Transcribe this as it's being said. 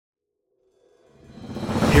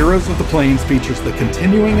Heroes of the Plains features the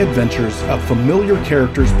continuing adventures of familiar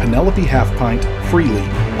characters Penelope Halfpint, Freely,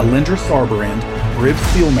 Alindra Sarberand, Briv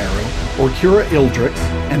Steelmarrow, Orkura Ildrix,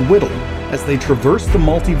 and Whittle as they traverse the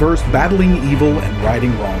multiverse battling evil and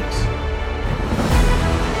righting wrongs.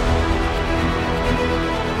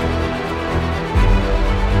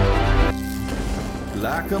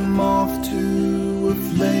 Like a moth to a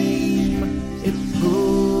flame, it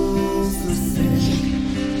pulls us in.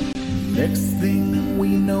 Next thing we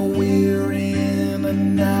know, we're in a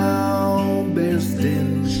now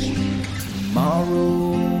bursting.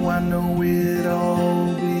 Tomorrow, I know it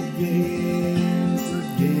all begins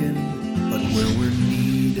again. But where we're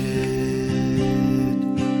needed,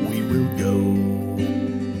 we will go.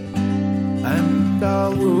 And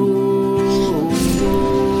I'll roll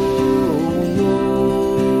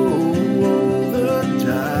the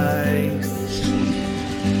dice.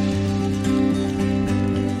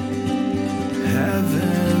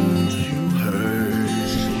 Haven't you heard?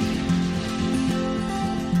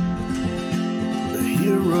 The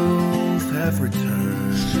heroes have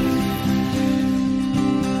returned.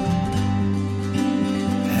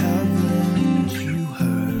 Haven't you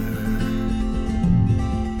heard?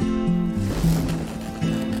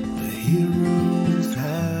 The heroes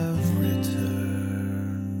have returned.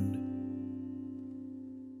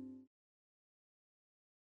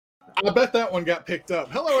 I bet that one got picked up.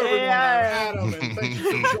 Hello, everyone. I'm Adam, and thank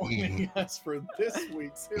you for joining us for this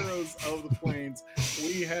week's Heroes of the Plains.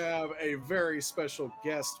 We have a very special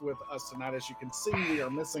guest with us tonight. As you can see, we are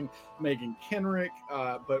missing Megan Kenrick,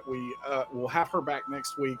 but we will have her back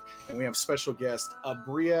next week. And we have special guest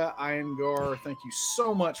Abria Iyengar. Thank you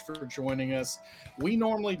so much for joining us. We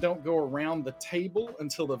normally don't go around the table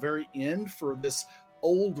until the very end for this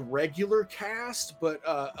old regular cast, but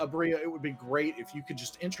Abria, it would be great if you could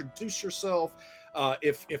just introduce yourself.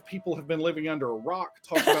 If people have been living under a rock,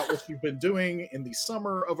 talk about what you've been doing in the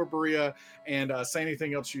summer of Abria, and say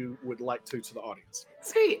anything else you would like to the audience.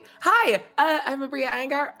 Sweet. Hi, I'm Abria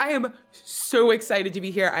Iyengar. I am so excited to be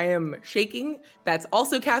here. I am shaking. That's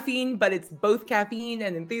also caffeine, but it's both caffeine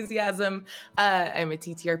and enthusiasm. I'm a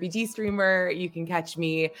TTRPG streamer. You can catch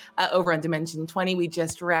me over on Dimension 20. We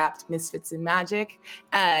just wrapped Misfits in Magic,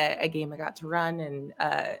 a game I got to run, and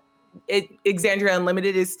Exandria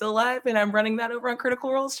Unlimited is still live, and I'm running that over on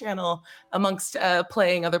Critical Role's channel amongst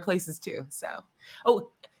playing other places too. So,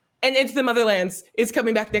 and Into the Motherlands is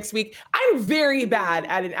coming back next week. I'm very bad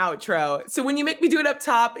at an outro, so when you make me do it up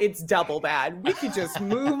top, it's double bad. We could just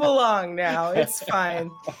move along now. It's fine.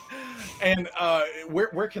 And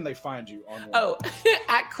where can they find you online? Oh,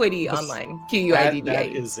 at Quiddy online. QUIDDA. That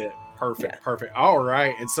is it. Perfect, Yeah. perfect. All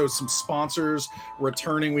right. And so some sponsors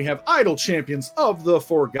returning. We have Idle Champions of the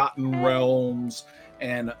Forgotten Realms,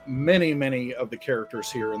 and many, many of the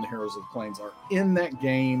characters here in the Heroes of the Plains are in that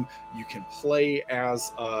game. You can play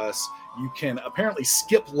as us. You can apparently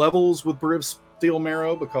skip levels with Briv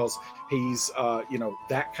Steelmarrow because he's,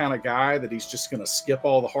 that kind of guy that he's just going to skip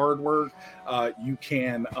all the hard work. You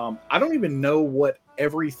can, I don't even know what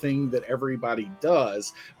everything that everybody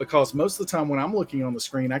does, because most of the time when I'm looking on the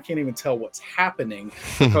screen, I can't even tell what's happening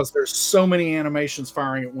because there's so many animations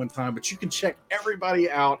firing at one time. But you can check everybody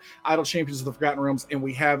out, Idle Champions of the Forgotten Realms, and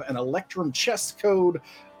we have an Electrum chest code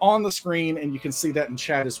on the screen, and you can see that in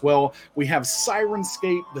chat as well. We have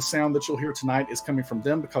Sirenscape. The sound that you'll hear tonight is coming from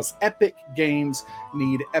them because Epic Games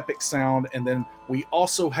need epic sound. And then we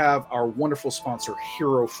also have our wonderful sponsor,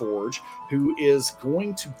 Hero Forge, who is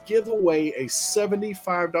going to give away a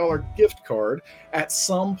 $75 gift card at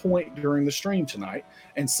some point during the stream tonight.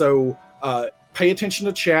 And so pay attention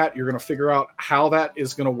to chat. You're going to figure out how that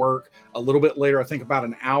is going to work a little bit later, I think about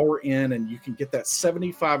an hour in, and you can get that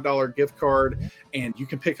 $75 gift card, and you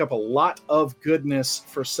can pick up a lot of goodness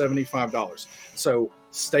for $75. So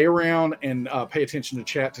stay around and pay attention to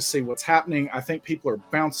chat to see what's happening. I think people are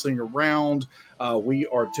bouncing around. We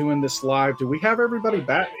are doing this live. Do we have everybody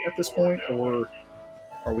back at this point, or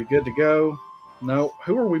are we good to go? No.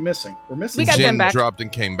 Who are we missing? We're missing. We got Jen back. Dropped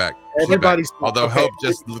and came back. Everybody's back. Although okay. Hope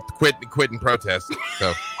just quit and protest.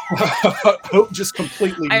 So Hope just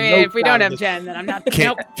completely. I mean, if we don't have Jen, then I'm not.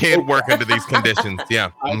 Can't work under these conditions. Yeah,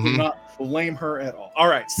 I do not blame her at all. All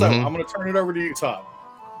right, so I'm going to turn it over to you, Todd.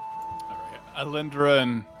 All right, Alindra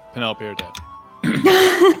and Penelope are dead. It's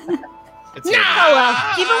no,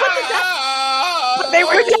 even with the death, they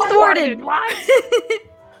were death warded. What?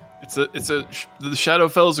 The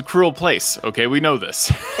Shadowfell is a cruel place. Okay, we know this.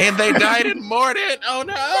 And they died in Mordant. Oh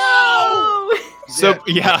no! So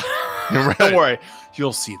yeah, right. Don't worry,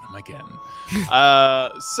 you'll see them again.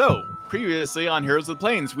 So previously on Heroes of the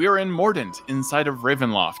Plains, we are in Mordant, inside of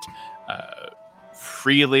Ravenloft.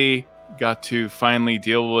 Freely got to finally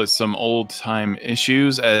deal with some old-time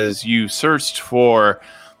issues as you searched for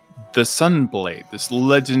the Sunblade, this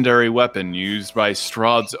legendary weapon used by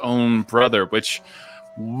Strahd's own brother, which,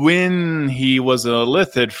 when he was a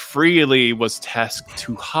Lithid, freely was tasked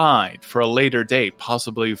to hide for a later date,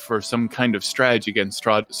 possibly for some kind of strategy against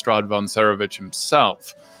Strahd von Zarovich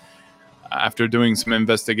himself. After doing some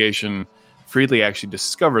investigation, Freely actually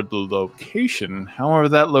discovered the location. However,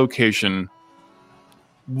 that location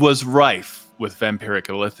was rife with vampiric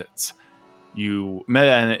Lithids. You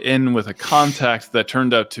met in with a contact that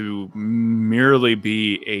turned out to merely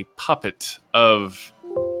be a puppet of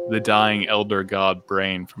the dying elder god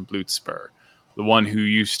Brain from Bloodspur, the one who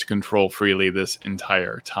used to control Freely this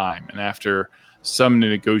entire time. And after some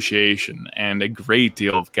negotiation and a great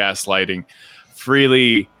deal of gaslighting,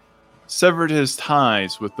 Freely severed his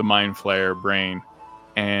ties with the Mind Flayer Brain,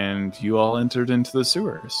 and you all entered into the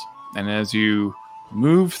sewers. And as you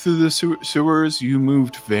moved through the sewers, you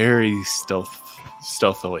moved very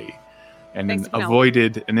stealthily and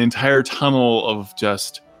avoided an entire tunnel of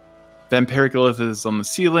just vampiric lithids on the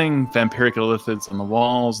ceiling, vampiric lithids on the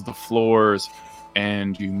walls, the floors,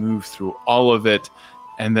 and you moved through all of it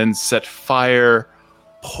and then set fire,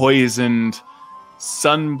 poisoned,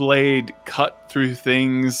 Sunblade cut through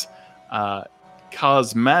things,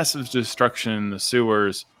 caused massive destruction in the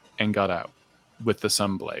sewers, and got out with the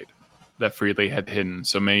Sunblade that Freely had hidden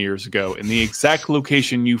so many years ago in the exact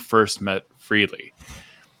location you first met Freely.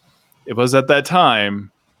 It was at that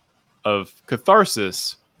time of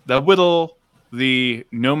catharsis that Whittle, the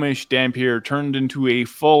gnomish Dhampir, turned into a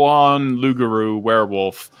full-on Lugaru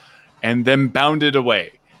werewolf and then bounded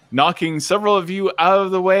away, knocking several of you out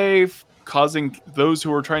of the way, causing those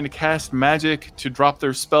who were trying to cast magic to drop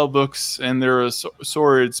their spell books and their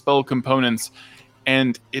assorted spell components.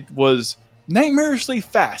 And it was nightmarishly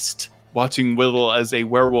fast watching Whittle as a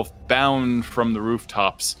werewolf bound from the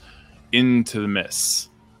rooftops into the mists.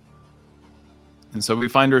 And so we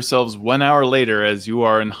find ourselves 1 hour later as you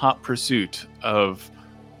are in hot pursuit of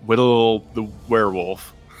Whittle the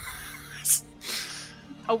werewolf.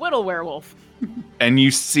 A Whittle werewolf. And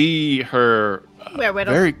you see her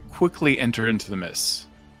Whittle. very quickly enter into the mists.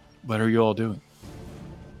 What are you all doing?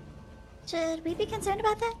 Should we be concerned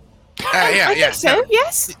about that? I think so,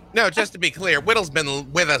 yes. No, just to be clear, Whittle's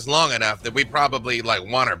been with us long enough that we probably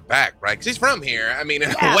want her back, right? 'Cause she's from here. I mean, in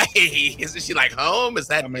a way, isn't she home? Is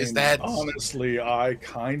that? Honestly, I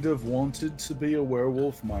kind of wanted to be a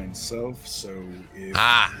werewolf myself, so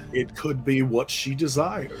it could be what she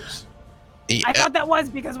desires. I thought that was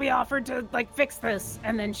because we offered to fix this,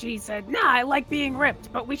 and then she said, "Nah, I like being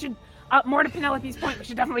ripped." But we should, more to Penelope's point, we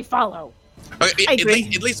should definitely follow. Okay, at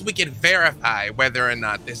least we can verify whether or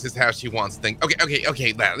not this is how she wants things. Okay.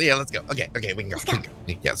 Yeah, let's go. Okay, we can go.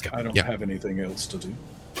 Yeah, let's go. I don't have anything else to do.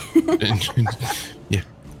 Yeah.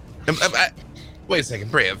 Wait a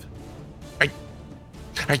second, Briv.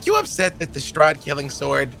 Are you upset that the Strahd killing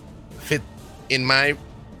sword fit in my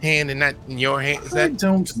hand and not in your hand? I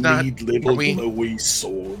don't need little glowy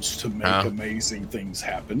swords to make amazing things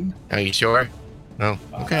happen. Are you sure? Oh,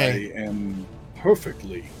 okay. I am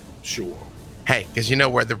perfectly sure. Hey, because you know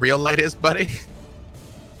where the real light is, buddy?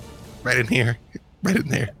 Right in here. Right in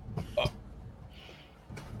there.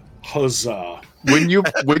 Huzzah. When you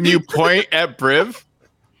point at Briv,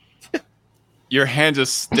 your hand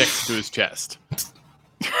just sticks to his chest.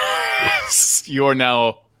 You are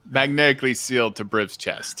now magnetically sealed to Briv's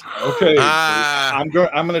chest. Okay. I'm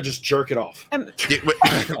gonna just jerk it off.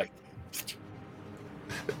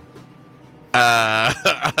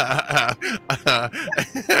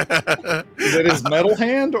 Is it his metal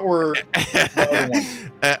hand or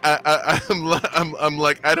the other one? I'm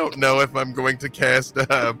like, I don't know if I'm going to cast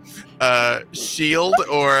shield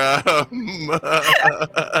or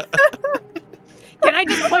Can I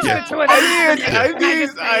just push her to it? I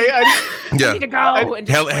need to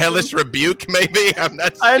go. Hellish rebuke, maybe. I'm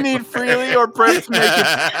not. I need Freely or Brett to make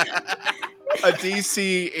a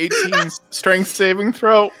DC 18 strength saving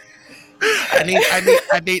throw. I need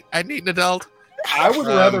an adult. I would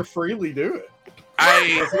rather Freely do it. Because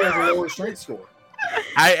he has a lower strength score.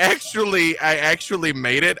 I actually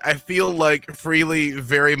made it. I feel like Freely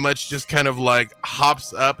very much just kind of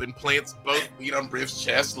hops up and plants both feet on Briv's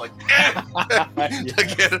chest, to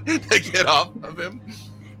get off of him.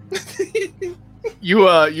 You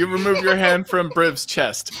remove your hand from Briv's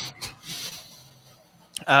chest.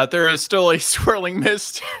 There is still a swirling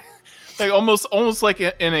mist, almost like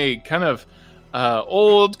in a kind of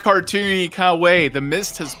old cartoony kind of way. The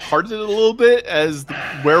mist has parted a little bit as the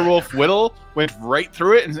werewolf Whittle went right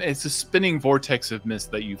through it, and it's a spinning vortex of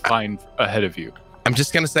mist that you find ahead of you. I'm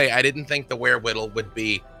just gonna say I didn't think the werewhittle would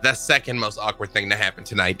be the second most awkward thing to happen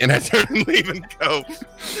tonight, and I turn and leave and go.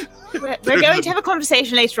 We're going to have a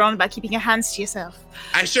conversation later on about keeping your hands to yourself.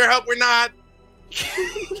 I sure hope we're not.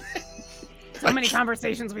 So many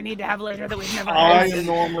conversations we need to have later that we've never I had. am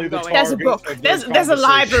normally the target. There's a book. of There's those a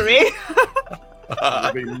library. It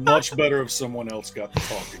would be much better if someone else got the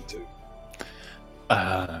talking to.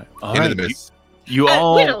 All Into right, the mist. you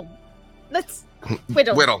all Whittle. Let's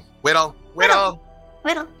whittle. Whittle.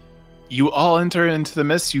 Whittle. you all enter into the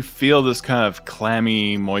mist. You feel this kind of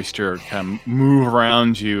clammy moisture kind of move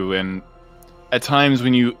around you, and at times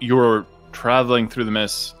when you're traveling through the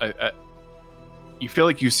mist, you feel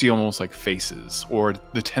like you see almost like faces or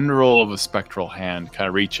the tendril of a spectral hand kind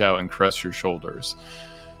of reach out and caress your shoulders,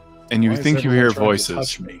 and you Why is think you everyone hear trying to voices.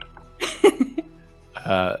 touch me?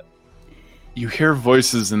 You hear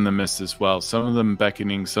voices in the mist as well. Some of them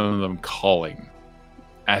beckoning, some of them calling,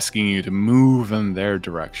 asking you to move in their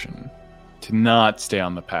direction, to not stay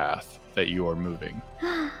on the path that you are moving.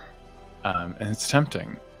 And it's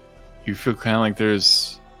tempting. You feel kind of like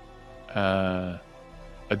there's a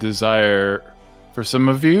desire for some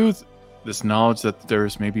of you, this knowledge that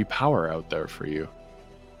there's maybe power out there for you.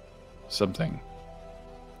 Something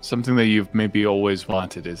that you've maybe always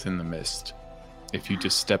wanted is in the mist. If you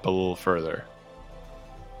just step a little further.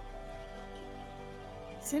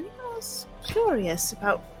 Is anyone else curious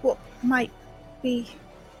about what might be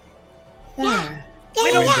there?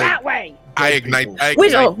 Whittle that way. I ignite.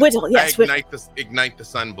 Whittle, I yes, whittle. ignite the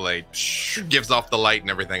sunblade. Gives off the light and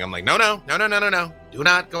everything. I'm like, no. Do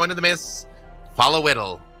not go into the mist. Follow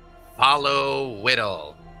Whittle.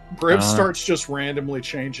 Brib starts just randomly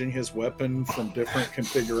changing his weapon from different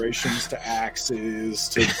configurations to axes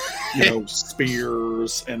to,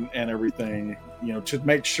 spears and everything, to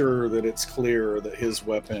make sure that it's clear that his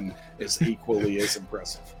weapon is equally as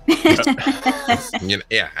impressive.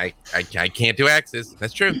 Yeah, I can't do axes.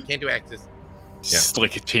 That's true. Can't do axes. Just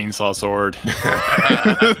like a chainsaw sword.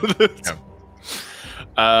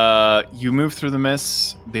 You move through the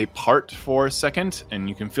mist. They part for a second, and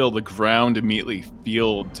you can feel the ground immediately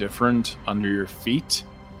feel different under your feet.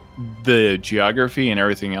 The geography and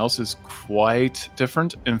everything else is quite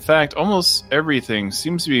different. In fact, almost everything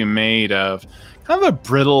seems to be made of kind of a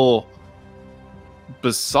brittle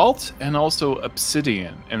basalt and also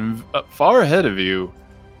obsidian. And far ahead of you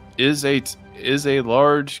is a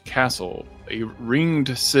large castle, a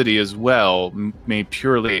ringed city as well, made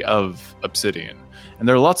purely of obsidian. And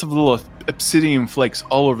there are lots of little obsidian flakes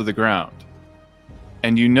all over the ground.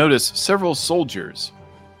 And you notice several soldiers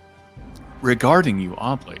regarding you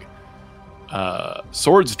oddly.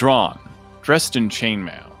 Swords drawn, dressed in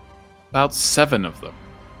chainmail. About 7 of them.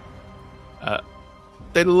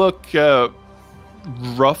 They look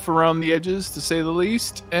rough around the edges, to say the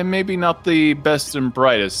least, and maybe not the best and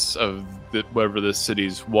brightest of whatever the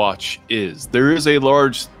city's watch is. There is a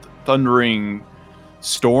large thundering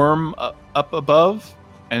storm up above,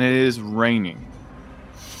 and it is raining.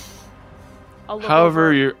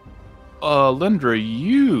 However, Lindra,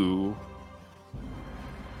 you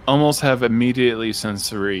almost have immediately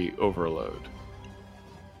sensory overload.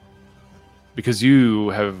 Because you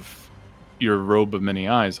have your robe of many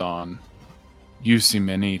eyes on, you see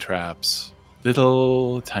many traps.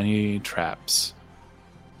 Little tiny traps.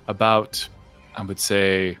 About, I would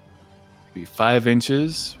say, maybe 5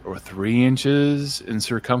 inches or 3 inches in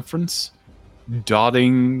circumference,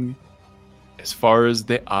 dotting as far as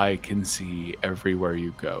the eye can see everywhere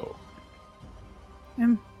you go.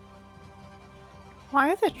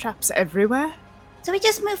 Why are there traps everywhere? So we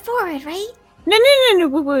just move forward, right? No,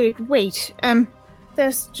 wait.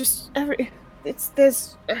 There's just how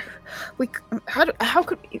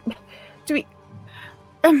could do we,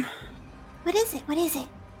 What is it?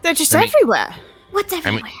 they're just everywhere. What's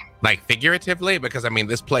everywhere? Like figuratively, because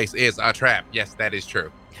this place is a trap. Yes, that is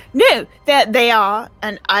true. No, they are,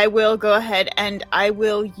 and I will go ahead and I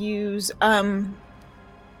will use my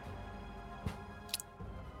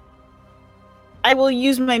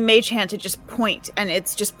mage hand to just point, and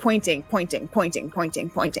it's just pointing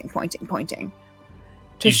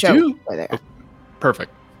to You show do? where they are.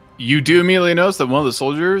 Perfect. You do immediately notice that one of the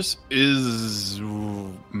soldiers is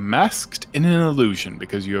masked in an illusion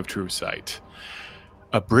because you have true sight.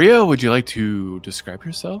 Bria, would you like to describe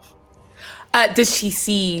yourself? Does she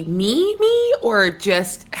see me, or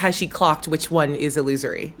just has she clocked which one is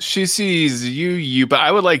illusory? She sees you, but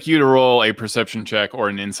I would like you to roll a perception check or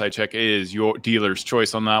an insight check. It is your dealer's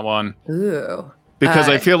choice on that one. Ooh. Because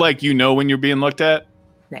I feel like you know when you're being looked at.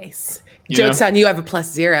 Nice. You Joke's know? on you, I have a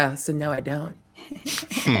 +0, so no, I don't.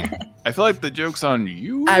 I feel like the joke's on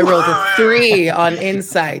you. I rolled a 3 on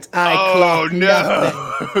insight. I clocked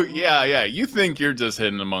nothing. Yeah. You think you're just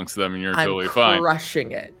hidden amongst them and you're I'm totally fine.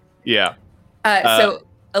 crushing it. Yeah. So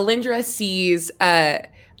Alindra sees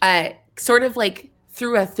sort of like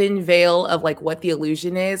through a thin veil of like what the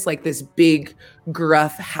illusion is, like this big,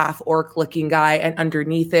 gruff, half orc looking guy. And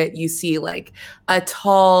underneath it, you see like a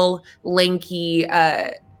tall, lanky,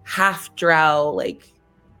 half drow, like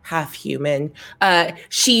half human.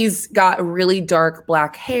 She's got really dark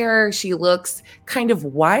black hair. She looks kind of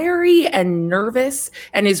wiry and nervous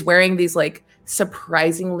and is wearing these like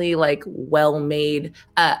surprisingly like well-made,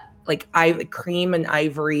 like cream and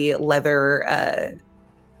ivory leather,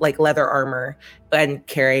 like leather armor, and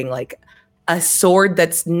carrying like a sword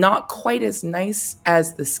that's not quite as nice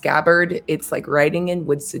as the scabbard it's like writing in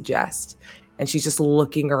would suggest. And she's just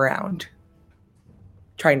looking around,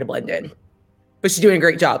 trying to blend in. But she's doing a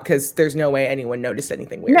great job because there's no way anyone noticed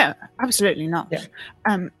anything weird. No, absolutely not. Yeah.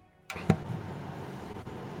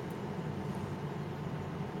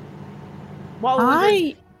 While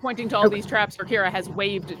Olindra's pointing to all these traps, Rakira has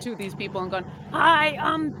waved to these people and gone, "Hi,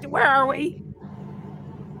 where are we?"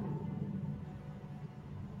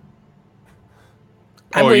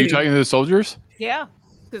 Oh, are you talking to the soldiers? Yeah,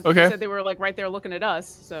 because Okay. they said they were like right there looking at us.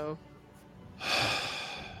 So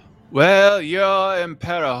Well, you're in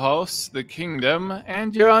Perahos, the kingdom,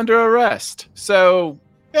 and you're under arrest. So,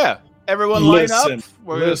 yeah, everyone line up.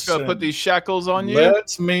 We're just going to put these shackles on you.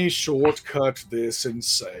 Let me shortcut this and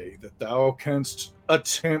say that thou canst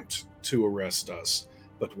attempt to arrest us.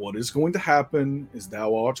 But what is going to happen is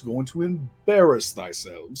thou art going to embarrass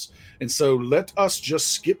thyself. And so let us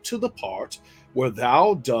just skip to the part where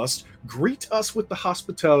thou dost greet us with the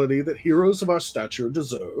hospitality that heroes of our stature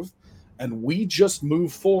deserve, and we just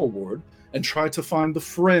move forward and try to find the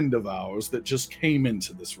friend of ours that just came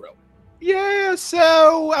into this realm. Yeah,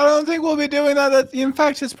 so I don't think we'll be doing that. In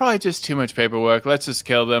fact, it's probably just too much paperwork. Let's just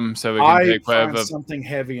kill them so we can take find whatever. something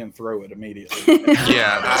heavy and throw it immediately.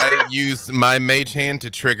 Yeah, I use my mage hand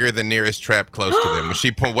to trigger the nearest trap close to them. When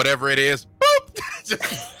she point whatever it is, boop,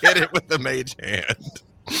 just hit it with the mage hand.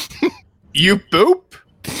 You boop?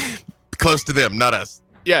 Close to them, not us.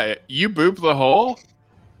 Yeah, you boop the hole.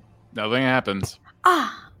 Nothing happens.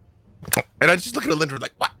 And I just look at Alindra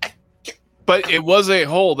like, what? But it was a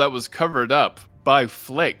hole that was covered up by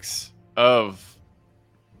flakes of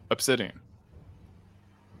obsidian.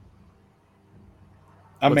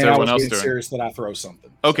 I What's mean, I everyone was else being doing? serious that I throw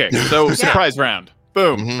something. Okay, so surprise round.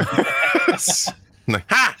 Boom. Mhm. Like,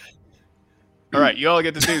 ha! All right, you all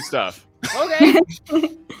get to do stuff. okay,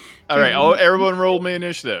 All right, everyone roll me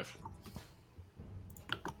initiative.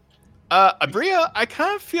 Abria, I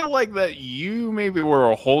kind of feel like that you maybe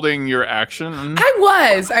were holding your action.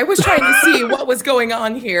 I was trying to see what was going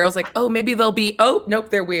on here. I was like, oh, maybe they'll be, oh, nope,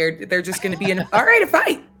 they're weird. They're just going to be in, all right, a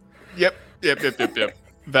fight. Yep.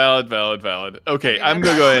 Valid. Okay, I'm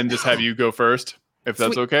going to go ahead and just have you go first, if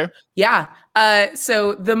that's Sweet. okay. Yeah.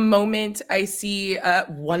 So the moment I see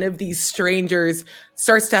one of these strangers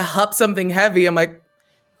starts to hup something heavy, I'm like,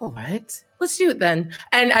 all right, let's do it then.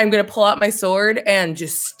 And I'm going to pull out my sword and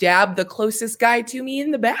just stab the closest guy to me in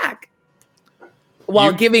the back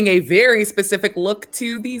while giving a very specific look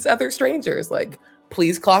to these other strangers. Like,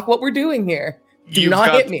 please clock what we're doing here. Do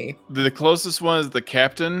not hit me. The closest one is the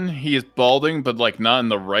captain. He is balding, but like not in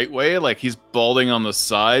the right way. Like he's balding on the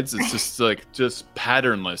sides. It's just like just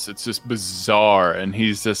patternless. It's just bizarre, and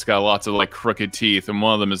he's just got lots of like crooked teeth, and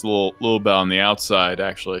one of them is a little bit on the outside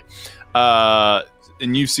actually.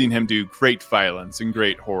 And you've seen him do great violence and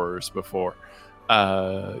great horrors before.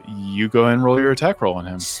 You go ahead and roll your attack roll on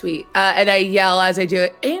him. Sweet. And I yell as I do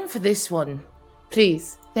it, aim for this one,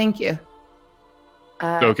 please. Thank you.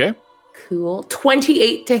 Okay. Cool.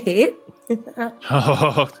 28 to hit.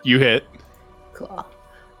 Oh, you hit. Cool. All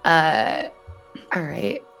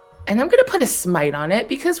right. And I'm going to put a smite on it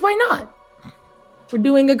because why not? We're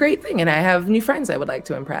doing a great thing, and I have new friends I would like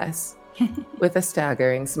to impress with a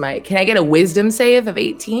staggering smite. Can I get a wisdom save of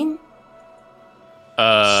 18?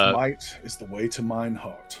 Smite is the way to mine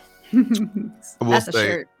heart. We'll That's a say,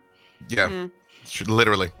 shirt. yeah,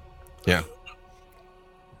 literally, yeah.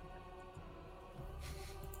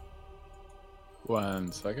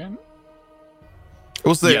 1 second.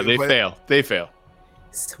 We'll say, Yeah, they fail.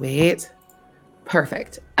 Sweet.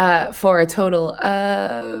 Perfect. For a total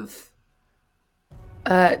of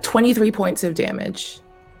 23 points of damage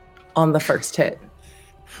on the first hit.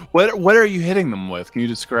 What are you hitting them with? Can you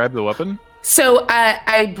describe the weapon? So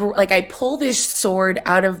I pull this sword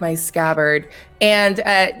out of my scabbard, and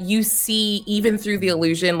you see, even through the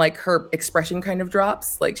illusion, like her expression kind of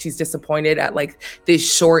drops, like she's disappointed at like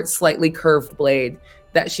this short, slightly curved blade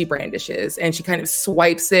that she brandishes, and she kind of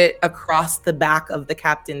swipes it across the back of the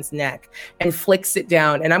captain's neck and flicks it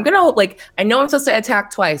down. And I'm gonna I know I'm supposed to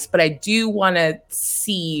attack twice, but I do want to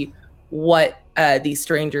see what these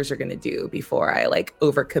strangers are gonna do before I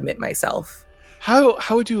overcommit myself. How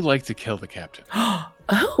would you like to kill the captain?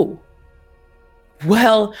 Oh,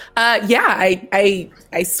 well,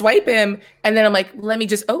 I swipe him, and then I'm like, let me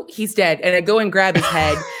just, he's dead. And I go and grab his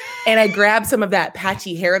head, and I grab some of that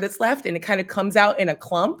patchy hair that's left, and it kind of comes out in a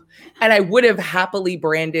clump. And I would have happily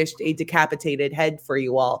brandished a decapitated head for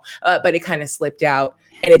you all, but it kind of slipped out,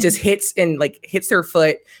 and it just hits her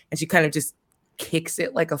foot, and she kind of just kicks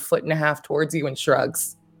it like a foot and a half towards you and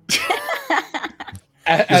shrugs.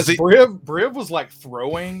 As Briv was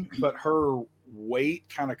throwing, but her weight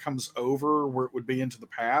kind of comes over where it would be into the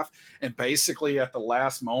path, and basically at the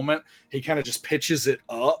last moment he kind of just pitches it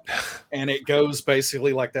up, and it goes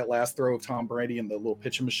basically like that last throw of Tom Brady in the little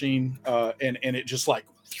pitching machine, and it just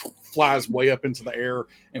flies way up into the air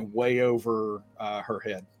and way over her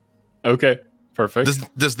head. Okay, perfect.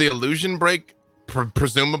 Does the illusion break?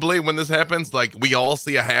 Presumably, when this happens, we all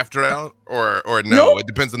see a half drow, or no? Nope. It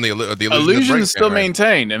depends on the illusion. Illusion is still right?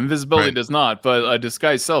 maintained. Invisibility Right. does not, but a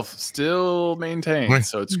disguise self still maintained. Right.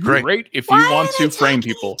 So it's Great. great if you want to frame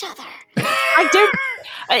people. I don't.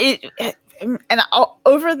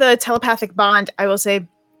 Over the telepathic bond, I will say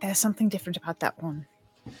there's something different about that one.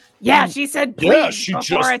 Yeah, she said please Yeah, she before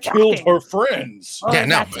just attacking. killed her friends. Oh, Yeah,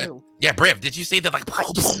 no, that too. Yeah, Briv, did you see the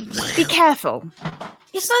Be careful.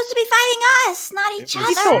 You're supposed to be fighting us, not each Be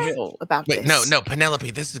other. thoughtful about Wait, this. no,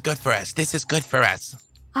 Penelope, this is good for us. This is good for us.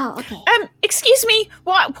 Oh, okay. Excuse me.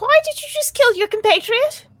 Why did you just kill your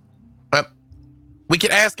compatriot? We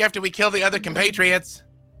could ask after we kill the other compatriots.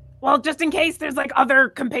 Well, just in case there's other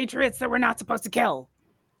compatriots that we're not supposed to kill.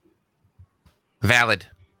 Valid.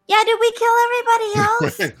 Yeah, did we kill everybody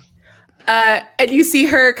else? And you see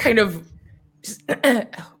her kind of just,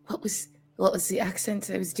 what was the accent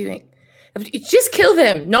I was doing? Just kill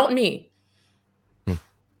them, not me.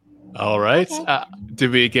 All right. Okay.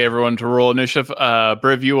 Did we get everyone to roll initiative?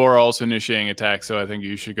 Briv, you are also initiating attack, so I think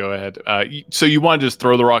you should go ahead. So you want to just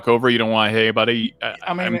throw the rock over? You don't want to hit anybody?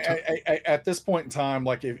 I mean, at this point in time,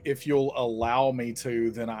 if you'll allow me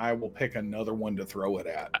to, then I will pick another one to throw it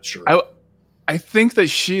at. Sure. I think that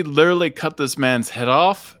she literally cut this man's head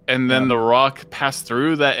off, and then the rock passed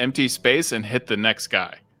through that empty space and hit the next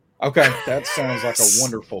guy. Okay, that sounds like a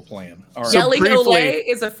wonderful plan. All right. Yelling briefly- Olay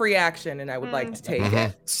is a free action, and I would like to take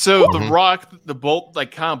it. So the rock, the bolt,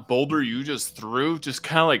 kind of boulder you just threw, just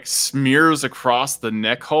kind of smears across the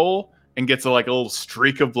neck hole and gets a little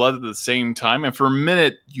streak of blood at the same time. And for a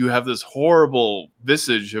minute, you have this horrible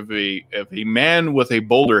visage of a man with a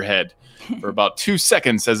boulder head for about 2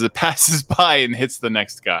 seconds as it passes by and hits the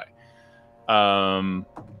next guy. Go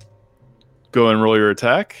and roll your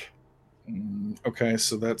attack. Okay,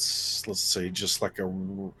 so that's, let's see, just like a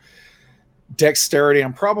dexterity.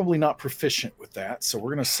 I'm probably not proficient with that, so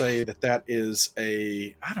we're gonna say that is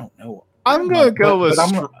a, I don't know. I'm gonna go with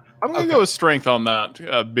but I'm go with strength on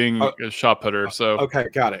that, being a shot putter. So okay,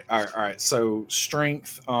 got it. All right. So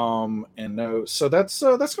strength, and no, so that's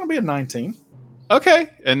gonna be a 19. okay,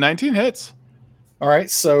 and 19 hits. All right.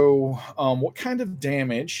 So, what kind of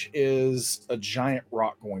damage is a giant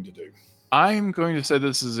rock going to do? I'm going to say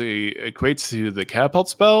this equates to the catapult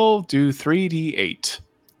spell. Do 3d8.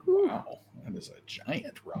 Wow, that is a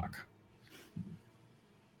giant rock.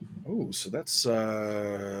 Oh, so that's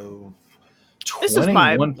This is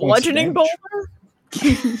my 21 points of bludgeoning damage.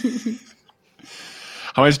 boulder.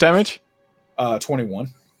 How much damage?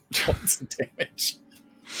 21 points of damage.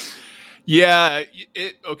 Yeah.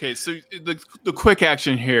 Okay. So the quick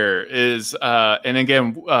action here is, and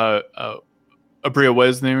again, Abria, what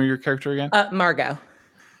is the name of your character again? Margot.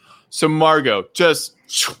 So Margot just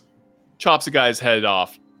chops a guy's head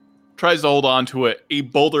off, tries to hold on to it. A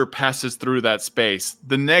boulder passes through that space.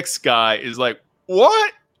 The next guy is like,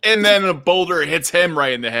 what? And then a boulder hits him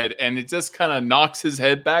right in the head, and it just kind of knocks his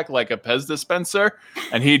head back like a Pez dispenser,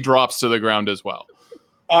 and he drops to the ground as well.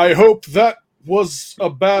 I hope that was a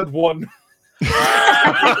bad one.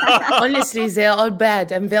 Honestly, they're all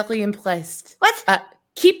bad. I'm very impressed. What?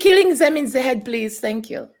 Keep killing them in the head, please. Thank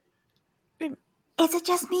you. Is it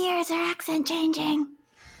just me or is her accent changing?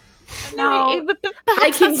 No. Perhaps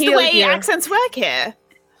I can that's the heal way here. accents work here.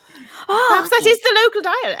 Oh, Perhaps that is the local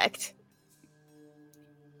dialect.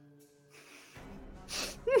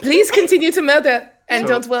 Please continue to murder. And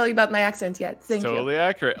So- don't worry about my accent yet. Thank you. Totally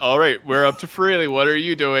accurate. All right, we're up to Freely. What are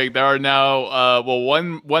you doing? There are now,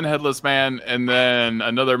 one headless man and then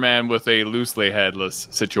another man with a loosely headless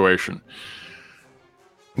situation.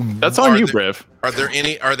 That's on Are you, there- Briv.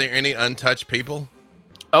 Are there any untouched people?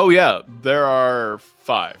 Oh yeah, there are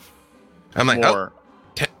 5. I'm like, oh, More.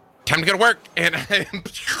 time to go to work, and I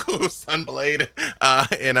Sunblade,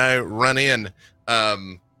 and I run in.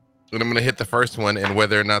 And I'm gonna hit the first one, and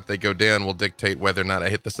whether or not they go down will dictate whether or not I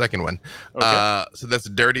hit the second one. Okay. So that's a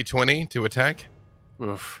dirty 20 to attack.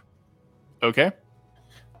 Oof. Okay.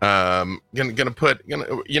 I'm gonna put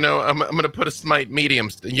a smite medium.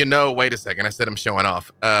 Wait a second. I said I'm showing off.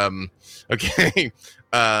 Okay.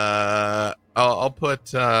 I'll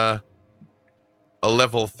put a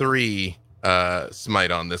level 3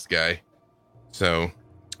 smite on this guy. So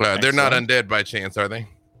they're not Excellent. undead by chance, are they?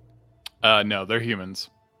 No, they're humans.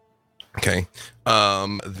 Okay.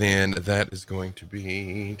 Then that is going to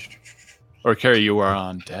be. Or Carrie, you are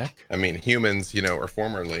on deck. I mean, humans, are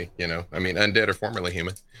formerly, undead or formerly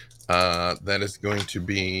human. That is going to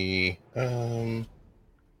be.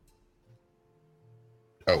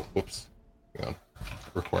 Oh, whoops. Hang on.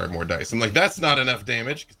 Require more dice. I'm like, that's not enough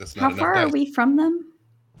damage. That's not How enough far dice. are we from them?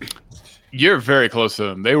 You're very close to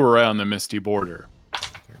them. They were right on the misty border.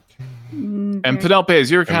 And Very- Penelope,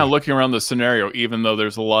 as you're kind of looking around the scenario, even though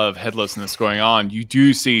there's a lot of headlessness going on, you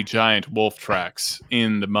do see giant wolf tracks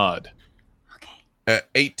in the mud.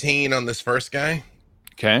 18 on this first guy.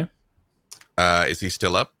 Okay. Is he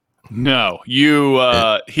still up? No,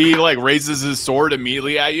 he like raises his sword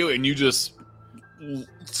immediately at you, and you just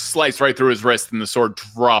slice right through his wrist, and the sword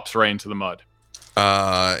drops right into the mud.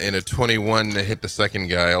 In a 21 to hit the second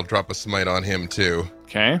guy, I'll drop a smite on him too.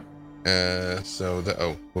 Okay. So that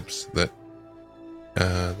whoops, that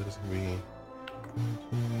is gonna be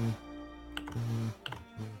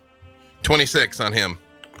 26 on him.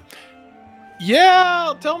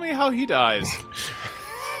 Yeah, tell me how he dies.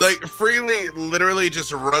 Like Freely literally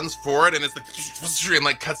just runs forward and it's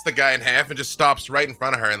like cuts the guy in half and just stops right in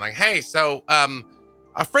front of her and like, hey, so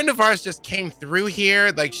a friend of ours just came through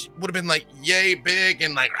here, like she would have been like yay big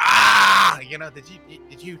and like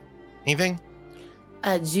did you anything?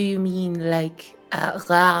 Do you mean like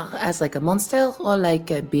Rar as like a monster or like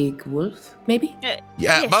a big wolf, maybe? Yeah,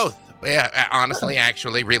 Yes. both. Yeah, honestly,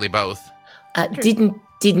 actually, really both.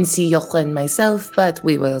 Didn't see your friend myself, but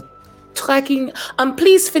we were tracking.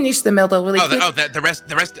 Please finish the murder really quick. The rest.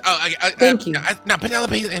 Thank you. No,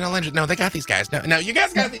 Penelope and Alindra. No, they got these guys. No, you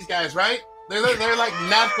guys got these guys, right? They're like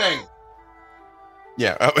nothing.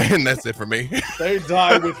 Yeah, and that's it for me. They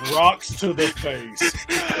die with rocks to the face.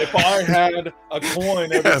 If I had a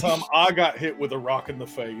coin every time I got hit with a rock in the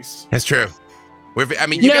face. That's true. You No,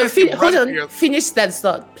 guys can hold run on. your- Finish that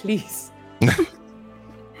thought, please.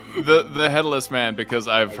 The headless man, because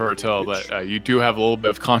I've heard tell that you do have a little bit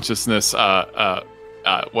of consciousness.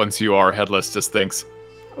 Once you are headless, just thinks,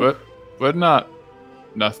 what not,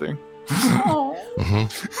 nothing.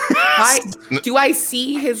 Do I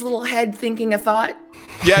see his little head thinking a thought?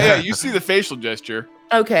 Yeah, you see the facial gesture.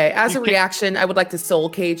 Okay, as a reaction, I would like to soul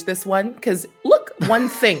cage this one because look, one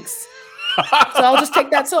thinks. So I'll just take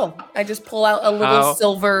that soul. I just pull out a little How?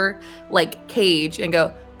 silver like cage and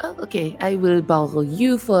go, oh, okay, I will borrow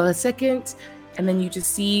you for a second. And then you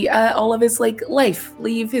just see all of his like life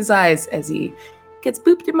leave his eyes as he gets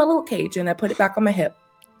booped in my little cage and I put it back on my hip.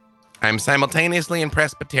 I'm simultaneously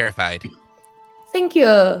impressed but terrified. Thank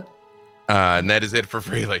you. And that is it for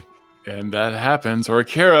Freely. And that happens. Or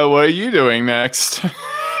Kara, what are you doing next?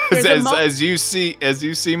 There's a as you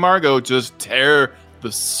see Margot just tear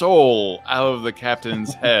the soul out of the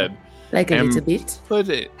captain's head, Like a And- little bit. put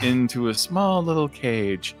it into a small little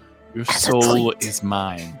cage. Your As a soul treat. is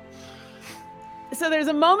mine. So there's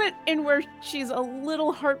a moment in where she's a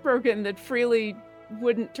little heartbroken that Freely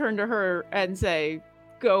wouldn't turn to her and say,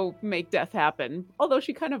 go make death happen. Although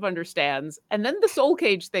she kind of understands. And then the soul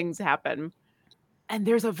cage things happen. And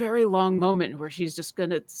there's a very long moment where she's just going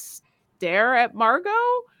to stare at Margot,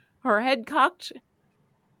 her head cocked.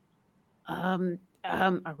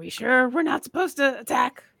 Are we sure we're not supposed to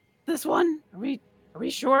attack this one? Are we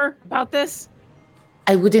sure about this?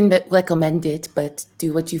 I wouldn't recommend it, but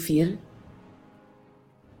do what you feel.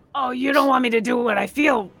 Oh, you don't want me to do what I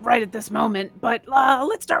feel right at this moment, but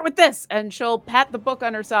let's start with this. And she'll pat the book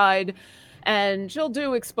on her side, and she'll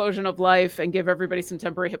do Explosion of Life and give everybody some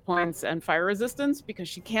temporary hit points and fire resistance because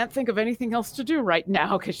she can't think of anything else to do right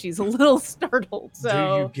now because she's a little startled. Do you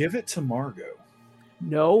So, give it to Margot?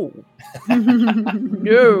 no.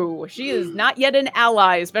 No, she is not yet an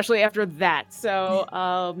ally, especially after that.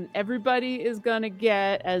 So, everybody is going to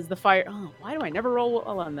get as the fire. Oh, why do I never roll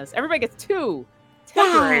well on this? Everybody gets 2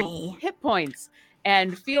 temporary Yay. hit points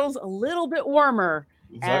and feels a little bit warmer.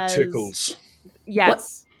 That As- tickles.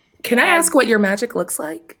 Yes. Can I And- ask what your magic looks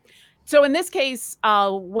like? So in this case,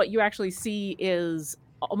 what you actually see is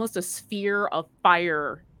almost a sphere of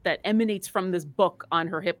fire that emanates from this book on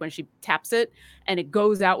her hip when she taps it, and it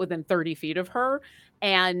goes out within 30 feet of her.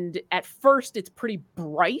 And at first, it's pretty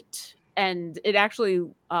bright, and it actually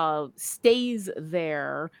stays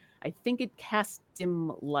there. I think it casts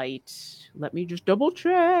dim light. Let me just double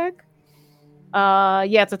check.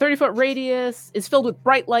 Yeah, it's a 30-foot radius. It's filled with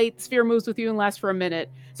bright light. The sphere moves with you and lasts for a minute.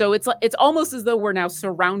 So it's almost as though we're now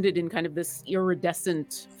surrounded in kind of this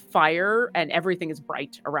iridescent fire, and everything is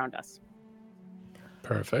bright around us.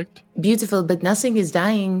 Perfect. Beautiful, but nothing is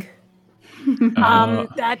dying.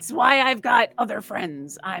 That's why I've got other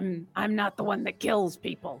friends. I'm not the one that kills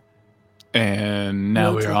people. And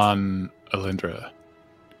now Noted. we're on Alindra.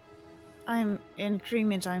 I'm in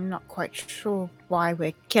agreement. I'm not quite sure why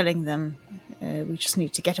we're killing them. We just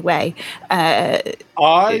need to get away.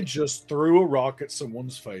 I just threw a rock at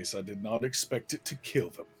someone's face. I did not expect it to kill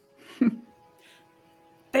them.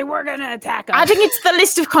 They were gonna attack us. Adding it to the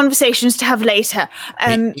list of conversations to have later.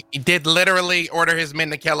 He did literally order his men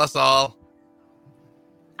to kill us all.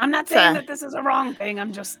 I'm not saying Fair. that this is a wrong thing.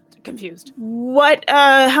 I'm just confused. What?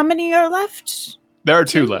 How many are left? There are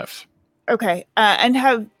 2 left. Okay.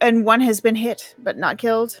 And one has been hit but not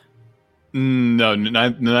killed. No,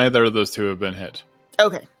 neither of those 2 have been hit.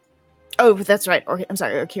 Okay. Oh, that's right. Or I'm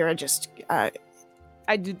sorry, Akira just I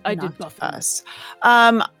did knocked buff him. us.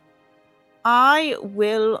 I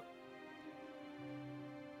will.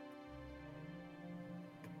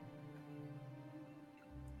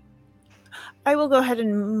 I will go ahead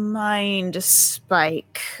and mind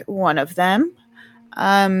spike one of them.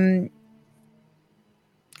 Okay.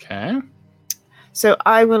 So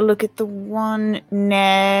I will look at the one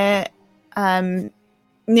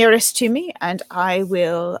nearest to me, and I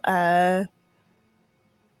will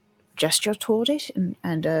gesture toward it,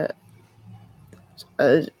 and a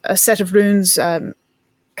set of runes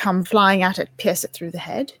come flying at it, pierce it through the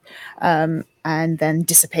head, and then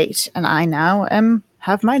dissipate. And I now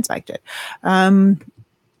have mind spiked it.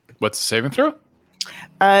 What's the saving throw?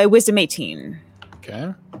 Wisdom 18.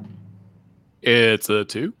 Okay. It's a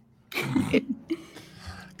 2.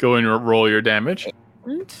 Go and roll your damage.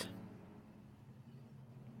 And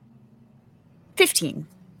 15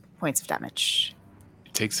 points of damage.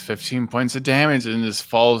 He takes 15 points of damage and just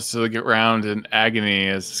falls to the ground in agony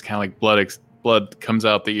as it's kind of like blood comes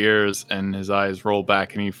out the ears and his eyes roll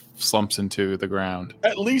back and he slumps into the ground.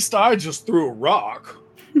 At least I just threw a rock.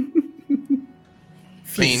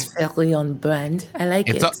 Feels very on brand. I like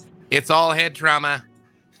it. It's all head trauma.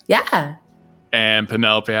 Yeah. And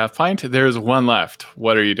Penelope Halfpint, there's one left.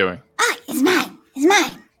 What are you doing? Ah, it's mine. It's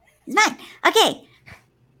mine. It's mine. Okay.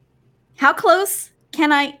 How close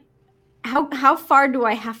can I? How far do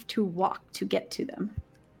I have to walk to get to them?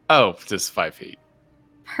 Oh, just 5 feet.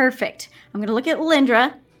 Perfect. I'm gonna look at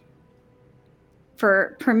Lindra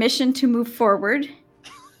for permission to move forward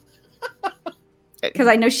because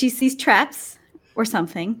I know she sees traps or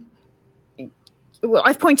something. Well,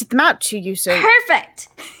 I've pointed them out to you, so Perfect.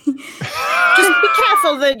 just be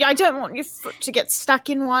careful that I don't want your foot to get stuck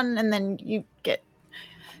in one, and then you get.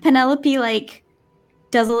 Penelope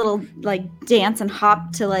does a little dance and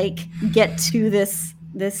hop to get to this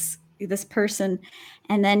person,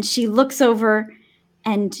 and then she looks over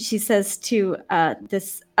and she says to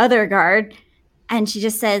this other guard, and she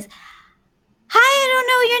just says, "Hi, I don't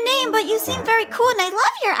know your name, but you seem very cool, and I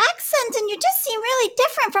love your accent, and you just seem really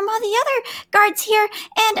different from all the other guards here,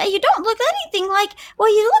 and you don't look anything like, well,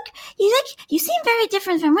 you seem very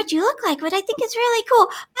different from what you look like, but I think it's really cool.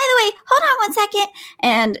 By the way, hold on one second."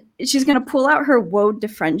 And she's going to pull out her Woad to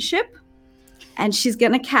Friendship, and she's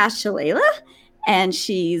going to cast Shalala, and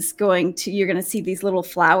you're going to see these little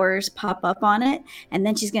flowers pop up on it, and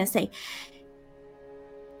then she's going to say,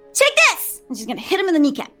 "Take this!" And she's going to hit him in the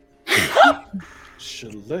kneecap.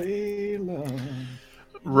 Shalala.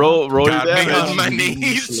 Roll your Got me on damage. my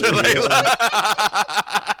knees, Shalala.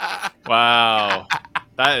 Wow.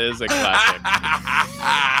 That is a classic.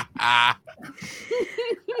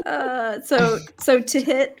 So to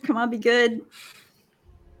hit, come on, be good.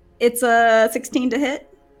 It's a 16 to hit,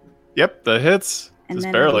 Yep, that hits. and Just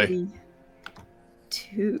then barely. it'll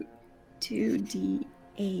be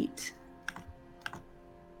 2d8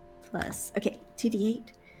 plus 2d8.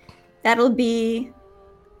 That'll be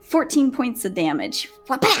 14 points of damage.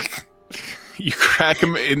 Whack! You crack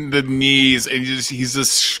him in the knees and he's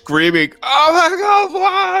just screaming, "Oh my god,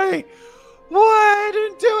 why? Why? I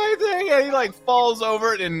didn't do anything!" And he falls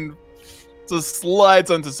over it and just slides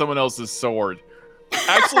onto someone else's sword.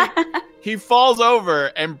 Actually, he falls over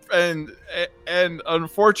and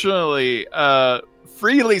unfortunately,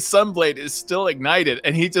 Freely's Sunblade is still ignited,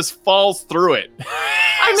 and he just falls through it.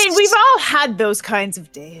 I mean, we've all had those kinds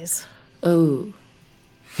of days. Oh.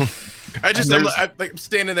 I'm like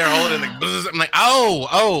standing there holding it. Like, I'm like,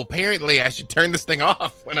 oh, apparently I should turn this thing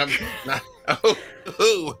off when I'm not.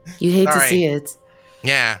 Oh. You hate to Sorry. see it.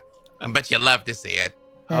 Yeah, but you love to see it.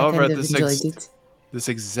 However, I at kind of enjoyed it. this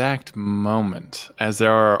exact moment, as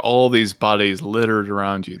there are all these bodies littered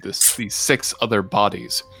around you, these 6 other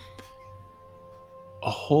bodies, a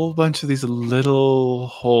whole bunch of these little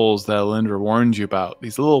holes that Alindra warned you about,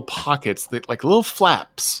 these little pockets, like little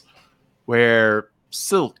flaps, where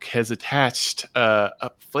silk has attached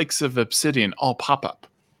flakes of obsidian all pop up,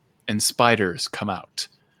 and spiders come out.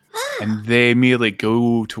 And they immediately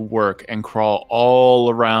go to work and crawl all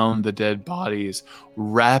around the dead bodies,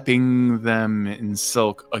 wrapping them in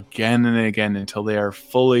silk again and again until they are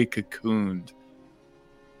fully cocooned.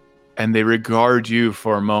 And they regard you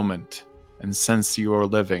for a moment and sense you are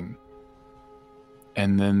living.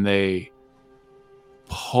 And then they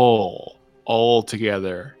pull all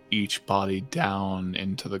together each body down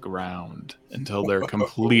into the ground until they're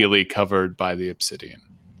completely covered by the obsidian.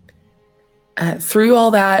 Through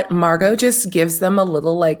all that, Margot just gives them a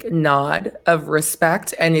little like nod of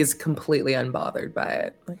respect and is completely unbothered by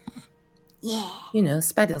it. Like, Yeah.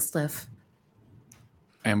 Spider stuff.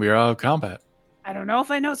 And we are out of combat. I don't know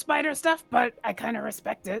if I know spider stuff, but I kind of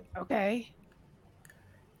respect it. Okay.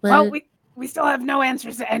 Well, we still have no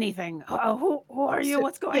answers to anything. Who are you?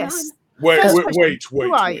 What's going on? Wait.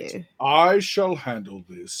 Who are you? I shall handle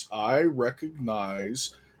this. I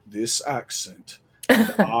recognize this accent.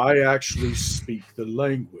 I actually speak the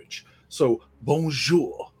language. So,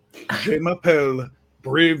 bonjour. Je m'appelle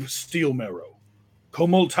Brave Steelmarrow.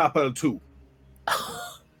 Comment t'appelles-tu?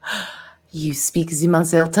 You speak the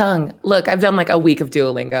Mazel tongue. Look, I've done like a week of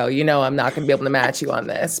Duolingo. I'm not going to be able to match you on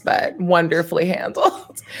this, but wonderfully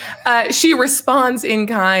handled. She responds in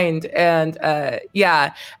kind, and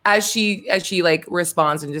as she like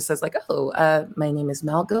responds and just says like, "Oh, my name is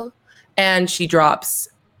Margot," and she drops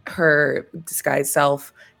her disguised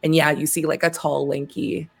self, and you see like a tall,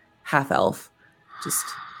 lanky half elf. Just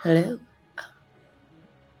hello.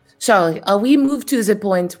 Sorry, are we moved to the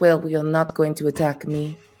point where we are not going to attack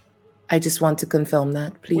me? I just want to confirm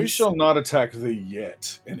that, please. We shall not attack thee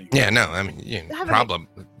yet. Anyway. Yeah, no, I mean,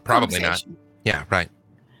 probably not. Yeah, right.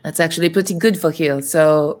 That's actually pretty good for here.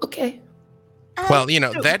 So, okay. Well,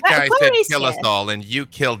 that guy said Clarice kill us said- all, and you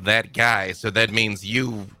killed that guy, so that means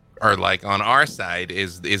you are like on our side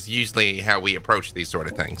is usually how we approach these sort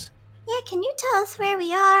of things. Yeah, can you tell us where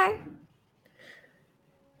we are?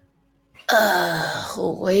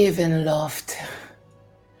 Ravenloft.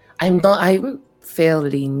 I'm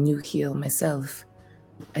fairly new here myself.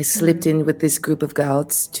 I slipped in with this group of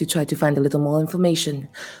guards to try to find a little more information,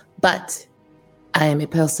 but I am a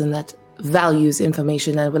person that values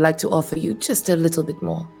information and would like to offer you just a little bit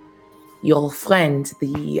more. Your friend,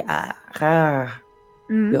 the Her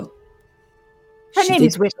she name did-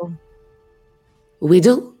 is Whittle.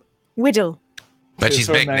 Widow? Whittle. But Is she's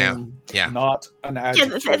her big now. name Yeah. Not an Yeah,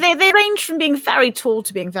 adjective. they range from being very tall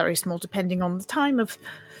to being very small, depending on the time of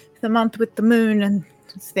the month with the moon and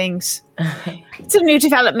things. It's a new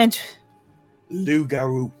development.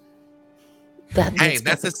 Loup-garou. That Hey,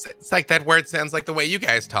 makes it's like that word sounds like the way you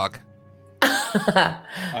guys talk.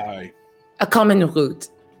 Aye. a common route.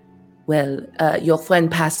 Well, your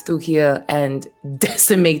friend passed through here and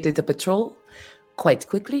decimated the patrol quite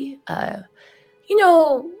quickly.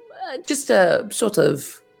 Just a sort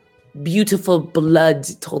of beautiful blood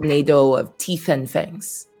tornado of teeth and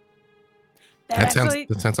fangs. That sounds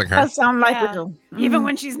like her. That sound like Yeah. Whittle. Even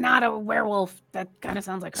when she's not a werewolf, that kind of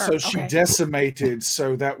sounds like her. So she Okay. decimated,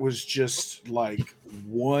 so that was just like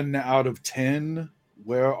 1 out of 10.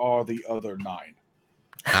 Where are the other 9?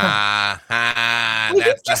 Well, you're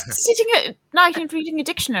That's just sitting at night and reading a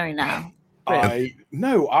dictionary now. I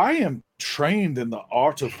am trained in the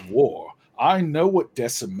art of war. I know what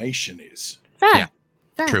decimation is. Fair. Yeah.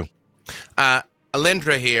 Fair. True.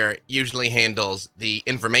 Alindra here usually handles the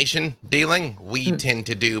information dealing. We tend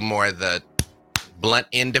to do more the blunt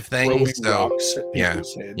end of Throwing things. So rocks at yeah,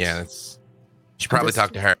 people's heads. yeah, should probably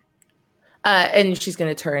talk to her. And she's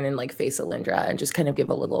gonna turn and like face Alindra and just kind of give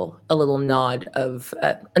a little nod of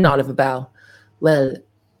a bow. Well,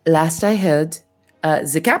 last I heard,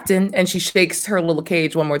 the captain, and she shakes her little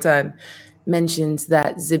cage one more time, mentioned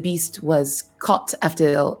that the beast was caught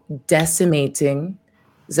after decimating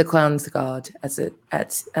the Crown's Guard at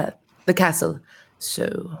the castle.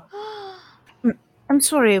 So I'm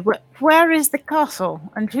sorry. Where is the castle,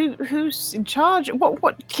 and who's in charge?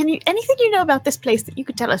 What can you? Anything you know about this place that you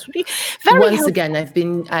could tell us would be very Once helpful.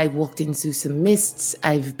 again, I walked into some mists.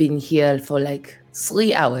 I've been here for like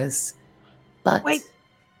 3 hours. But Wait,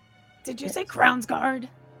 did you say Crown's Guard?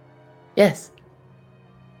 yes.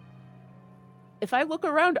 If I look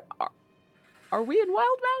around, are we in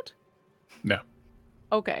Wildmount? No.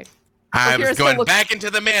 Okay. I Kira was still going looks- back into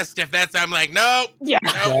the mist. If that's, I'm like, no. Yeah.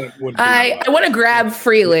 That would be I want to grab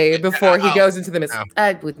Freely before he Oh. goes into the mist. Oh.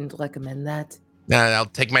 I wouldn't recommend that. I'll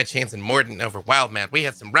take my chance in Morden over Wildmount. We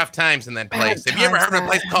had some rough times in that place. Have you ever heard of a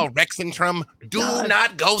place called Rexentrum? Do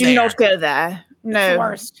not go Do there. not go there. The No.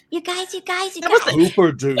 worst. You guys.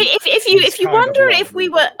 Cooper dude. If you kind of wonder like if we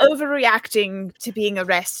me. were overreacting to being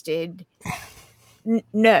arrested,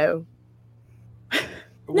 no.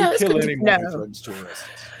 We No, it's kill good to anyone who know. threatens to arrest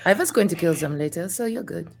us. I was going to kill them later, so you're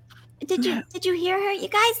good. Did you hear her? You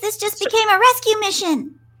guys, this just became a rescue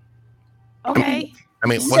mission. Okay. I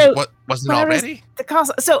mean, So, wasn't it where is already? the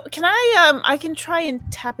castle? So can I can try and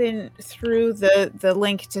tap in through the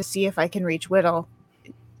link to see if I can reach Whittle.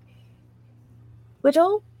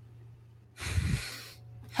 Whittle?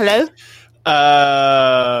 Hello?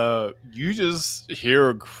 You just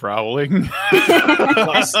hear growling.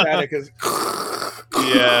 My static is.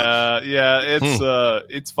 yeah.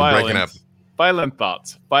 It's violent. Breaking up. Violent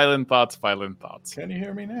thoughts. Can you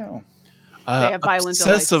hear me now? They have violent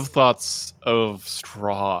Obsessive delights. thoughts of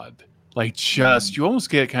Strahd. Like you almost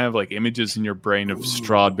get kind of like images in your brain of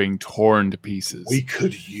Strahd being torn to pieces. We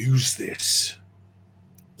could use this.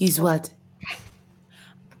 Use what?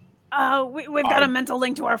 We've got a mental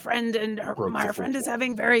link to our friend, and Broke our the friend is fourth wall.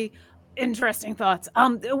 having very interesting thoughts.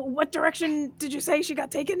 What direction did you say she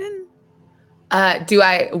got taken in? Do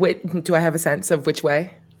I have a sense of which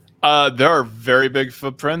way? There are very big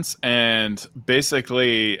footprints and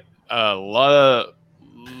basically a lot of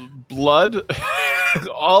blood,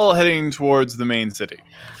 all heading towards the main city.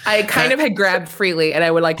 I kind of had grabbed Freely, and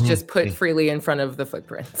I would like to just put Freely in front of the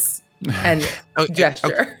footprints and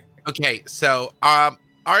gesture. Okay, so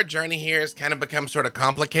our journey here has kind of become sort of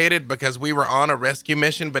complicated because we were on a rescue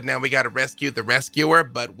mission, but now we got to rescue the rescuer.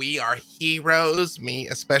 But we are heroes, me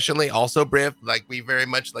especially, also Briv. Like we very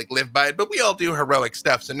much like live by it, but we all do heroic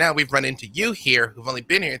stuff. So now we've run into you here, who've only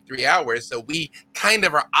been here 3 hours. So we kind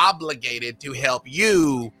of are obligated to help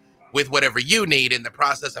you with whatever you need in the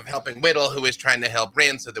process of helping Whittle, who is trying to help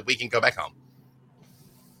Rin, so that we can go back home.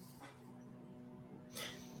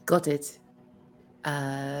 Got it.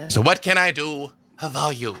 So what can I do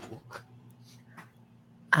for you?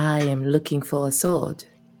 I am looking for a sword.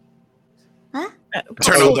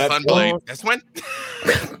 Eternal that Sunblade. one. This one?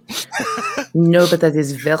 No, but that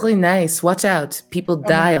is very nice. Watch out. People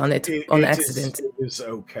die on it on accident. It is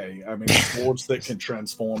okay. I mean, swords that can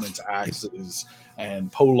transform into axes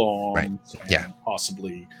and polons, Right. and Yeah.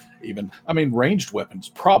 possibly even. I mean, ranged weapons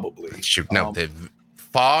probably. Shoot, no, Um, they're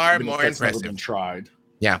far even if more that's never impressive. been tried.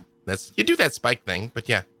 You do that spike thing, but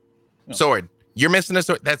yeah. Yeah. Sword. You're missing a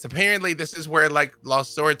sword. That's apparently this is where like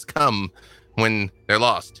lost swords come when they're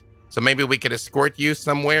lost. So maybe we could escort you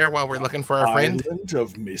somewhere while we're looking for our friend. Island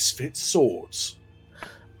of misfit swords.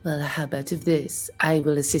 Well, how about this? I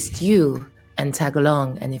will assist you and tag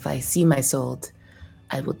along, and if I see my sword,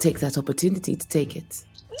 I will take that opportunity to take it.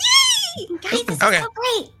 Guys, this Okay. is so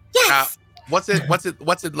great. Yes. What's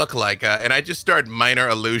it look like? And I just start minor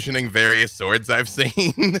illusioning various swords I've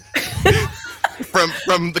seen.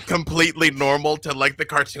 From the completely normal to like the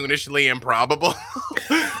cartoonishly improbable.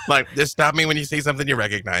 Like, just stop me when you see something you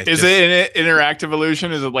recognize. Is Just- it an interactive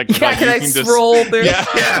illusion? Is it like, Yeah, like can you I can just scroll there? Yeah.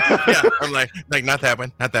 I'm like not that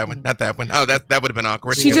one, not that one, not that one. Oh, that would have been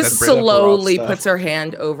awkward. She Yeah, just that's Brit. slowly stuff. puts her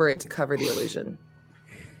hand over it to cover the illusion.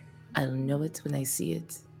 I'll know it when I see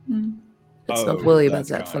it. Let's Oh, not worry about that's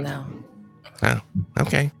that for kind. now.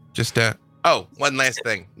 Okay. Just one last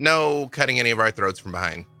thing. No cutting any of our throats from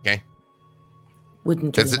behind. Okay.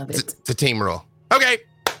 Wouldn't It's dream of it. a team rule. Okay.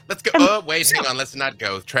 Let's go. Oh, wait, hang on. Let's not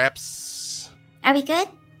go. Traps. Are we good?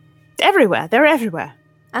 Everywhere. They're everywhere.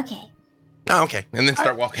 Okay. Oh, okay. And then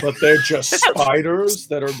start walking. But they're just spiders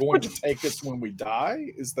that are going to take us when we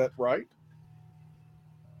die. Is that right?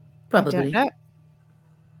 I don't Probably. know.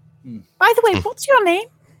 Hmm. By the way, what's your name?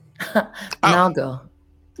 Malgo.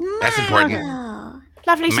 That's important. Margo.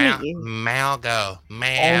 Lovely to meet you. Malgo.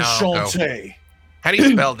 Enchanté. How do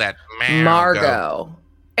you spell that? Margo.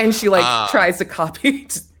 And she like Ah. tries to copy.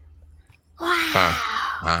 Just- Wow.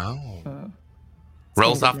 Oh.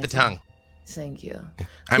 Rolls off the tongue. Thank you.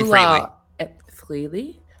 I'm Who Freely. are-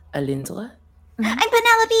 Freely? Alindra? I'm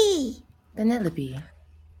Penelope. Penelope?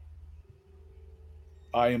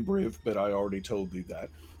 I am Briv, but I already told you that.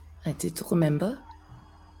 I did remember.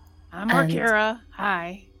 I'm And- Orkira.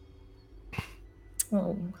 Hi.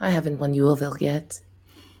 Oh, I haven't won you over yet.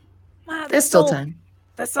 Ah, the There's still soul- time.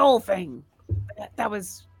 The soul thing. That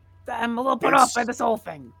was. I'm a little put off by the soul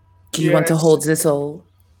thing. Do you want to Yes. hold the soul?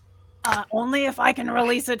 Only if I can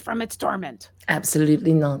release it from its torment.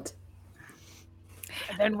 Absolutely not.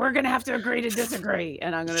 Then we're gonna have to agree to disagree.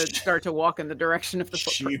 And I'm gonna start to walk in the direction of the She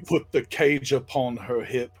footprints. put the cage upon her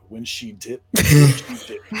hip when she dipped. She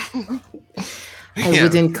dipped. I Yeah.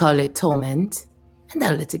 wouldn't call it torment, and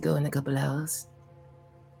I'll let it go in a couple hours.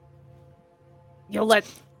 You'll let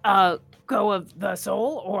go of the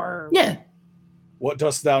soul, or Yeah, What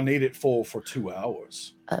dost thou need it for 2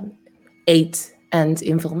 hours? 8 and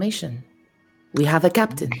information. We have a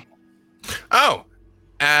captain. Oh,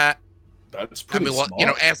 That's I pretty mean, well,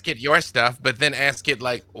 smart. ask it your stuff, but then ask it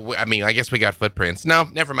like, I mean, I guess we got footprints. No,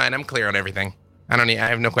 never mind. I'm clear on everything. I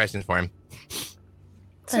have no questions for him.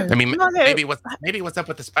 I mean, Margo, maybe what's up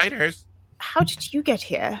with the spiders? how did you get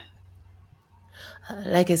here?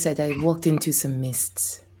 Like I said, I walked into some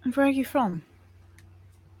mists. And where are you from?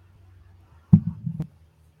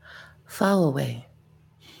 Far away.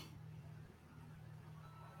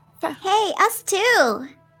 Hey, us too.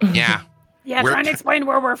 Yeah, yeah, We're- trying to explain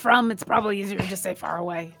where we're from. It's probably easier to just say far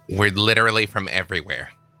away. we're literally from everywhere.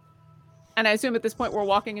 And I assume at this point we're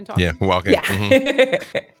walking and talking. Yeah, walking. Yeah.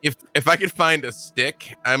 Mhm. If I could find a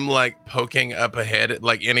stick, I'm like poking up ahead at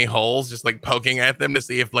like any holes, just like poking at them to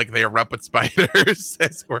see if like they erupt with spiders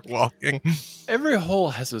as we're walking. Every hole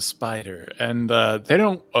has a spider, and they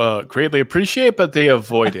don't greatly appreciate, but they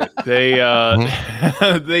avoid it. They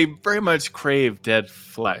they very much crave dead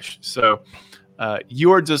flesh. So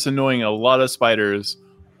you are just annoying a lot of spiders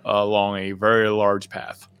along a very large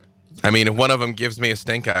path. I mean, if one of them gives me a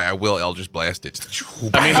stink eye, I will Eldritch Blast it.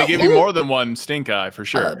 I mean, they give you more than one stink eye for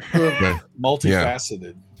sure.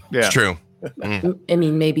 Multifaceted. Yeah. It's true. I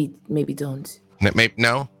mean, maybe don't.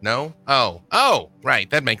 No. Oh, right.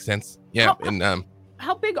 That makes sense. Yeah. Oh, And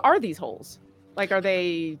How big are these holes? Like, are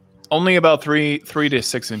they? Only about 3 to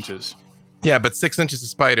 6 inches. yeah, but 6 inches of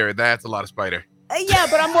spider, that's a lot of spider. Yeah,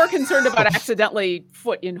 but I'm more concerned about accidentally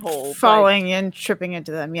foot in hole. like- Falling and tripping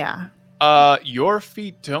into them, yeah. Your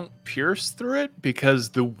feet don't pierce through it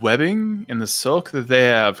because the webbing and the silk that they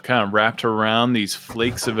have kind of wrapped around these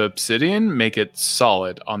flakes of obsidian make it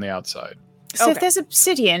solid on the outside. So Okay. if there's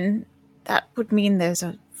obsidian, that would mean there's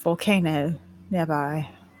a volcano nearby.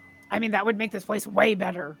 I mean, that would make this place way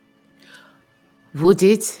better. Would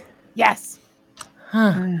it? Yes.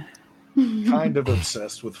 Huh. Kind of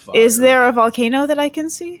obsessed with fire. Is there a volcano that I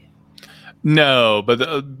can see? No, but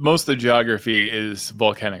most of the geography is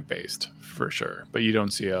volcanic based for sure. But you don't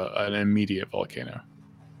see an immediate volcano.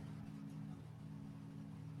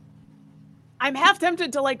 I'm half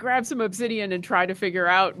tempted to like grab some obsidian and try to figure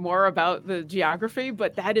out more about the geography,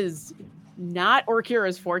 but that is not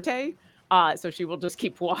Orkira's forte. So she will just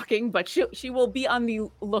keep walking, but she will be on the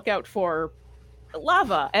lookout for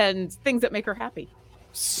lava and things that make her happy.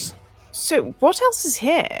 So what else is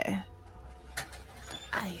here?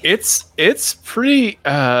 It's pretty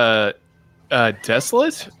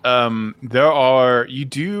desolate. You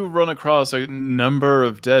do run across a number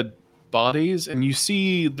of dead bodies, and you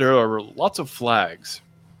see there are lots of flags.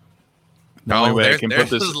 The only way I can put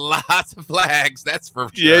there's this. lots of flags. That's for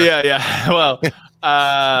sure. Yeah. Well,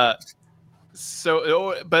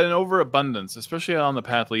 but in overabundance, especially on the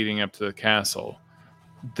path leading up to the castle,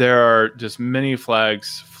 there are just many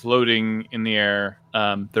flags floating in the air.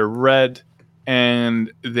 They're red,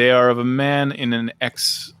 and they are of a man in an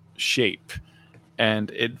X shape, and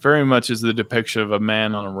it very much is the depiction of a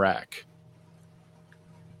man on a rack.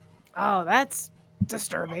 Oh, that's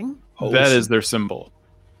disturbing. That is their symbol.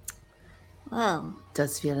 Whoa.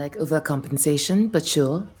 Does feel like overcompensation, but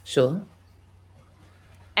sure.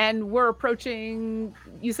 And we're approaching.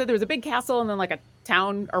 You said there was a big castle and then like a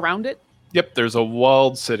town around it. Yep, there's a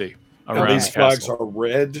walled city And around these the flags castle. are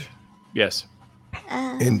red. Yes.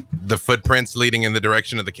 And the footprints leading in the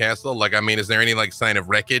direction of the castle. Like, I mean, is there any like sign of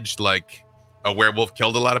wreckage? Like a werewolf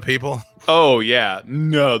killed a lot of people? Oh yeah,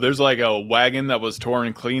 no. There's like a wagon that was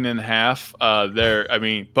torn clean in half. But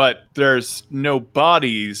there's no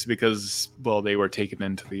bodies because, well, they were taken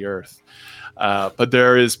into the earth. But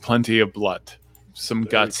there is plenty of blood, some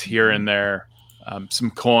guts here and there,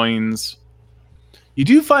 some coins. You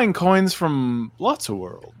do find coins from lots of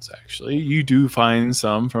worlds. Actually, you do find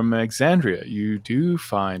some from Alexandria. You do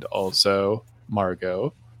find also,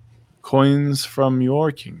 Margot, coins from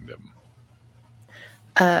your kingdom.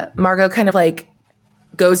 Margot kind of like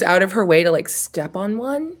goes out of her way to like step on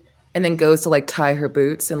one, and then goes to like tie her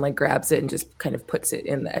boots and like grabs it and just kind of puts it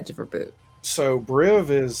in the edge of her boot. So Briv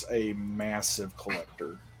is a massive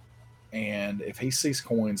collector. and if he sees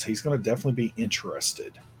coins, he's going to definitely be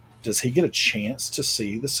interested. Does he get a chance to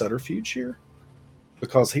see the subterfuge here?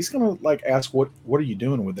 Because he's going to like ask, "What are you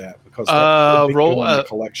doing with that?" Because roll a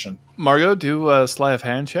collection. Margot, do a sleight of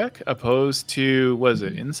hand check opposed to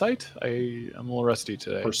insight? I'm a little rusty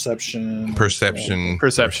today. Perception Perception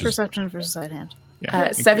versus side hand.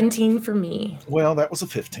 Yeah. 17 for me. Well, that was a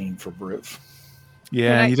 15 for Briv.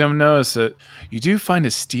 Yeah, you don't notice it. You do find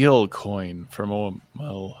a steel coin from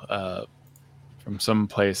from some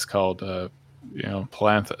place called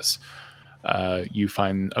Palanthus. You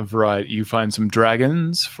find a variety. You find some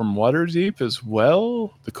dragons from Waterdeep as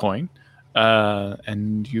well. The coin,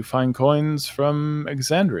 and you find coins from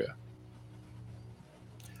Exandria.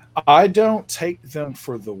 I don't take them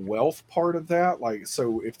for the wealth part of that. Like,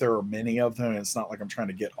 so if there are many of them, it's not like I'm trying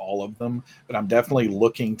to get all of them, but I'm definitely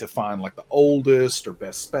looking to find like the oldest or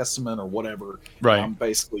best specimen or whatever. Right. I'm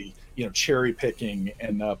basically, cherry picking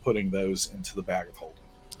and putting those into the bag of holding.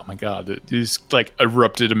 Oh my god, it just like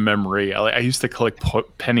erupted in memory. I used to collect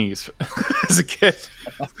pennies as a kid.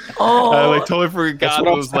 Oh, I totally forgot.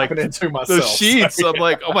 What it was like into myself. those sheets. I'm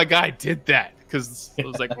like, oh my god, I did that because it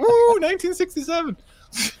was like, ooh, 1967.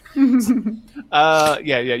 Yeah,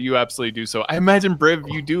 you absolutely do. So I imagine,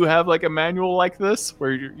 Briv, you do have like a manual like this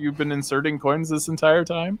where you've been inserting coins this entire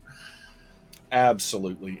time.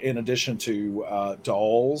 Absolutely. In addition to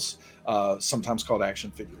dolls, sometimes called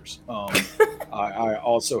action figures. I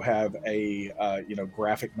also have a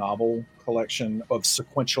graphic novel collection of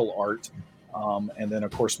sequential art, and then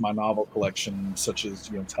of course my novel collection, such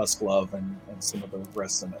as Tusk Love and some of the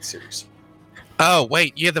rest in that series. Oh,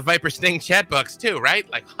 wait, you have the Viper Sting chat books too, right?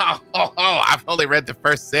 Like, I've only read the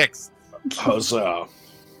first 6. Huzzah.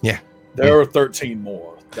 Yeah. There are 13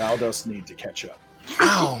 more. Thou dost need to catch up.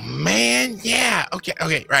 Oh, man, yeah.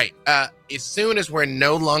 Okay, right. As soon as we're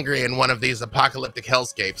no longer in one of these apocalyptic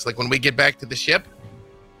hellscapes, like when we get back to the ship,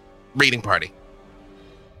 reading party.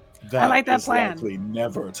 That I like that is plan. likely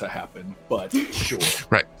never to happen, but sure.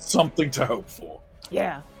 Right. Something to hope for.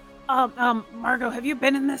 Yeah. Margot, have you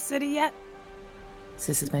been in this city yet?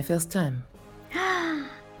 This is my first time. Well,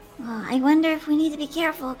 I wonder if we need to be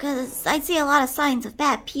careful, because I see a lot of signs of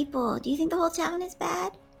bad people. Do you think the whole town is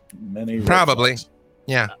bad? Many Probably. references.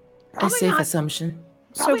 Yeah. A safe assumption.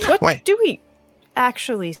 So what do we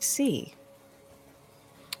actually see?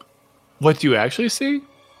 What do you actually see?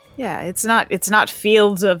 Yeah, it's not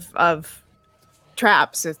fields of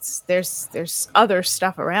traps. There's other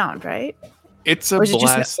stuff around, right? It's a Or is it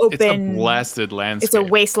just an blast. It's a open- blasted landscape. It's a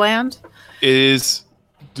wasteland. It is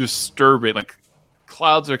disturbing. Like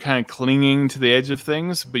clouds are kind of clinging to the edge of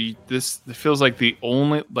things, but it feels like the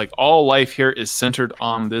only all life here is centered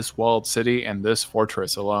on this walled city and this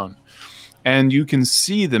fortress alone. And you can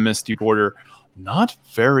see the misty border not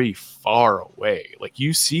very far away. Like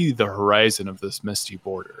you see the horizon of this misty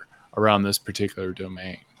border around this particular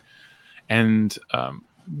domain. And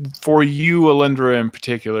for you, Alindra in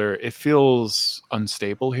particular, it feels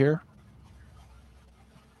unstable here.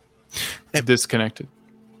 Disconnected.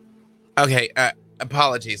 Okay,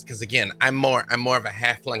 apologies, because again, I'm more of a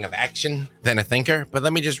halfling of action than a thinker. But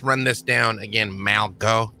let me just run this down again,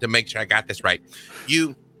 Malgo, to make sure I got this right.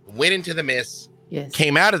 You went into the mist, Yes.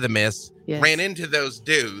 came out of the mist, Yes. ran into those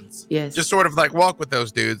dudes, Yes. just sort of like walk with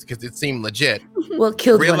those dudes because it seemed legit. Well,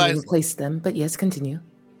 killed one Realize- and replaced them, but yes, continue.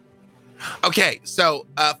 Okay, so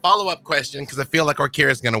follow-up question, because I feel like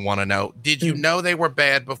Orkira's going to want to know. Did you know they were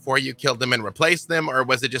bad before you killed them and replaced them, or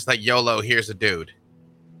was it just like, YOLO, here's a dude?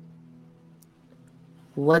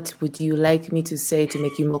 What would you like me to say to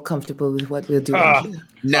make you more comfortable with what we're doing here?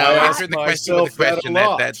 No, I answer ask the question with a myself that a question.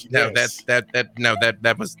 lot,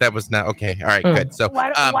 That was not okay. All right, good. So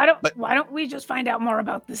Why don't we just find out more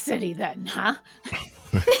about the city then, huh?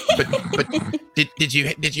 but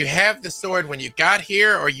did you have the sword when you got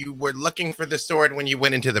here, or you were looking for the sword when you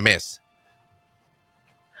went into the mist?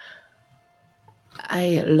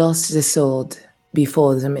 I lost the sword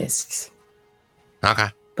before the mists, Okay.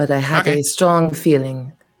 but I had Okay. a strong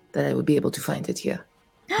feeling that I would be able to find it here.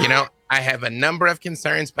 You know, I have a number of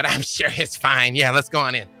concerns, but I'm sure it's fine. Yeah, let's go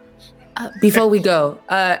on in. Before we go,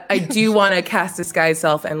 I do want to cast Disguise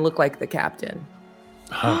Self and look like the captain.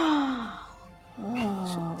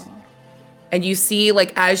 And you see,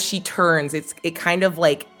 like, as she turns, it kind of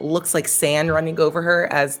like looks like sand running over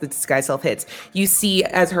her as the Disguise Self hits. You see,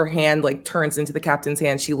 as her hand like turns into the captain's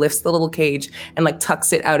hand, she lifts the little cage and like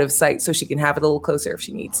tucks it out of sight so she can have it a little closer if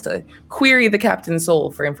she needs to query the captain's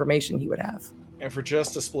soul for information he would have. And for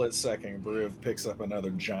just a split second, Briv picks up another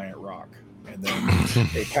giant rock, and then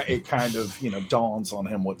it kind of dawns on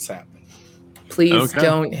him what's happening. Please Okay.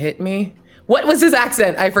 don't hit me. What was his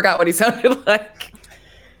accent? I forgot what he sounded like.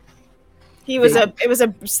 He was it was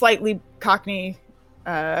a slightly Cockney.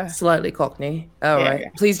 Slightly Cockney. All Yeah, right. yeah.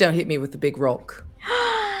 Please don't hit me with the big rock.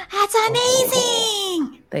 That's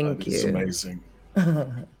amazing. Thank It's you. amazing.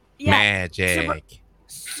 Yeah, Magic.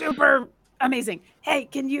 super amazing. Hey,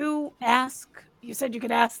 can you ask? You said you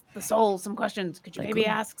could ask the soul some questions. Could you I maybe could.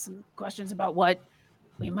 ask some questions about what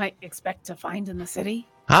we might expect to find in the city?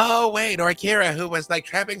 Oh, wait, Orkira, who was like,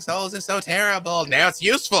 trapping souls is so terrible. Now it's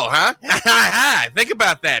useful, huh? Think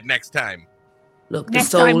about that next time. Look, the Next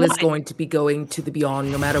time soul is what? going to be going to the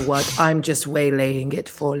beyond no matter what. I'm just waylaying it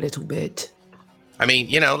for a little bit. I mean,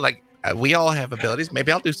 we all have abilities.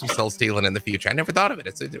 Maybe I'll do some soul stealing in the future. I never thought of it.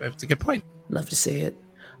 It's a good point. Love to see it.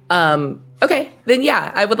 Okay, then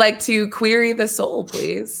yeah, I would like to query the soul,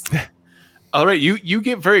 please. All right, you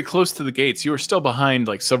get very close to the gates. You are still behind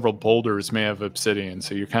like several boulders made of obsidian,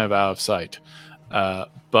 so you're kind of out of sight.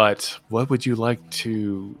 But what would you like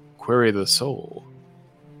to query the soul?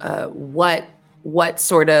 What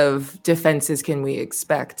sort of defenses can we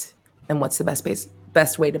expect, and what's the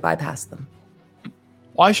best way to bypass them?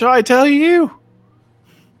 Why should I tell you?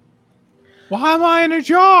 Why am I in a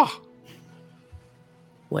jar?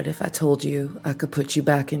 What if I told you I could put you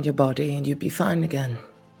back in your body and you'd be fine again?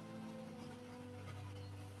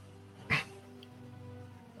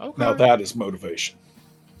 Okay. Now that is motivation.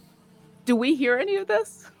 Do we hear any of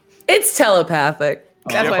this? It's telepathic.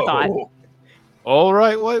 That's what I thought. Oh, All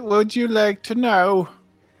right, what would you like to know?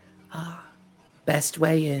 Best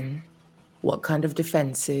way in, what kind of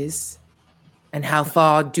defenses, and how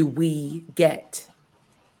far do we get?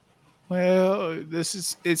 Well,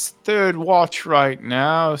 it's third watch right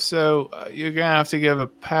now, so you're gonna have to give a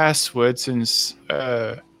password since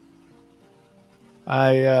I'm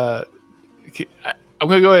gonna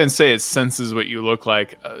go ahead and say it senses what you look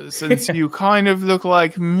like, since you kind of look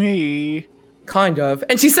like me. Kind of.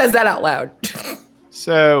 And she says that out loud.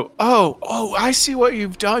 So, oh, I see what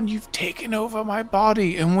you've done. You've taken over my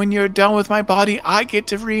body, and when you're done with my body, I get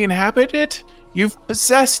to re-inhabit it? You've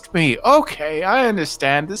possessed me. Okay, I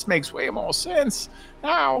understand. This makes way more sense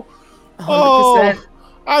now. 100%. Oh,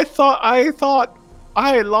 I thought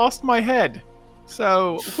I had lost my head.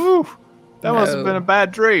 So, whew, that must have been a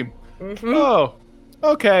bad dream. Mhm. Oh,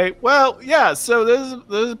 okay. Well, yeah. So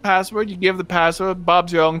there's a password. You give the password.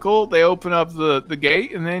 Bob's your uncle. They open up the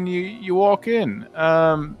gate, and then you walk in.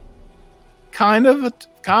 Kind of a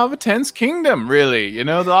tense kingdom, really. You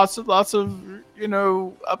know, lots of ups and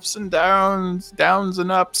downs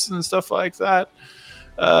and ups and stuff like that.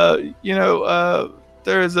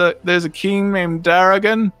 There's a king named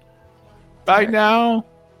Daragon right now,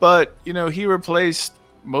 but he replaced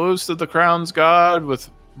most of the Crown's Guard with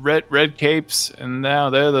red capes, and now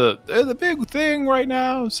they're the big thing right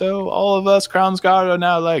now. So all of us Crown's Guard are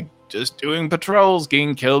now like just doing patrols,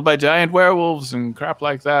 getting killed by giant werewolves and crap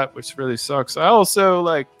like that, which really sucks. I also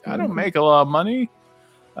I don't make a lot of money,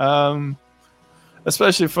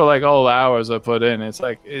 especially for like all the hours I put in. It's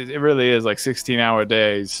like it really is like 16-hour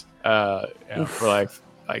days, for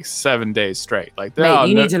like 7 days straight. Like Mate,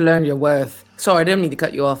 you need to learn your worth. Sorry, I didn't mean to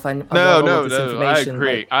cut you off. I No.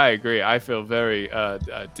 I agree. I feel very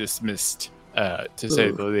dismissed, to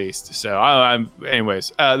say the least. So,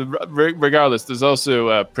 anyways, regardless, there's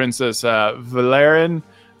also Princess Valerian.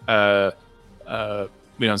 We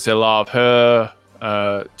don't see a lot of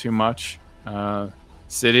her too much.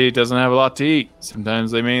 City doesn't have a lot to eat.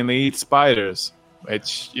 Sometimes they mainly eat spiders,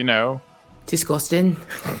 which Disgusting.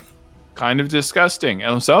 kind of disgusting.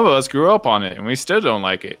 And some of us grew up on it, and we still don't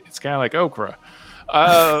like it. It's kind of like okra.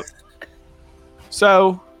 What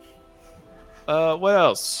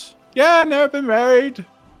else? Yeah, never been married.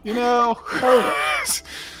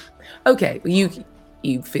 Okay, well,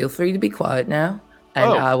 you feel free to be quiet now,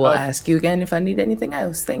 and I will ask you again if I need anything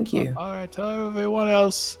else. Thank you. All right, tell everyone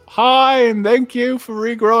else hi and thank you for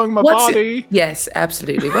regrowing my body. Yes,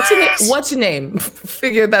 absolutely. What's your name?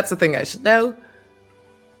 Figure that's the thing I should know.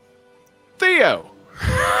 Theo.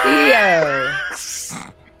 Theo.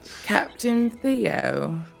 Captain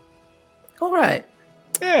Theo. All right.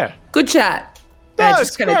 Yeah. Good chat. I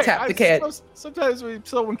just kind of tapped the kid. Sometimes when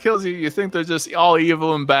someone kills you, you think they're just all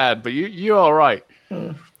evil and bad, but you're all right.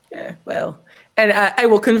 Yeah, well, and I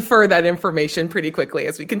will confer that information pretty quickly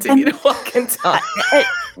as we continue to walk and talk.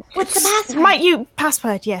 What's the password? Might you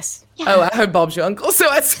password? Yes. Yeah. Oh, I heard Bob's your uncle, so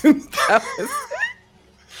I assumed that was.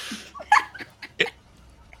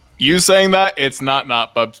 You saying that, it's not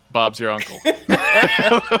Bob's your uncle.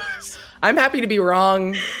 I'm happy to be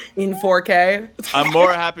wrong in 4K. I'm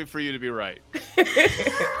more happy for you to be right.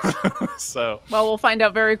 So. Well, we'll find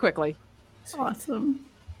out very quickly. Awesome.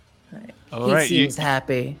 All right. He seems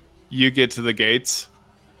happy. You get to the gates.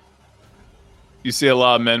 You see a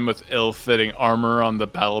lot of men with ill-fitting armor on the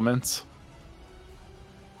battlements.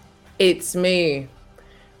 It's me,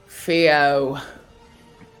 Theo.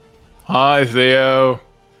 Hi, Theo.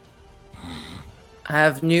 I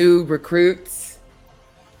have new recruits.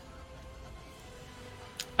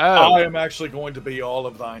 Oh, I am actually going to be all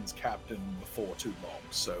of thine's captain before too long,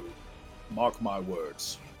 so mark my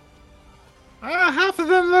words. half of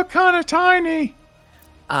them look kind of tiny.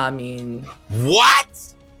 I mean,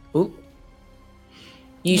 What? oop.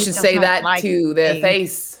 You He should does say not that like to their me.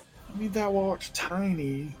 face. I mean, that watch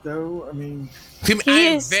tiny, though. I mean, I He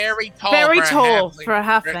am is very tall. very for a tall halfling. for a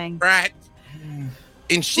halfling. Right.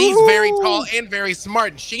 And she's very tall and very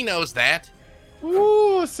smart, and she knows that.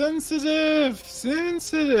 Ooh, sensitive.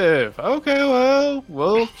 Okay, well,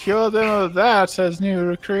 we'll cure them of that as new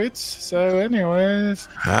recruits. So, anyways.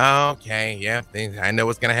 Okay, yeah, I know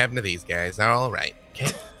what's gonna happen to these guys. All right.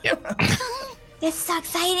 Okay. Yep. This is so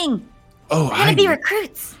exciting. Oh, We're gonna be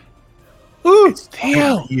recruits. Ooh,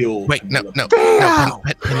 Theo. heal. Wait, no,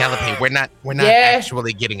 Penelope, we're not Yeah.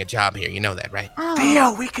 actually getting a job here. You know that, right? Oh,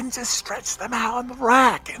 Theo, we can just stretch them out on the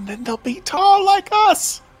rack, and then they'll be tall like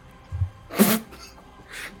us.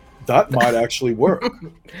 That might actually work.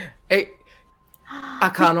 Hey, I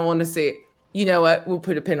kind of want to see it. You know what? We'll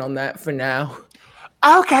put a pin on that for now.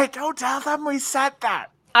 Okay, don't tell them we said that.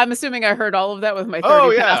 I'm assuming I heard all of that with my 30 Oh,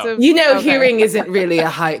 yeah. passive. You know, Okay. hearing isn't really a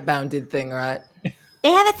height-bounded thing, right? they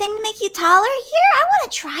have a thing to make you taller here. I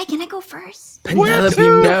want to try. Can I go first? Penelope,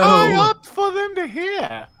 high no. up for them to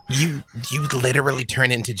hear. You literally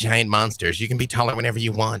turn into giant monsters. You can be taller whenever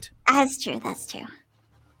you want. That's true. That's true.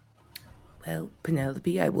 Well,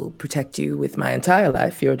 Penelope, I will protect you with my entire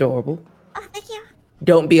life. You're adorable. Oh, thank you.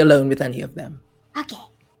 Don't be alone with any of them. Okay.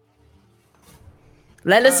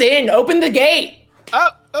 Let us in. Open the gate.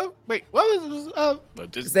 Oh, wait, what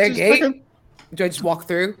is Is there a gate? like Do I just walk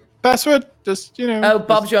through? password? Just, you know. Oh,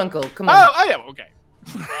 Bob's your uncle. Come on. Oh, yeah, okay.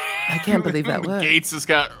 I can't believe that The worked. gates just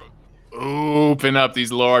got open up,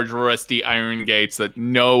 these large rusty iron gates that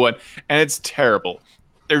no one, and it's terrible.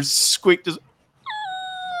 There's squeak. Just,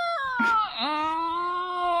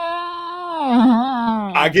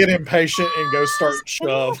 I get impatient and go start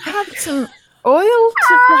shove. Have some oil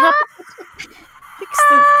to perhaps fix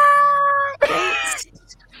the gates.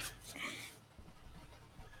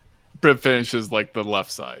 Brit finishes like the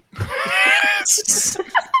left side.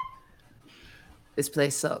 This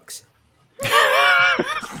place sucks.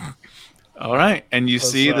 All right, and you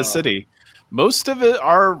see the Huzzah. city. Most of it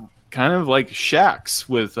are kind of like shacks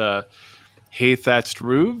with hay thatched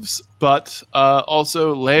roofs, but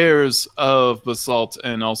also layers of basalt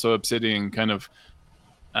and also obsidian kind of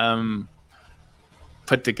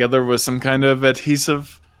put together with some kind of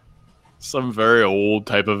adhesive, some very old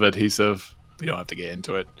type of adhesive. We don't have to get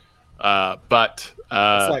into it, but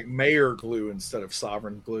It's like mayor glue instead of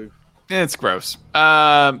sovereign glue. it's gross.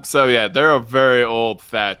 So yeah, there are very old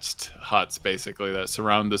thatched huts basically that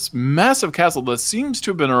surround this massive castle that seems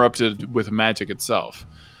to have been erupted with magic itself.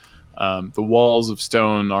 The walls of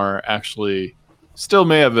stone are actually still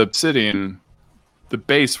made of obsidian, the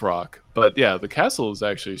base rock, but yeah, the castle is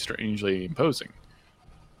actually strangely imposing.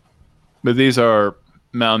 But these are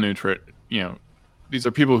malnutrition, these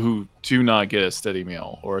are people who do not get a steady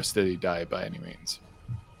meal or a steady diet by any means.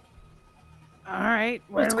 All right.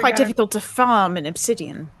 Well, it's quite difficult to farm in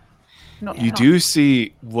obsidian. You do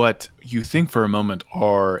see what you think for a moment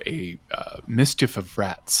are a mischief of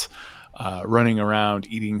rats running around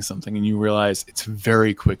eating something, and you realize it's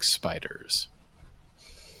very quick spiders.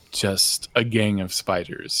 Just a gang of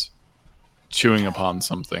spiders chewing upon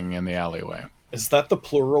something in the alleyway. Is that the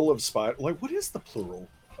plural of spider? Like, what is the plural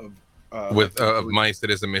of? Of mice, it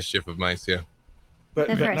is a mischief of mice, yeah. but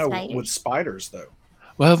I've heard no, spiders. with spiders though.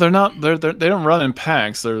 Well, they're not. They don't run in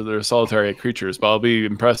packs. They're solitary creatures. But I'll be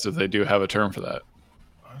impressed if they do have a term for that.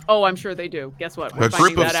 Oh, I'm sure they do. Guess what? We're A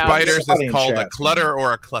finding group of that out. spiders Somebody is in called a chat. clutter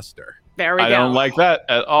or a cluster. There we I go. don't like that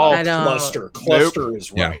at all. I don't- Cluster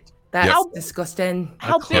is Yeah. right. That's Yep. disgusting. A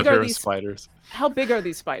How big clutter are of these? spiders? How big are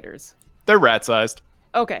these spiders? They're rat-sized.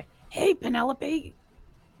 Okay. Hey, Penelope,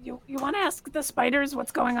 you want to ask the spiders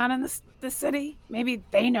what's going on in this city? Maybe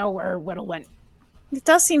they know where Whittle went. It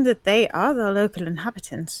does seem that they are the local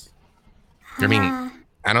inhabitants. I mean, Uh,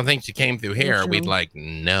 I don't think she came through here. We'd Original.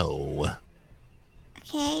 no.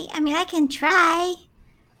 okay. I mean, I can try.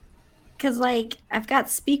 Cause like I've got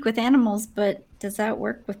speak with animals, but does that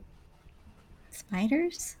work with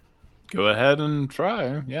spiders? Go ahead and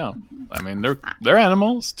try. Yeah, I mean they're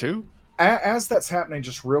animals too. As that's happening,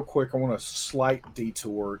 just real quick, I want a slight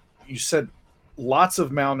detour. You said lots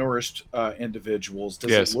of malnourished individuals.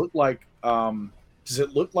 Does Yes. it look like Does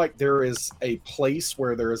it look like there is a place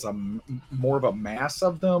where there is more of a mass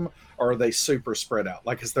of them, or are they super spread out?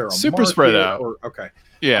 Like, is there a Super spread out. Or, okay.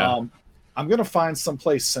 Yeah. I'm going to find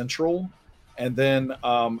someplace central, and then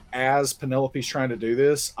as Penelope's trying to do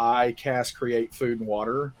this, I cast Create Food and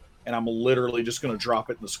Water, and I'm literally just going to drop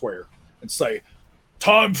it in the square and say,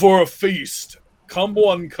 "Time for a feast. Come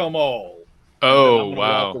one, come all." Oh,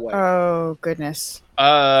 wow. Oh, goodness. Give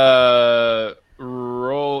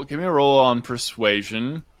me a roll on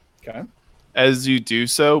persuasion. Okay. As you do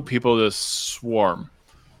so, people just swarm.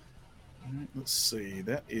 Let's see.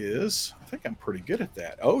 That is, I think I'm pretty good at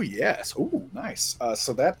that. Oh, yes. Ooh, nice.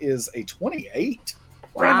 So that is a 28.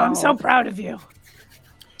 Rev, I'm so proud of you.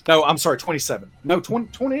 No, I'm sorry, 27. No,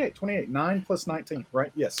 28. 9 plus 19,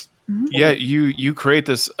 right? Yes. Yeah, you create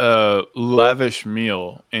this lavish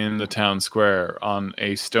meal in the town square on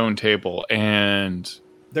a stone table, and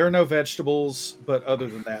there are no vegetables, but other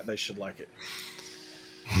than that, they should like it.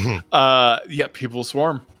 Yeah, people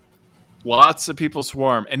swarm. Lots of people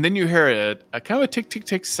swarm, and then you hear a kind of a tick tick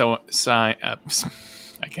tick sign. I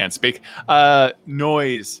can't speak.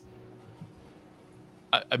 Noise.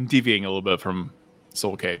 I'm deviating a little bit from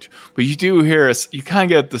Soul Cage, but you do hear you kind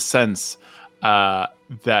of get the sense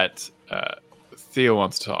that Theo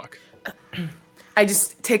wants to talk. I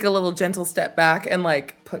just take a little gentle step back and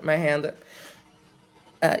like put my hand up.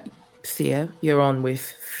 Theo, you're on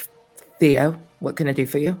with Theo. What can I do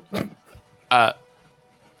for you?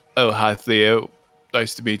 Oh, hi, Theo.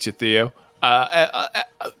 Nice to meet you, Theo.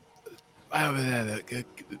 The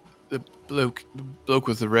bloke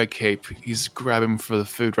with the red cape, he's grabbing for the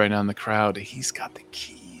food right now in the crowd. He's got the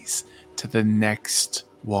keys to the next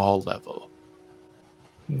wall level.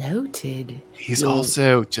 Noted. He's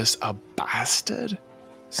also just a bastard.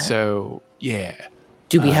 So, yeah.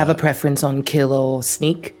 Do we have a preference on kill or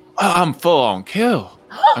sneak? I'm full on kill.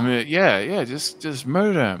 I mean, yeah, just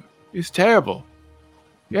murder him. He's terrible.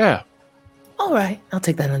 Yeah. All right, I'll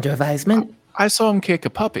take that under advisement. I saw him kick a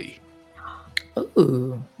puppy.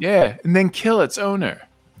 Ooh. Yeah, and then kill its owner.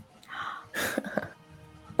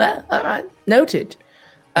 Well, all right, noted.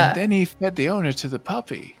 And then he fed the owner to the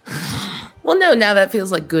puppy. Well, no, now that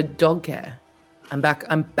feels like good dog care. I'm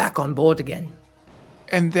back on board again.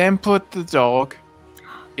 And then put the dog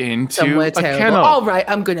into Somewhere a terrible. kennel. All right,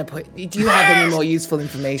 I'm gonna put. Do you have any more useful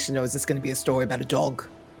information, or is this gonna be a story about a dog?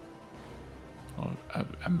 Well,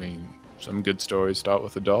 I mean, some good stories start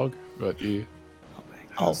with a dog, but you.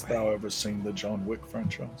 Has thou ever seen the John Wick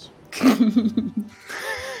franchise?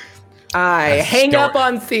 I hang up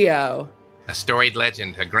on Theo. A storied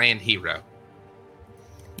legend, a grand hero.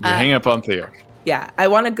 You hang up on Theo. Yeah, I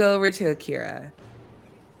want to go over to Akira.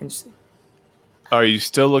 And just, Are you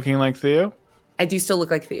still looking like Theo? I do still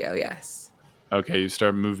look like Theo, yes. Okay, you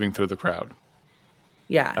start moving through the crowd.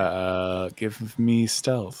 Yeah. Give me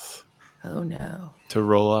stealth Oh no. to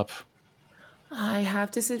roll up. I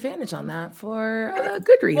have disadvantage on that for a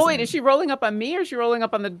good reason. Well, wait, is she rolling up on me or is she rolling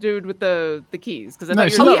up on the dude with the keys? Because No,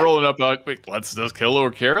 she's not rolling up like, wait, let's just kill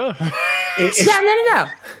Okira. No.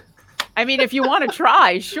 I mean, if you want to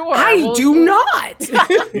try, sure. I do not.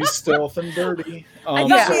 He's stealth and dirty. I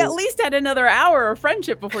thought we at least had another hour of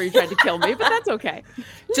friendship before you tried to kill me, but that's okay.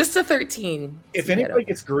 Just a 13. If anybody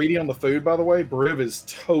gets greedy on the food, by the way, Briv is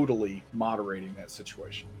totally moderating that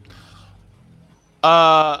situation.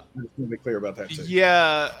 I'm just gonna be clear about that too.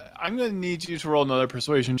 Yeah, I'm gonna need you to roll another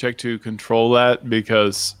persuasion check to control that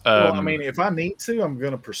because. Well, I mean, if I need to, I'm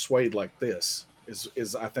gonna persuade like this.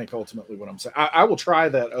 Is I think ultimately what I'm saying. I will try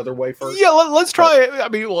that other way first. Yeah, let's try it. I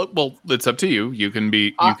mean, well, it's up to you. You can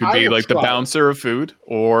be I will like the try. bouncer of food,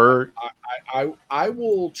 or I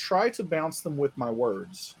will try to bounce them with my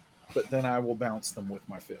words, but then I will bounce them with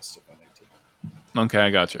my fists if I need to. Okay,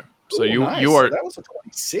 I got you. So Ooh, you nice. are So that was a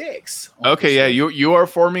 26. okay. Yeah, you are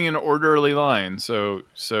forming an orderly line. So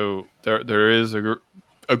there is a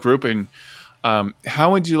grouping.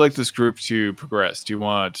 How would you like this group to progress? Do you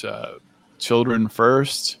want children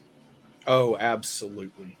first? Oh,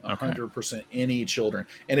 absolutely. 100% any children.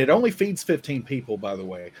 And it only feeds 15 people, by the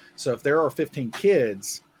way. So if there are 15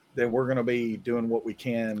 kids, then we're going to be doing what we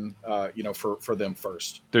can, for them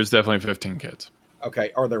first. There's definitely 15 kids.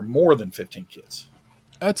 Okay. Are there more than 15 kids?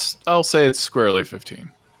 I'll say it's squarely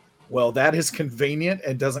 15. Well, that is convenient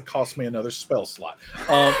and doesn't cost me another spell slot.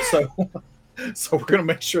 So we're going to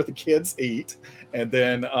make sure the kids eat. And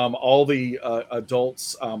then all the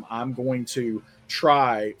adults, I'm going to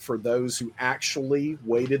try for those who actually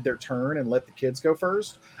waited their turn and let the kids go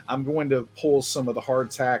first. I'm going to pull some of the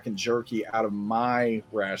hardtack and jerky out of my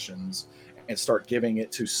rations and start giving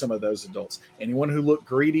it to some of those adults. Anyone who looked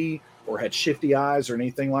greedy or had shifty eyes or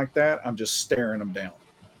anything like that, I'm just staring them down.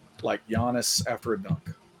 like Giannis after a dunk.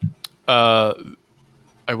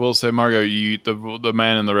 I will say, Margot, the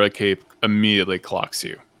man in the red cape immediately clocks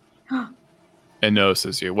you and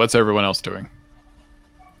notices you. What's everyone else doing?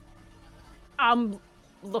 I'm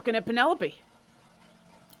looking at Penelope.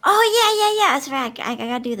 Oh, yeah. That's right. I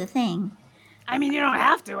gotta do the thing. I mean, you don't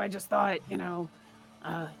have to. I just thought,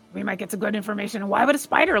 we might get some good information. Why would a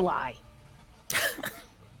spider lie?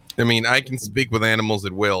 I mean, I can speak with animals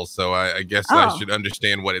at will, so I guess I should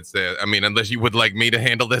understand what it says. I mean, unless you would like me to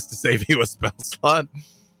handle this to save you a spell slot.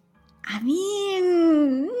 I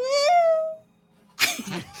mean...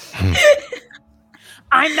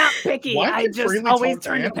 I'm not picky. Why I did just Freely always talk to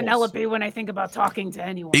turn to animals? Penelope when I think about talking to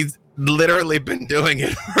anyone. He's literally been doing it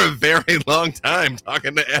for a very long time,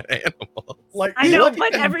 talking to animals. Like, I know, what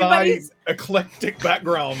but in thy everybody's- eclectic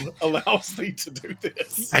background allows thee to do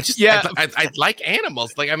this. I like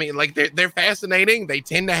animals. Like, I mean, like they're fascinating. They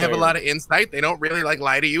tend to have a Fair. lot of insight. They don't really like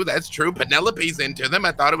lie to you. That's true. Penelope's into them.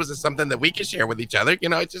 I thought it was just something that we could share with each other.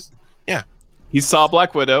 It's just, yeah. He saw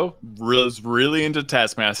Black Widow, was really into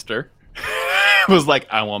Taskmaster. Was like,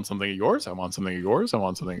 I want something of yours. I want something of yours. I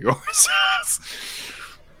want something of yours.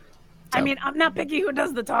 I mean, I'm not picky who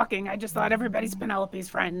does the talking. I just thought everybody's Penelope's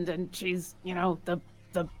friend, and she's, the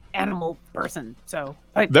animal person. So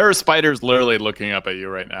There are spiders literally looking up at you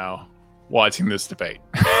right now, watching this debate.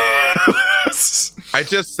 I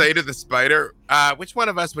just say to the spider, which one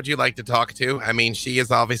of us would you like to talk to? I mean, she is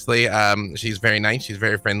obviously, she's very nice. She's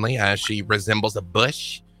very friendly. She resembles a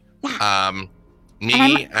bush.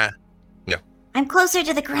 I'm closer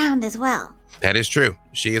to the ground as well. That is true.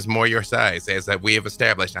 She is more your size, as we have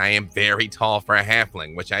established. I am very tall for a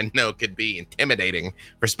halfling, which I know could be intimidating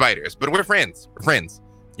for spiders. But we're friends. We're friends.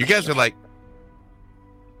 You guys are like...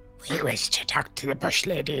 We wish to talk to the bush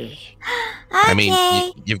lady. I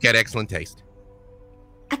mean, you've got excellent taste.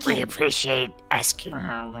 We appreciate asking.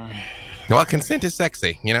 Well, consent is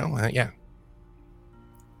sexy, yeah.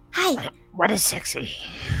 Hi. What is sexy?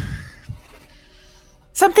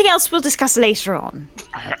 Something else we'll discuss later on.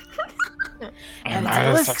 Am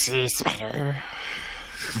I a sexy spider?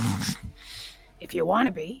 if you want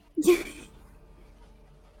to be.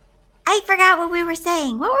 I forgot what we were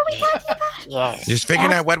saying. What were we talking about? Yes. Just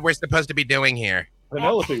figuring out what we're supposed to be doing here.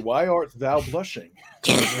 Penelope, why art thou blushing?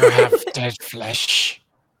 Do you have dead flesh?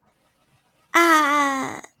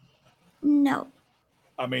 No.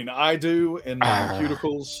 I mean, I do in my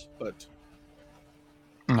cuticles, but...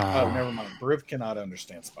 No. Oh, never mind. Briv cannot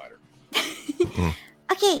understand spider.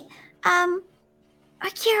 Okay,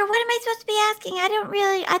 Akira, what am I supposed to be asking?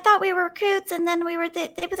 I thought we were recruits, and then we were, they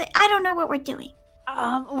were like, I don't know what we're doing.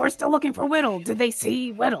 We're still looking for Whittle. Did they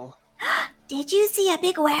see Whittle? Did you see a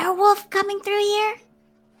big werewolf coming through here?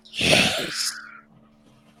 Yes.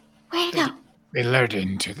 Where'd it go? We lured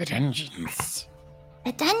into the dungeons.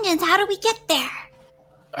 The dungeons, how do we get there?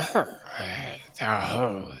 There are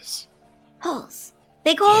holes. Holes.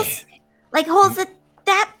 Big holes? Like holes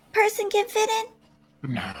that person can fit in?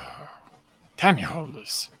 No. Tiny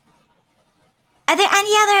holes. Are there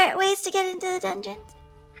any other ways to get into the dungeons?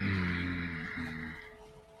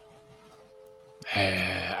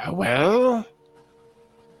 A well?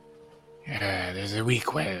 There's a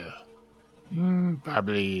weak well.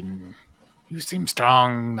 Probably. You seem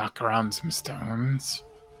strong. Knock around some stones.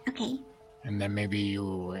 Okay. And then maybe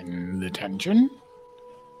you in the dungeon?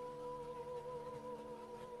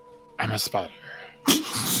 I'm a spider.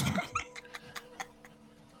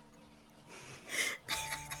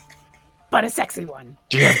 But a sexy one.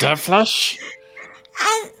 Do you have dead flesh?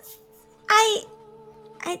 I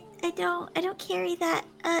don't carry that.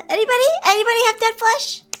 Anybody have dead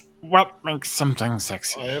flesh? What makes something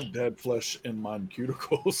sexy? I have dead flesh in my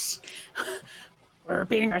cuticles. We're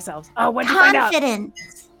repeating ourselves. What did you find out?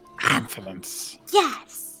 Confidence. Confidence.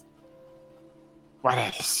 Yes. What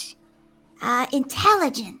else?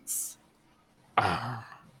 Intelligence. Oh.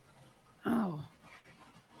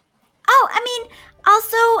 Oh, I mean,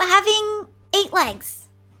 also having 8 legs.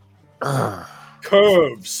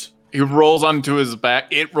 Curves. He rolls onto his back.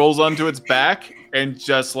 It rolls onto its back and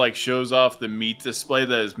just like shows off the meat display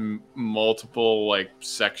that is multiple like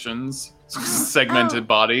sections, segmented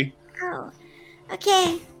body. Oh,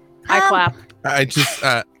 okay. I clap. I just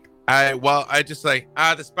the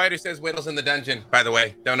spider says Whittle's in the dungeon, by the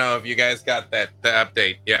way. Don't know if you guys got the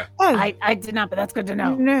update. Yeah. Oh, I did not, but that's good to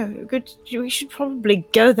know. no, good. We should probably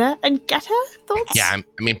go there and get her. Thoughts? Yeah, I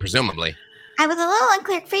mean, presumably. I was a little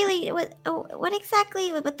unclear, Freely. What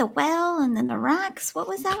exactly with the well and then the rocks? What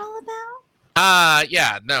was that all about?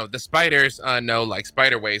 Yeah, no, the spiders know like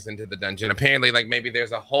spider ways into the dungeon. Apparently, like maybe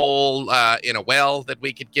there's a hole in a well that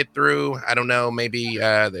we could get through. I don't know. Maybe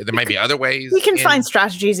there might be other ways. We can find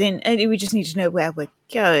strategies in, and we just need to know where we're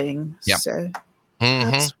going. Yep. So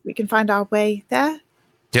perhaps we can find our way there.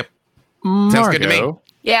 Yep. Margo, Sounds good to me.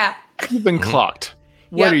 Yeah. You've been clocked.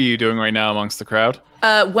 What Yep. are you doing right now amongst the crowd?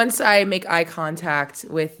 Once I make eye contact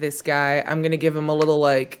with this guy, I'm gonna give him a little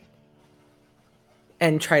like,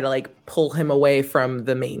 and try to like pull him away from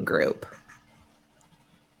the main group,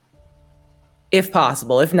 if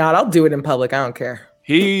possible. If not, I'll do it in public. I don't care.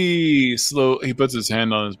 He puts his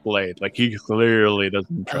hand on his blade, like he clearly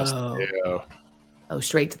doesn't trust you. Oh,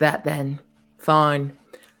 straight to that then. Fine.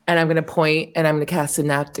 And I'm gonna point and I'm gonna cast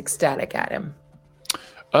Synaptic Static at him.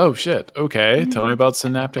 Oh shit. Okay, tell me about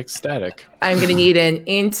Synaptic Static. I'm gonna need an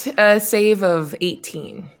int save of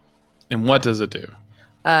 18. And what does it do?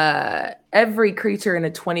 Every creature in a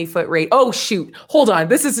 20-foot radius. Oh shoot! Hold on.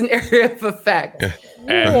 This is an area of effect.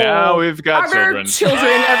 And now we've got Are there children.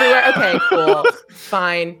 children everywhere? Okay, cool.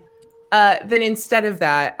 Fine. Then instead of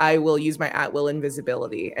that, I will use my at-will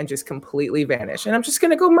invisibility and just completely vanish. And I'm just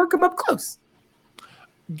gonna go murk him up close.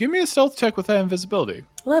 Give me a stealth check with that invisibility,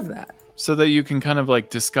 Love that. so that you can kind of like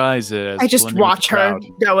disguise it. As I just blending with watch the her crowd.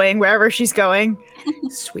 going wherever she's going.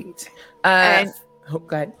 Sweet. And- Oh,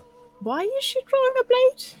 go ahead. Why is she drawing a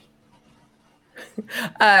blade?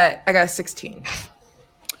 I got a 16.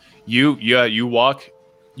 You walk.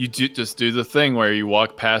 You just do the thing where you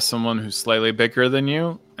walk past someone who's slightly bigger than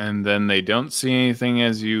you, and then they don't see anything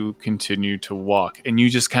as you continue to walk, and you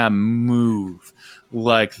just kind of move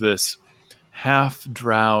like this half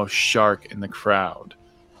drow shark in the crowd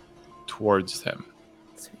towards them.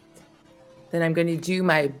 Sweet. Then I'm going to do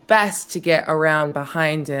my best to get around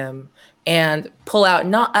behind him and pull out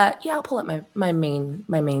I'll pull out my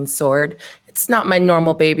main sword. It's not my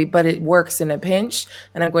normal baby, but it works in a pinch,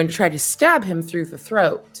 and I'm going to try to stab him through the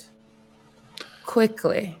throat.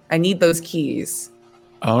 Quickly. I need those keys.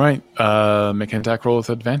 All right, make an attack roll with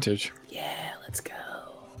advantage. Yeah, let's go.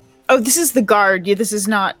 Oh, this is the guard. Yeah, this is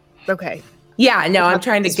not okay. Yeah, no, I'm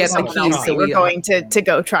trying to This get was the someone keys else so that we're we going to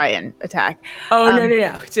go try and attack. Oh,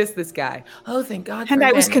 no, just this guy. Oh, thank God. And for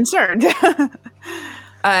I was him. concerned.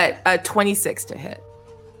 26 to hit.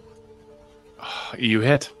 You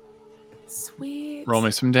hit. Sweet. Roll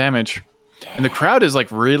me some damage. And the crowd is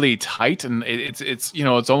like really tight, and it's it's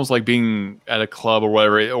almost like being at a club or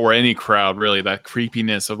whatever, or any crowd really. That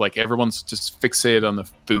creepiness of like everyone's just fixated on the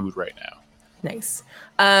food right now. Nice.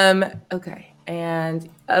 Okay. And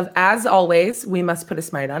as always, we must put a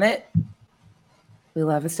smite on it. We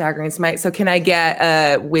love a staggering smite. So can I get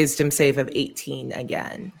a wisdom save of 18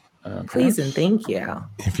 again? Okay. Please and thank you.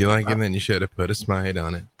 If you like it, then you should have put a smite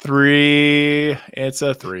on it. 3. It's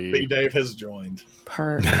a 3. Big Dave has joined.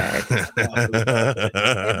 Perfect.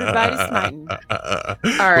 Everybody's smiting.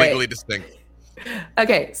 All right. Legally distinct.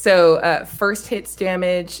 Okay, so first hits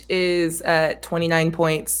damage is 29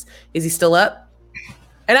 points. Is he still up?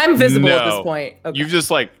 And I'm visible at this No. point. Okay. You've just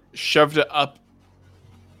like shoved it up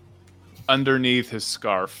underneath his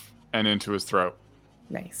scarf and into his throat.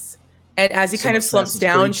 Nice. And as he Some kind of slumps Assassin's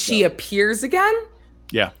down, Creed she stuff. appears again.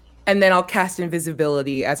 Yeah. And then I'll cast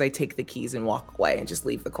invisibility as I take the keys and walk away and just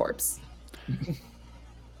leave the corpse.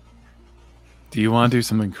 Do you want to do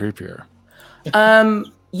something creepier?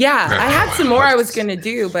 Yeah, I had some more I was gonna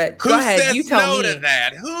do, but Who go ahead, says you tell no me. to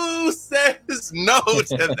that? Who says no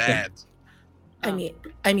to that?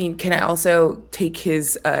 I mean, can I also take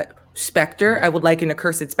his specter? I would like an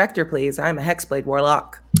accursed specter, please. I'm a hexblade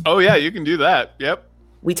warlock. Oh yeah, you can do that. Yep.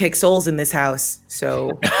 We take souls in this house,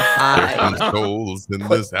 so I Souls in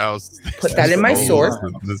Put- this house. put that in my Souls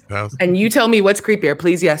sword. in this house. And you tell me what's creepier,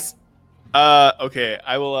 please. Yes. Okay,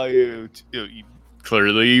 I will allow you to.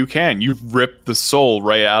 Clearly, you can. You've ripped the soul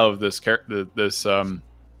right out of this character.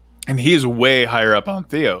 And he is way higher up on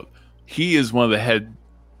Theo. He is one of the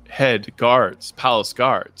head guards, palace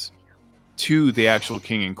guards, to the actual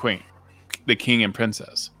king and queen, the king and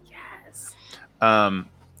princess. Yes.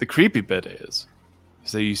 The creepy bit is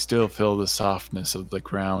that you still feel the softness of the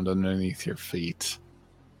ground underneath your feet,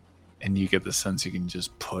 and you get the sense you can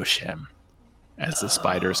just push him as the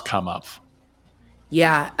spiders come up.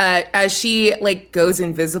 Yeah, as she like goes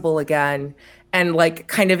invisible again and like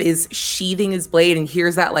kind of is sheathing his blade and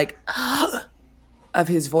hears that like of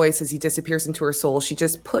his voice as he disappears into her soul, she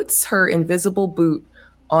just puts her invisible boot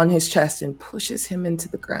on his chest and pushes him into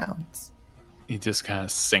the ground. He just kind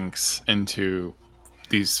of sinks into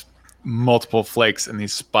these multiple flakes and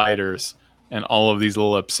these spiders and all of these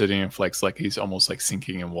little obsidian flakes, like he's almost like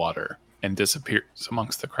sinking in water, and disappears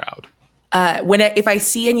amongst the crowd. If I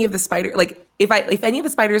see any of the spider, like if any of the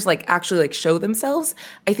spiders like actually like show themselves,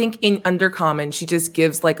 I think in Undercommon she just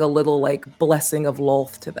gives like a little like blessing of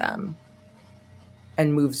Lolth to them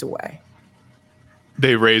and moves away.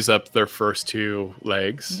 They raise up their first 2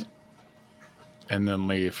 legs and then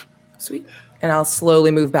leave. Sweet. And I'll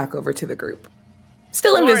slowly move back over to the group.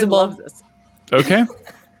 Still Lauren invisible. loves this. Okay.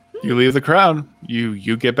 You leave the crowd.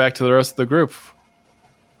 You get back to the rest of the group.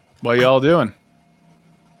 What y'all doing?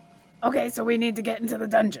 Okay, so we need to get into the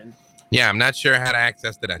dungeon. Yeah, I'm not sure how to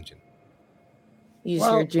access the dungeon. Use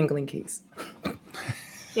Well- your jingling keys.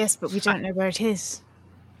 Yes, but we don't know where it is.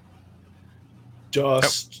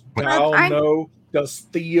 Dost Oh. thou I'm- know? Does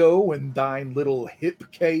Theo and thine little hip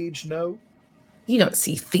cage know? You don't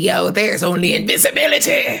see Theo. There's only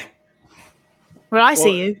invisibility. Well, I Well,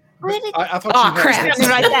 see you. Where did I thought Aw, you had crap. something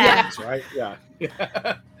Right there. else, right?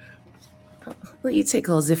 Yeah. Well, you take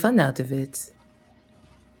all the fun out of it.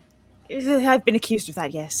 I've been accused of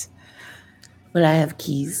that, yes. Well, I have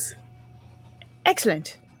keys.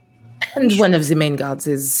 Excellent. And one of the main guards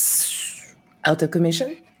is out of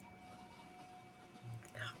commission.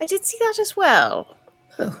 I did see that as well.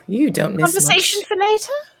 Oh, you don't miss Conversation much. for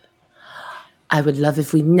later? I would love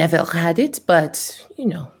if we never had it, but, you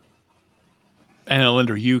know. And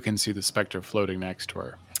Elinda, you can see the specter floating next to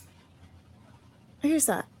her. Who's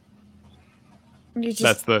that? You just,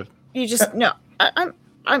 That's the you just, no, I'm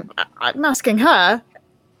asking her.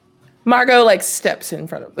 Margot, like, steps in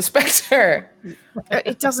front of the specter.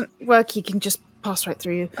 It doesn't work. He can just pass right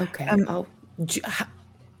through you. Okay. Um,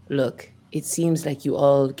 Look, it seems like you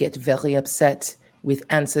all get very upset with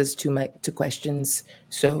answers to questions.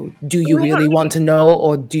 So, do you We're really not- want to know,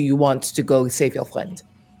 or do you want to go save your friend?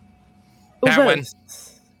 That Well, one.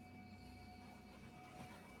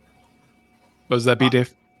 what does that be,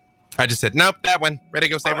 Dave? I just said, nope, that one. Ready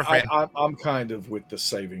to go save our friend. I'm kind of with the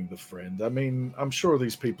saving the friend. I mean, I'm sure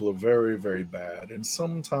these people are very, very bad, and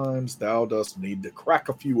sometimes thou dost need to crack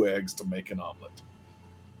a few eggs to make an omelet.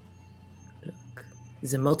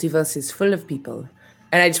 The multiverse is full of people.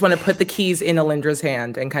 And I just want to put the keys in Alindra's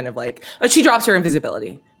hand and kind of like, she drops her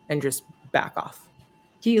invisibility and just back off.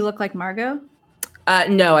 do you look like Margot?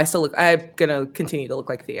 No, I'm gonna continue to look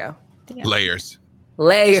like Theo. Layers.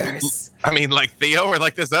 Layers. I mean, like Theo or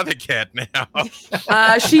like this other cat now.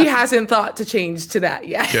 She hasn't thought to change to that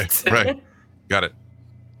yet. Okay, right. Got it.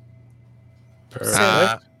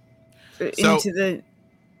 into the.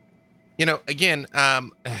 You know, again,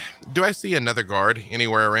 do I see another guard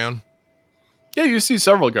anywhere around? Yeah, you see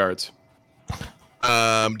several guards.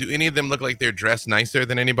 Do any of them look like they're dressed nicer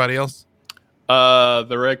than anybody else?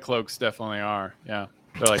 The red cloaks definitely are. Yeah,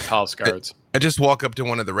 they're like house guards. I just walk up to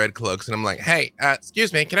one of the red cloaks and I'm like, hey,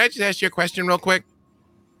 excuse me, can I just ask you a question real quick?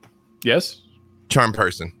 Yes. Charm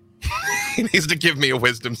person. He needs to give me a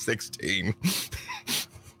wisdom 16.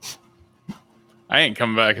 I ain't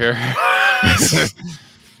coming back here.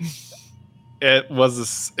 It was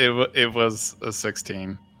a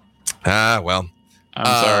 16. Well.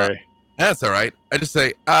 I'm sorry. That's all right. I just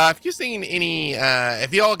say, have you seen any,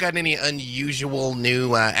 have you all got any unusual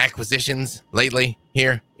new acquisitions lately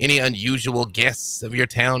here? Any unusual guests of your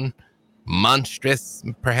town? Monstrous,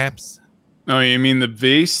 perhaps? Oh, you mean the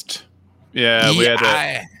beast? Yeah, we had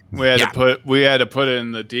to put it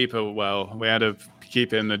in the depot well. We had to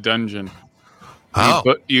keep it in the dungeon.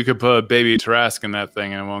 Oh. You could put a baby Tarrasque in that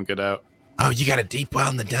thing and it won't get out. Oh, you got a deep well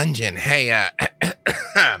in the dungeon. Hey,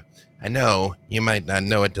 I know you might not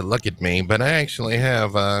know it to look at me, but I actually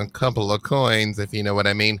have a couple of coins, if you know what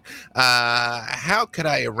I mean. How could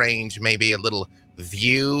I arrange maybe a little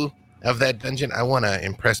view of that dungeon? I want to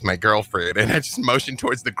impress my girlfriend, and I just motion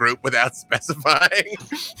towards the group without specifying.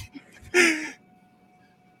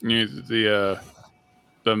 The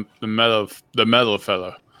metal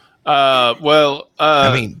fellow.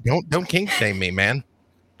 I mean, don't kink shame me, man.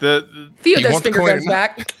 The Theo You does want the finger coin? guns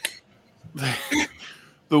back.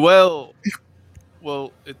 the well,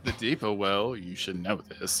 the depot well, you should know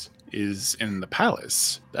this, is in the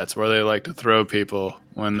palace. That's where they like to throw people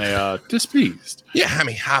when they are displeased. Yeah, I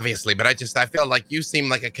mean, obviously, but I feel like you seem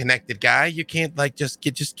like a connected guy. You can't like just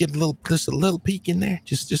get a little peek in there,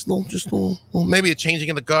 just a little, maybe a changing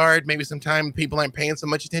of the guard. Maybe sometime people aren't paying so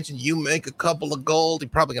much attention. You make a couple of gold. You're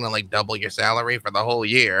probably gonna like double your salary for the whole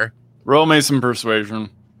year. Roll me some persuasion.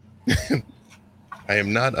 I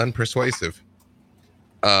am not unpersuasive.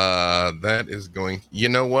 That is going. You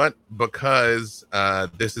know what? Because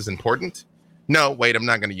this is important. No, wait. I'm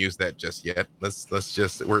not going to use that just yet. Let's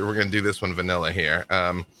just. We're going to do this one vanilla here.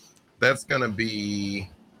 That's going to be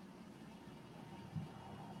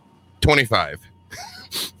 25.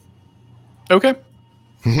 Okay.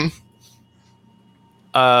 Mhm.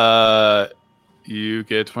 You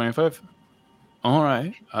get 25. All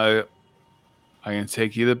right. I can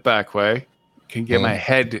take you the back way. Can get my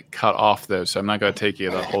head cut off though, so I'm not going to take you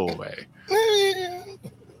the whole way.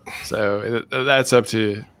 So that's up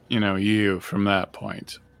to you from that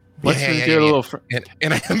point. Let's get a little.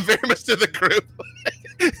 And I am very much to the group.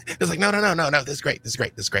 It's like no. This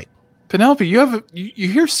is great. Penelope, you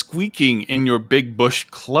hear squeaking in your big bush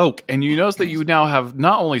cloak, and you notice that you now have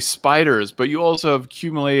not only spiders, but you also have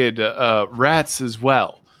accumulated rats as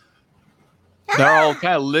well. They're all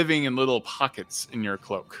kind of living in little pockets in your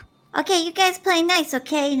cloak. Okay, you guys play nice,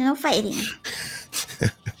 okay? No fighting.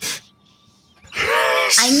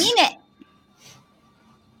 I mean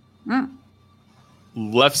it.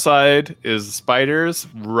 Left side is spiders,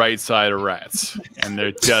 right side are rats, and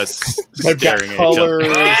they're just They've got staring colors.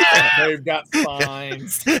 at each other. They've got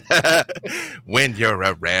signs. When you're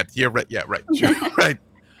a rat, you're right. Yeah, right. You're right.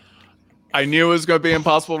 I knew it was going to be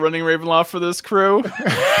impossible running Ravenloft for this crew.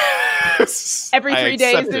 Every I 3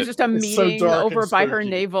 days, accept there's it. just a It's so meeting dark over and by her spooky.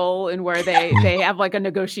 navel, and where they have like a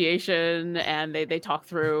negotiation, and they talk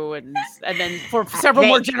through, and then for several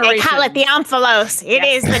more generations. They call it the Omphalos. It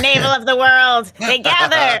is the navel of the world. They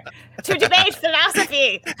gather to debate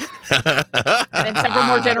philosophy. And then several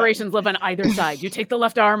more generations live on either side. You take the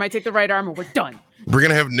left arm, I take the right arm, and we're done. We're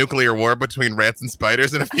gonna have nuclear war between rats and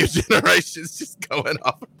spiders in a few generations, just going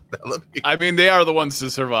off of Penelope. I mean, they are the ones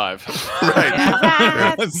to survive. Right.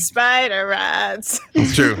 Rats, spider rats.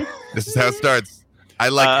 It's true. This is how it starts. I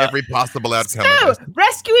like every possible outcome. of So, this.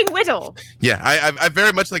 rescuing Whittle. Yeah, I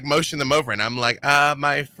very much like motion them over, and I'm like,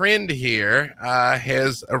 my friend here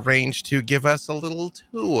has arranged to give us a little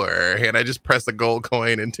tour, and I just press a gold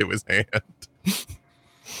coin into his hand.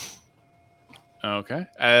 Okay.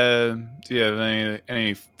 Do you have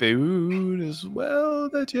any food as well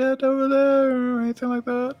that you had over there or anything like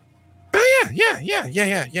that? Oh yeah.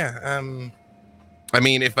 I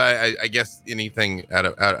mean, if I guess anything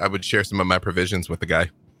I would share some of my provisions with the guy.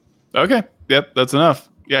 Okay. Yep, that's enough.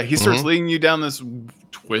 Yeah, he starts leading you down this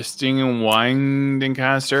twisting and winding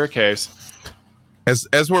kind of staircase.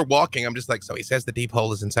 As we're walking, I'm just like, so he says the deep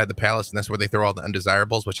hole is inside the palace, and that's where they throw all the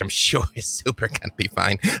undesirables, which I'm sure is super gonna be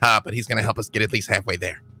fine. But he's gonna help us get at least halfway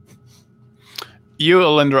there. You,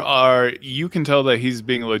 Alindra, you can tell that he's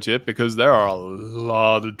being legit because there are a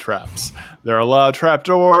lot of traps. There are a lot of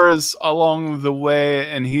trapdoors along the way,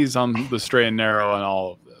 and he's on the straight and narrow in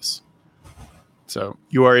all of this. So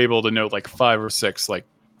you are able to note like 5 or 6 like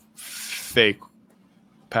fake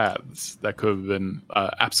paths that could have been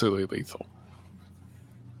absolutely lethal.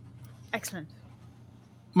 Excellent.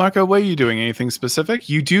 Marco, what are you doing? Anything specific?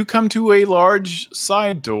 You do come to a large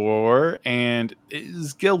side door, and it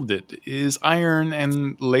is gilded. It is iron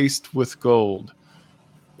and laced with gold.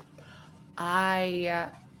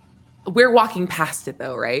 We're walking past it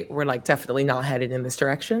though, right? We're like definitely not headed in this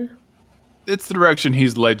direction. It's the direction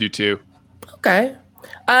he's led you to. Okay.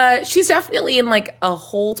 She's definitely in like a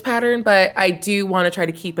hold pattern, but I do want to try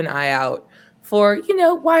to keep an eye out for,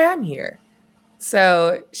 why I'm here.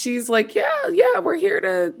 So she's like, yeah,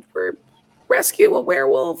 we're rescue a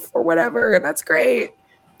werewolf or whatever, and that's great.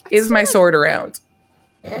 Is my sword around?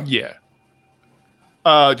 Yeah.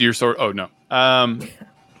 Your sword? Oh, no. All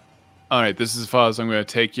right, this is as far as I'm going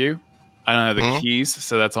to take you. I don't have the keys,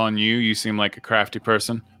 so that's on you. You seem like a crafty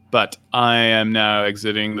person. But I am now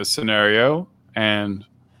exiting the scenario, and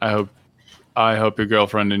I hope your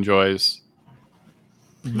girlfriend enjoys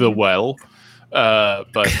the well.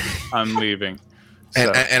 But I'm leaving. So.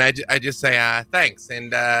 And I just say thanks,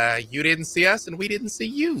 and you didn't see us, and we didn't see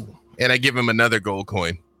you. And I give him another gold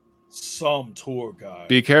coin. Some tour guide.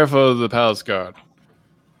 Be careful of the palace guard.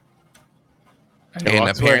 And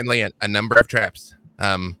apparently a number of traps.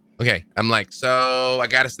 Okay, I'm like, so I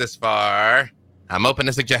got us this far. I'm open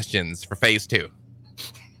to suggestions for phase 2.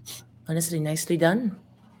 Honestly, nicely done.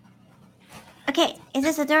 Okay, is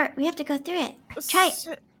this a door? We have to go through it. Try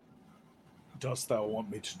it. Dost thou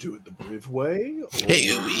want me to do it the brave way? Or...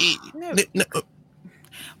 Hey, no.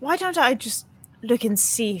 Why don't I just look and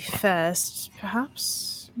see first,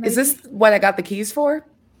 perhaps? Maybe? Is this what I got the keys for?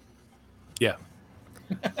 Yeah.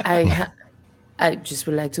 I just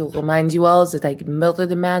would like to remind you all that I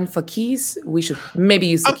murdered a man for keys. We should maybe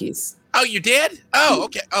use the keys. Oh, you did? Oh,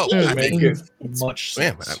 okay. Oh, I make think, it much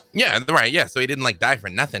sense. yeah, right. Yeah, so he didn't like die for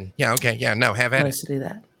nothing. Yeah, okay. Yeah, no, have at Nice it. to do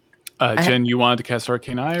that. Jen, you wanted to cast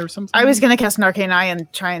Arcane Eye or something? I was going to cast an Arcane Eye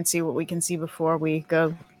and try and see what we can see before we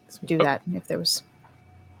go do that. If there was...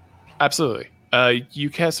 Absolutely. You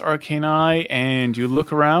cast Arcane Eye and you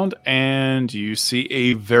look around and you see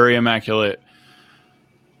a very immaculate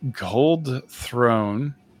gold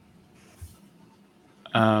throne.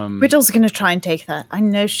 Riddle's going to try and take that. I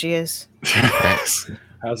know she is.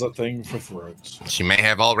 has a thing for throats. She may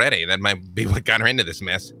have already. That might be what got her into this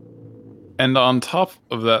mess. And on top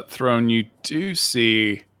of that throne, you do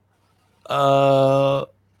see a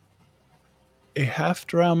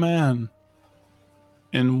half-drow man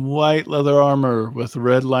in white leather armor with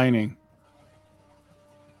red lining.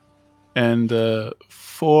 And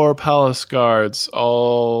 4 palace guards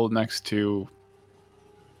all next to,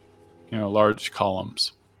 large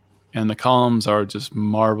columns. And the columns are just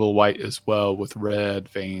marble white as well with red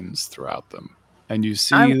veins throughout them. And you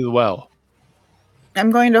see the well. I'm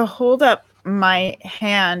going to hold up my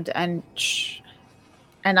hand and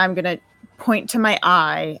I'm going to point to my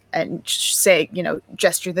eye and say,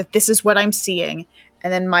 gesture that this is what I'm seeing,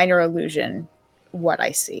 and then minor illusion what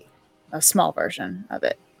I see. A small version of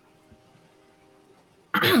it.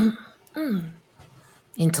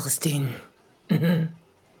 Interesting.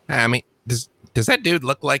 I mean, does that dude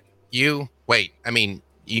look like you? Wait, I mean,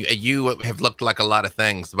 you have looked like a lot of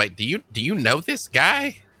things. Wait, do you know this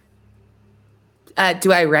guy?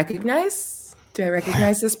 Do I recognize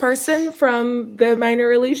this person from the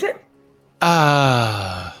minor illusion?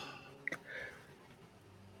 A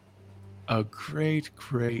great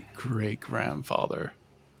grandfather.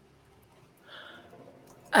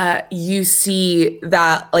 You see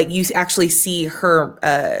that, you actually see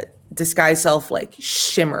her disguised self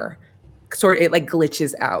shimmer, sort of, it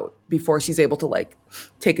glitches out before she's able to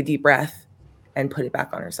take a deep breath and put it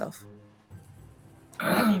back on herself.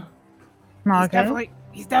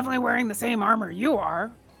 He's definitely wearing the same armor you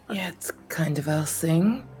are. Yeah, it's kind of our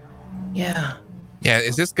thing. Yeah. Yeah,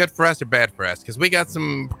 is this good for us or bad for us? Because we got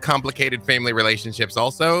some complicated family relationships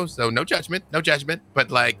also, so no judgment. But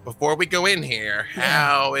before we go in here,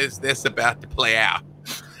 how is this about to play out?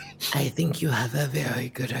 I think you have a very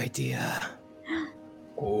good idea.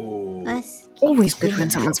 Oh. Always good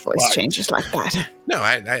when someone's voice changes like that. No,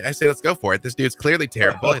 I say let's go for it. This dude's clearly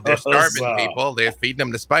terrible. They're starving people. They're feeding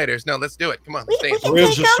them to spiders. No, let's do it. Come on.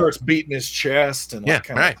 Riz just starts beating his chest and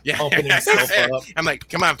pumping himself up. I'm like,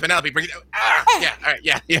 come on, Penelope, bring it. Yeah, all right,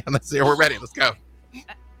 yeah. Let's see. We're ready. Let's go.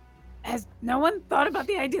 Has no one thought about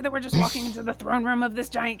the idea that we're just walking into the throne room of this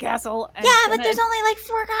giant castle? And Yeah, but there's only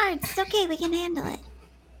 4 guards. It's okay. We can handle it.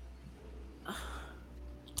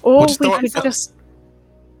 Or we could just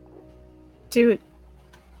do a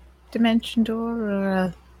dimension door or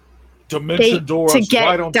a dimension door to get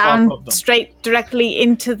right on down top of them. straight directly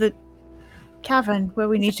into the cavern where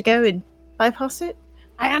we need to go and bypass it.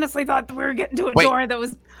 I honestly thought that we were getting to a door that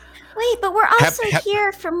was. Wait, but we're also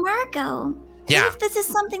here for Margot. Yeah. What if this is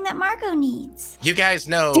something that Margot needs? You guys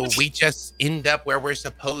know we just end up where we're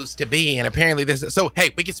supposed to be, and apparently this is... So,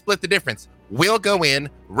 hey, we can split the difference. We'll go in,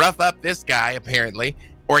 rough up this guy, apparently,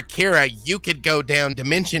 or Kira, you could go down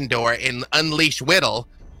Dimension Door and unleash Whittle,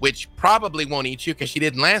 which probably won't eat you because she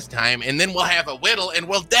didn't last time, and then we'll have a Whittle, and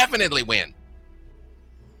we'll definitely win.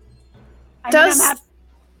 Oh,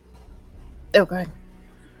 go ahead.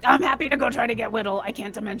 I'm happy to go try to get Whittle. I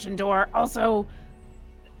can't Dimension Door. Also,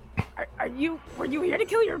 were you here to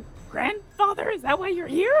kill your grandfather? Is that why you're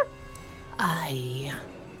here?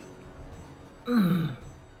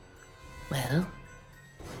 Well,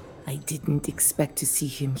 I didn't expect to see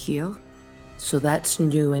him here, so that's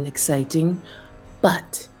new and exciting.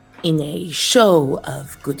 But in a show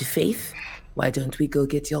of good faith, why don't we go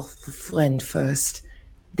get your friend first?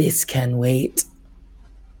 This can wait.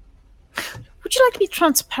 Would you like to be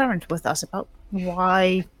transparent with us about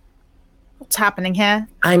what's happening here?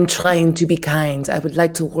 I'm trying to be kind. I would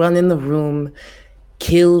like to run in the room,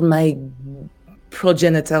 kill my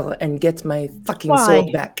progenitor, and get my fucking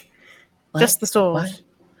sword back. What? Just the sword? What?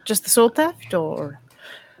 Just the sword theft, or?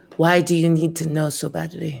 Why do you need to know so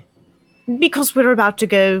badly? Because we're about to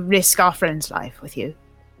go risk our friend's life with you.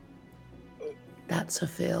 That's a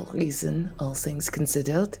fair reason, all things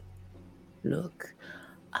considered. Look,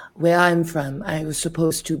 where I'm from, I was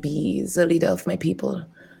supposed to be the leader of my people.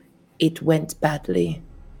 It went badly.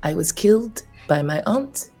 I was killed by my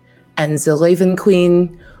aunt and the Raven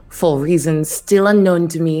Queen for reasons still unknown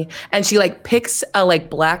to me. And she picks a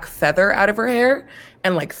black feather out of her hair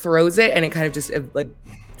and throws it, and it kind of just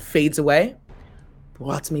fades away.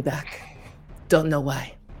 Brought me back. Don't know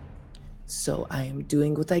why. So I am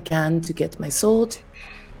doing what I can to get my sword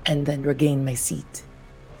and then regain my seat.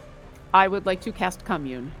 I would like to cast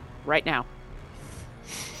Commune right now.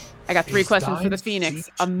 I got 3 questions for the Phoenix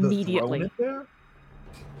immediately.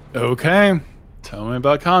 Okay. Tell me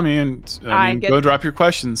about Commune. Go drop your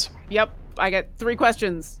questions. Yep. I get 3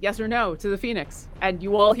 questions, yes or no, to the Phoenix. And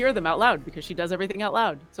you all hear them out loud because she does everything out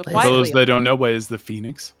loud. So For those that don't know, what is the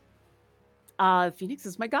Phoenix? Phoenix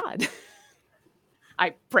is my god.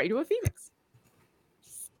 I pray to a Phoenix.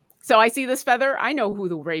 So I see this feather. I know who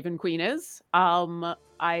the Raven Queen is. I'm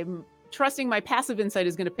trusting my passive insight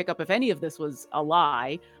is going to pick up if any of this was a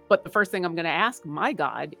lie. But the first thing I'm going to ask my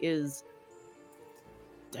god is,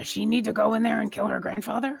 does she need to go in there and kill her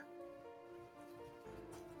grandfather?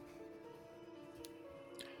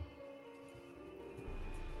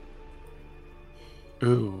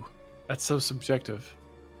 Ooh, that's so subjective.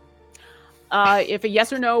 If a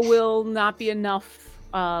yes or no will not be enough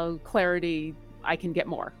clarity, I can get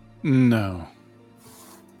more. No.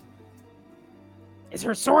 Is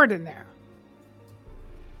her sword in there?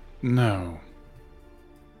 No.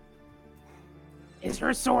 Is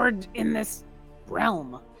her sword in this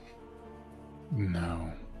realm?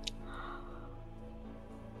 No.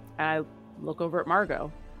 I look over at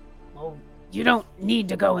Margot. Well, you don't need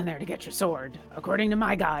to go in there to get your sword. According to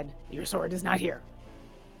my god, your sword is not here.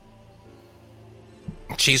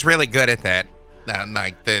 She's really good at that.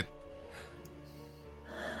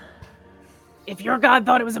 If your god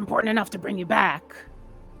thought it was important enough to bring you back,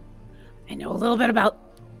 I know a little bit about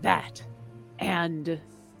that. And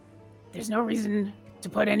there's no reason to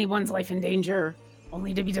put anyone's life in danger,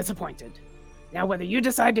 only to be disappointed. Now, whether you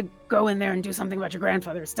decide to go in there and do something about your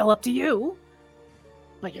grandfather is still up to you,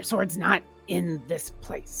 but your sword's not in this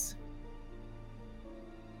place.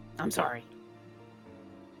 I'm sorry.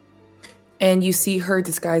 And you see her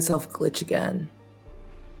disguise self glitch again.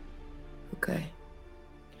 Okay.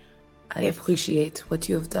 I appreciate what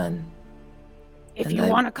you have done. If And you I-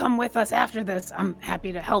 want to come with us after this, I'm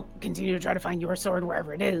happy to help continue to try to find your sword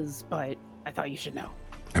wherever it is, but I thought you should know.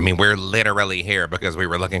 I mean, we're literally here because we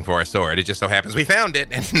were looking for a sword. It just so happens we found it,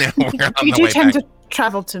 and now we're on We the do way tend back. to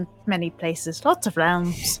travel to many places, lots of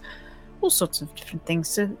realms, all sorts of different things.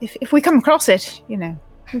 So if we come across it,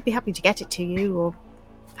 we'd be happy to get it to you or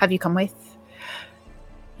have you come with.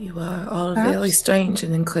 You are all Perhaps? very strange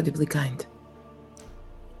and incredibly kind.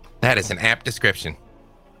 That is an apt description.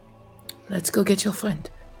 Let's go get your friend.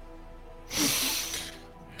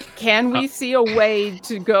 Can we see a way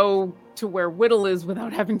to go to where Whittle is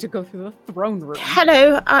without having to go through the throne room?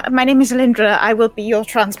 Hello, my name is Alindra. I will be your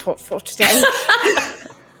transport for today.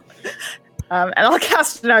 And I'll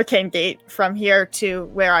cast an arcane gate from here to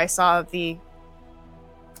where I saw the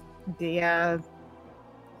deeper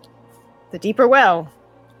well.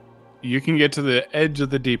 You can get to the edge of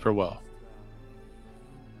the deeper well.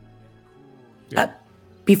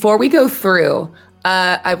 Before we go through,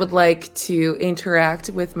 I would like to interact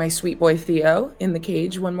with my sweet boy Theo in the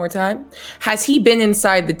cage one more time. Has he been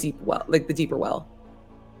inside the deep well, like the deeper well?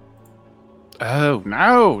 Oh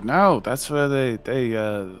no! That's where they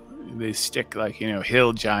stick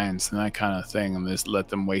hill giants and that kind of thing, and just let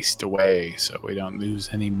them waste away so we don't lose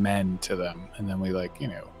any men to them, and then we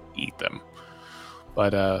eat them.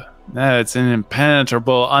 But no, it's an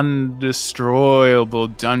impenetrable,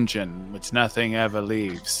 undestroyable dungeon which nothing ever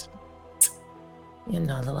leaves. You're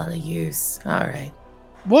not a lot of use. All right.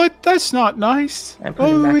 What? That's not nice. I put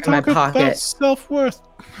him back in my pocket. About self-worth.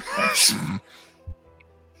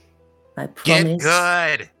 I Get promise.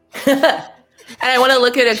 good. And I want to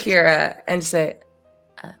look at Akira and say,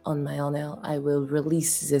 on my honor, I will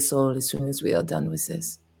release the soul as soon as we are done with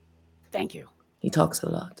this. Thank you. He talks a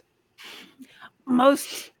lot.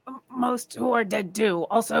 Most who are dead do.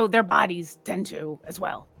 Also, their bodies tend to as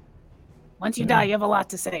well. Once you die, you have a lot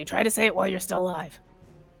to say. Try to say it while you're still alive.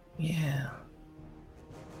 Yeah,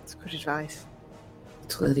 That's good advice.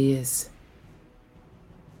 it really is.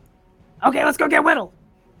 Okay, let's go get Whittle.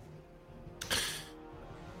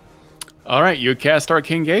 All right, you cast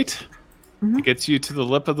Arcane Gate. It gets you to the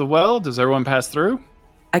lip of the well. Does everyone pass through?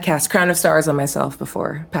 I cast Crown of Stars on myself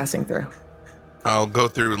before passing through. I'll go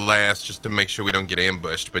through last just to make sure we don't get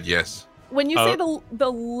ambushed, but yes. When you say the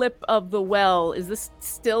lip of the well, is this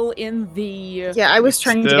still in the? Yeah, I was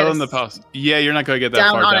trying to Still get in the us pulse. Yeah, you're not going to get that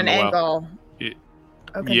down far on down an the well. angle. Y-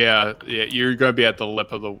 Okay. Yeah, you're going to be at the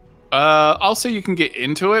lip of the. I'll say you can get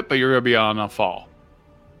into it, but you're going to be on a fall.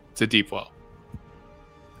 It's a deep well.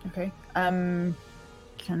 Okay.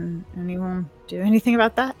 Can anyone do anything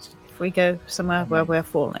about that? If we go somewhere where we're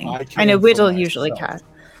falling, I I can know for Whittle usually can. myself,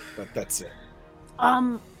 but that's it.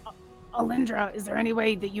 Alindra, is there any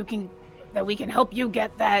way that we can help you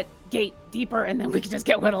get that gate deeper, and then we can just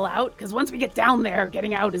get Whittle out? Because once we get down there,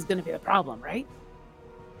 getting out is going to be the problem, right?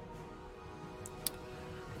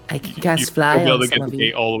 I can cast Fly You'll be able on to some get of the you.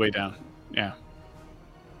 gate all the way down. Yeah.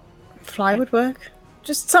 Fly would work.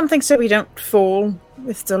 Just something so we don't fall.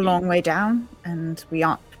 It's still a long way down, and we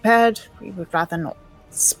aren't prepared. We would rather not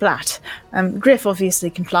splat. Griff obviously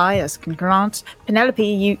can fly, as can Grant.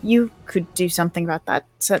 Penelope, you could do something about that,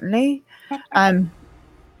 certainly.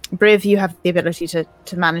 Briv, you have the ability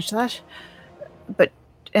to manage that. But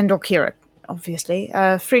Orkira, obviously.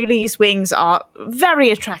 Freely's wings are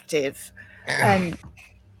very attractive, and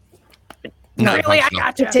Not Really, I functional.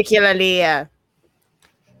 got you. particularly. And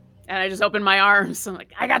I just open my arms. I'm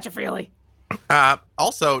like, I got you, Freely.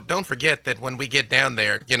 Also, don't forget that when we get down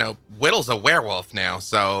there, Whittle's a werewolf now,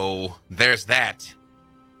 so there's that.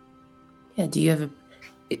 Yeah, do you have a...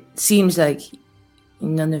 It seems like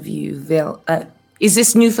none of you... is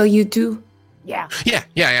this new for you too? Yeah. Yeah.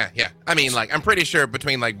 I mean, I'm pretty sure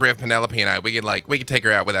between Briv, Penelope, and I, we could take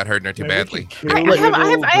her out without hurting her too badly. I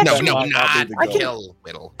actually- Not I can- kill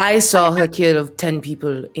Whittle. I saw her kill 10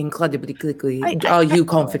 people incredibly quickly. Are you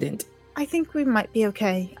confident? I think we might be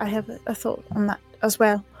okay. I have a thought on that as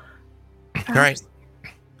well. All right.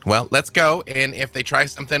 Well, let's go. And if they try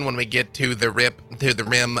something when we get to the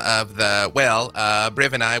rim of the well,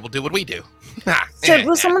 Briv and I will do what we do. So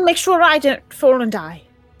will someone make sure I don't fall and die?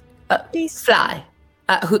 Please. Fly.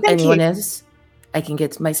 Thank Anyone you. else? I can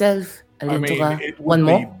get myself, Alintra, it would one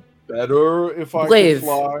be more. better if I Brave. could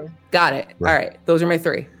fly. Got it. All right. Those are my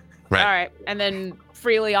 3. Right. All right. And then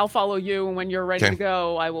Freely, I'll follow you. And when you're ready Okay. to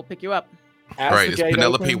go, I will pick you up. As All right. the Is gate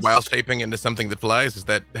Penelope opens- wild shaping into something that flies? Is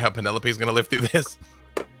that how Penelope's going to live through this?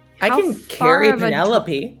 I How can far carry of a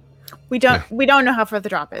Penelope. We don't know how far the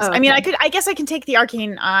drop is. Oh, I mean, okay. I guess I can take the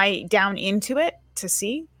arcane eye down into it to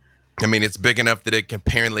see. I mean, it's big enough that it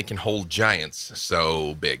apparently can hold giants.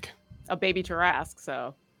 So big. A baby Tarask,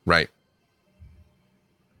 so. Right.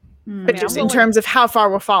 But Yeah, just I'm in willing- terms of how far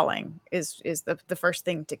we're falling is the first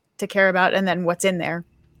thing to care about, and then what's in there.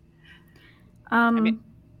 mean-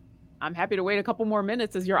 I'm happy to wait a couple more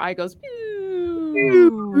minutes as your eye goes.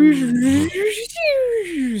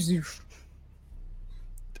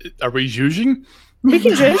 Are we judging? We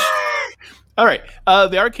can just. All right.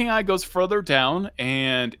 The Arcane Eye goes further down,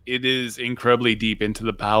 and it is incredibly deep into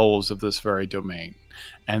the bowels of this very domain.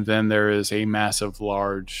 And then there is a massive,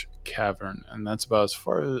 large cavern, and that's about as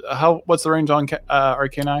far as what's the range on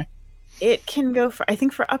Arcane Eye? It can go for, I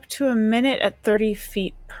think, for up to a minute at 30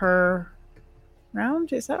 feet per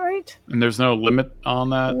round. Is that right? And there's no limit on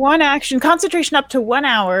that. One action, concentration up to 1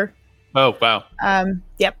 hour. Oh wow!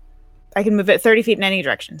 Yep. I can move it 30 feet in any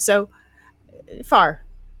direction. So far.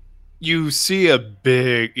 You see a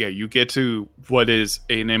big, you get to what is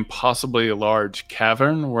an impossibly large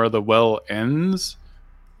cavern where the well ends.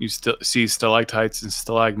 You still see stalactites and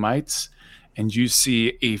stalagmites, and you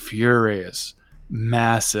see a furious,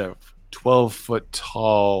 massive, 12-foot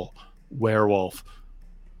tall werewolf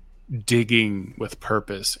digging with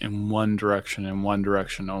purpose in one direction and one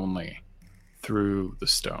direction only through the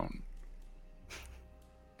stone.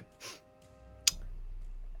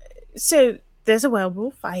 So there's a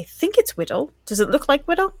werewolf. I think it's Whittle. Does it look like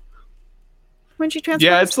Whittle when she transforms?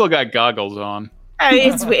 Yeah, it's still got goggles on. Oh,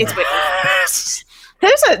 it's Whittle.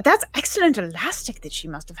 That's excellent elastic that she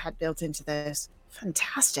must have had built into this.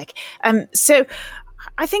 Fantastic. So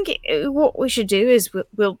I think what we should do is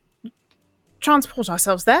we'll transport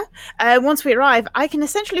ourselves there. Once we arrive, I can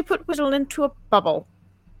essentially put Whittle into a bubble.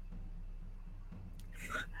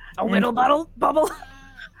 A little bubble?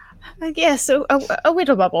 Yes, so a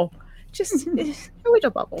Whittle bubble. Just a Whittle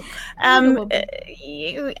bubble. And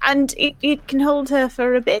it can hold her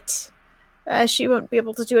for a bit. She won't be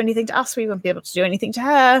able to do anything to us. We won't be able to do anything to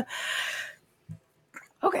her.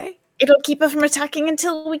 Okay. It'll keep her from attacking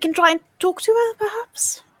until we can try and talk to her,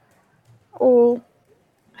 perhaps? Or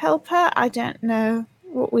help her? I don't know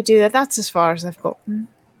what we do. That's as far as I've gotten.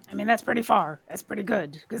 I mean, that's pretty far. That's pretty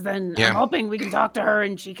good. Because then Yeah. I'm hoping we can talk to her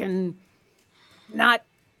and she can not.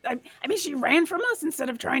 I mean, she ran from us instead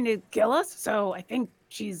of trying to kill us. So I think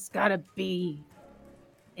she's got to be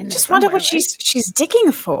in there Just wonder somewhere, what right? she's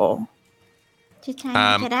digging for. She's trying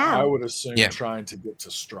to get I out. would assume Yeah. trying to get to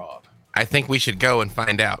Strahd. I think we should go and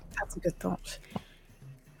find out. That's a good thought.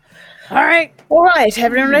 All right. All right,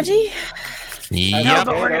 everyone ready? Yep.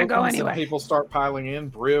 but we're gonna go Opens and anyway. People start piling in.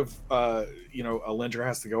 Briv, Alindra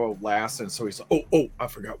has to go last, and so he's like, oh, I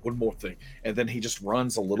forgot one more thing. And then he just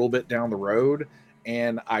runs a little bit down the road,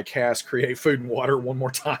 and I cast Create Food and Water one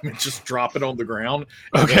more time and just drop it on the ground.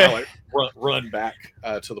 And Okay. then I run back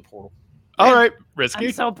to the portal. All right, risky.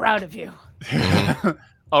 I'm so proud of you.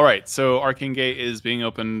 All right, so Arcane Gate is being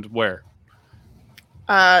opened where?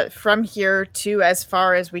 From here to as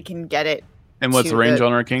far as we can get it. And what's to the range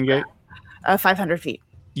on Arcane Gate? 500 feet.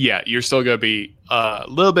 Yeah, you're still going to be a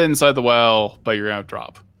little bit inside the well, but you're going to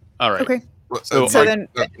drop. All right. Okay. So, So Ar- then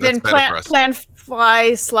that's better for us. plan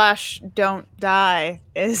fly / don't die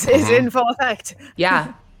is in full effect. Yeah.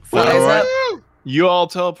 All Flies right. up. You all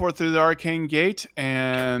teleport through the Arcane Gate,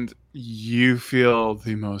 and you feel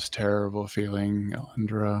the most terrible feeling,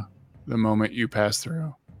 Alindra, the moment you pass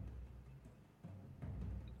through.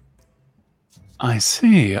 I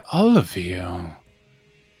see all of you.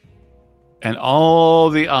 And all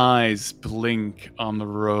the eyes blink on the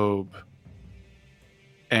robe.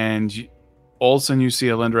 And all of a sudden you see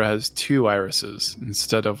Alindra has 2 irises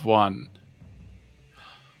instead of 1.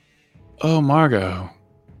 Oh, Margot.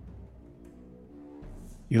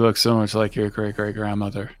 You look so much like your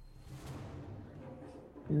great-great-grandmother.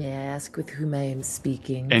 May I ask with whom I am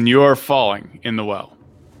speaking? And you're falling in the well.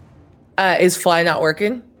 Is fly not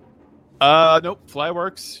working? Nope. Fly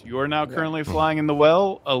works. You are now currently flying in the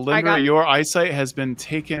well. Alindra, your eyesight has been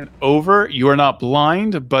taken over. You are not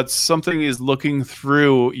blind, but something is looking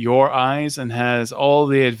through your eyes and has all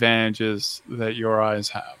the advantages that your eyes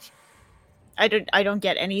have. I don't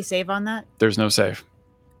get any save on that. There's no save.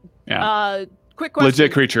 Yeah. Quick question.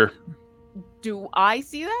 Legit creature. Do I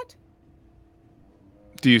see that?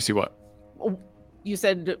 Do you see what? You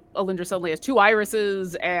said Alindra suddenly has 2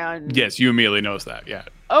 irises and... Yes, you immediately notice that, yeah.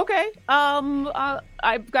 Okay.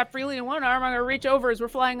 I've got freely in one arm. I'm gonna reach over as we're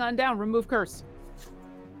flying on down. Remove curse.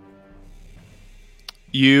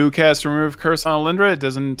 You cast Remove Curse on Alindra. It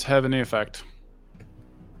doesn't have any effect.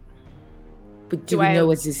 But do we know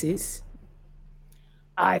what this is?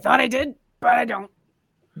 I thought I did, but I don't.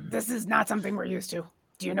 This is not something we're used to.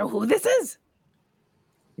 Do you know who this is?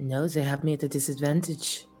 No, they have me at a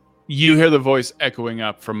disadvantage. You hear the voice echoing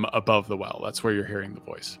up from above the well. That's where you're hearing the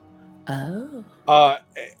voice. Oh.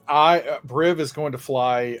 Briv is going to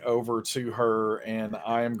fly over to her, and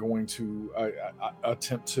I am going to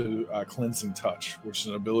attempt to Cleansing Touch, which is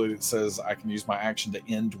an ability that says I can use my action to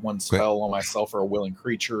end one spell on myself or a willing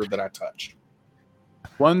creature that I touch.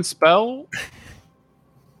 One spell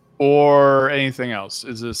or anything else?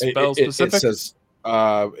 Is this spell specific?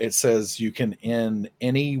 It says you can end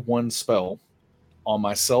any one spell on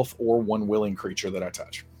myself or one willing creature that I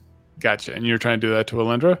touch. Gotcha. And you're trying to do that to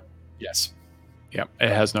Alindra? Yes. Yep. It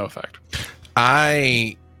has no effect.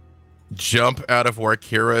 I jump out of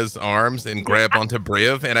Warkira's arms and grab onto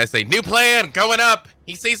Briv, and I say, "New plan, going up.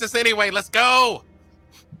 He sees us anyway. Let's go."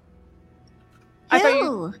 I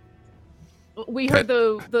thought we heard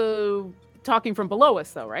the talking from below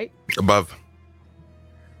us, though, right? Above.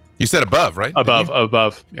 You said above, right?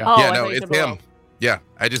 Above. Yeah. Oh, Yeah, no, it's him. Yeah,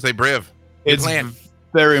 I just say Briv. It's plan.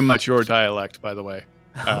 very much your dialect, by the way,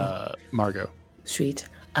 Margot. Sweet.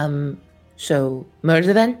 So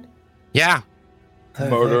murder then? Yeah.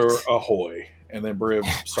 Perfect. Motor ahoy. And then Briv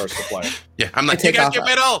starts to fly. Yeah, I'm like, you guys get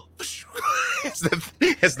middle. as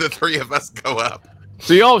the 3 of us go up.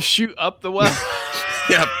 So you all shoot up the well?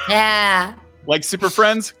 Yep. Yeah. Like super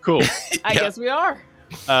friends? Cool. I guess we are.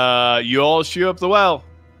 You all shoot up the well.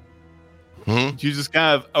 Mm-hmm. You just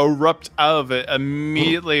kind of erupt out of it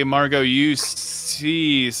immediately. Margot, you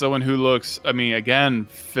see someone who looks, again,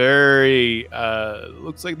 very,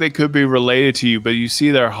 looks like they could be related to you, but you see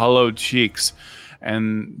their hollowed cheeks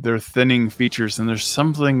and their thinning features, and there's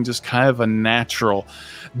something just kind of unnatural.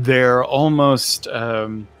 They're almost,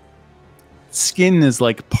 skin is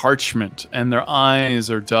like parchment, and their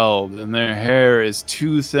eyes are dulled, and their hair is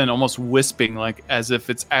too thin, almost wisping, like as if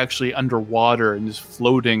it's actually underwater and just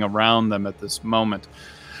floating around them at this moment.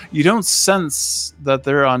 You don't sense that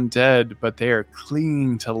they're undead, but they are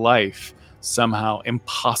clinging to life somehow,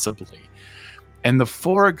 impossibly. And the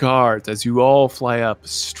 4 guards, as you all fly up,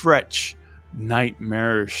 stretch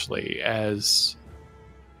nightmarishly as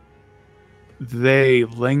they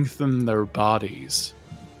lengthen their bodies.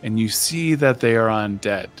 And you see that they are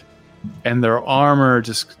undead. And their armor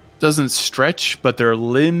just doesn't stretch, but their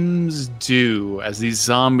limbs do, as these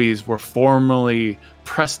zombies were formerly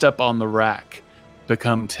pressed up on the rack,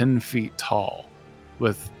 become 10 feet tall,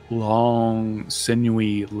 with long,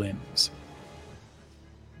 sinewy limbs.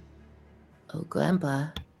 Oh, Grandpa,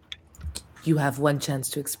 you have one chance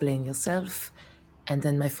to explain yourself, and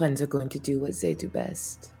then my friends are going to do what they do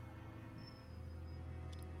best.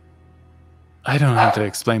 I don't have to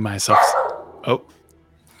explain myself. Oh.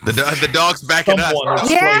 The dog's backing up.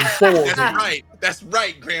 That's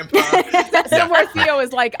right, Grandpa. Somewhere Theo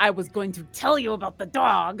is like, I was going to tell you about the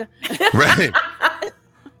dog. Right.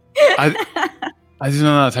 I do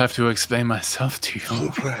not have to explain myself to you.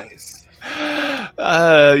 Surprise.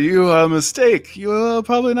 You are a mistake. You are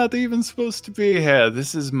probably not even supposed to be here.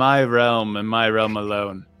 This is my realm and my realm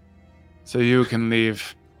alone. So you can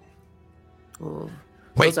leave. Oh,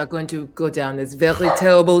 those are going to go down as very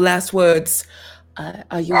terrible last words.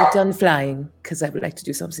 Are you done flying? Because I would like to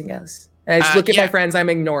do something else. And I just look at my friends. I'm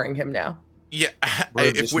ignoring him now. Yeah.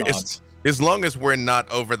 As long as we're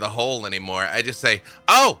not over the hole anymore, I just say,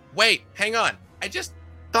 oh, wait, hang on. I just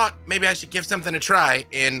thought maybe I should give something a try,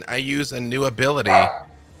 and I use a new ability.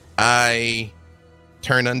 I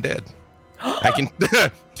turn undead. I can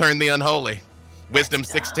turn the unholy. Wisdom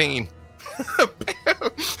 16.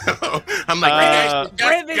 I'm like,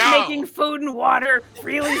 Briv is making food and water.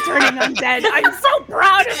 Freely's turning undead. I'm so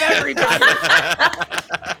proud of everybody.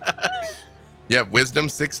 Yeah, Wisdom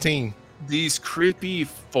 16. These creepy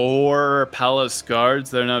 4 palace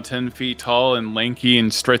guards, they're now 10 feet tall and lanky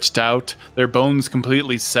and stretched out. Their bones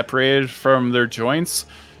completely separated from their joints.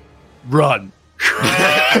 Run.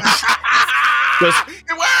 It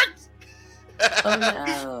worked! Oh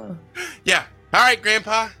no. Yeah. All right,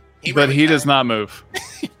 Grandpa. But he does not move.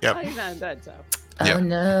 Yep. Oh, he's not dead, so. Yep. Oh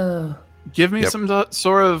no. Give me some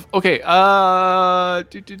sort of... Okay,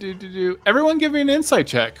 everyone give me an insight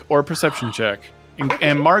check or a perception check.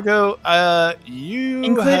 And Margot, you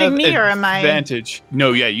Including have me, or am I- advantage.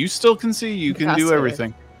 No, yeah, you still can see. You can do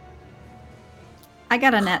everything. I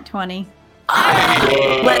got a nat 20.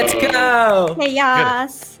 Let's go.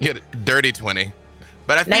 Chaos. You get a dirty 20.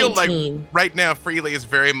 But I feel 19. like right now Freely is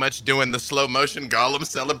very much doing the slow motion Gollum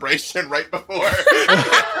celebration right before.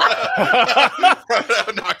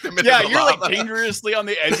 Knocked him into Yeah, the you're lava. like dangerously on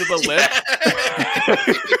the edge of the lip.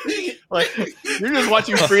 Like you're just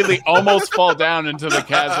watching Freely almost fall down into the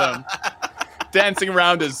chasm, dancing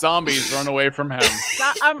around as zombies run away from him.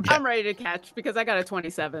 I'm ready to catch because I got a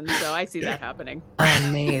 27, so I see that happening.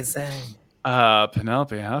 Amazing.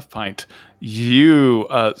 Penelope Halfpint, you,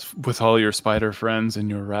 with all your spider friends and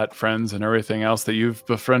your rat friends and everything else that you've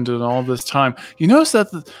befriended all this time, you notice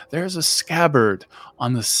that there's a scabbard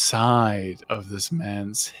on the side of this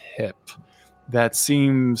man's hip that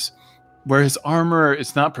seems, where his armor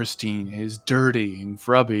is not pristine, it is dirty and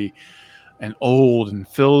grubby and old and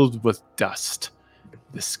filled with dust.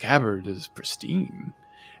 The scabbard is pristine,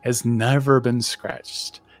 has never been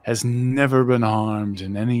scratched, has never been harmed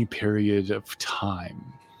in any period of time.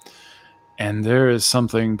 And there is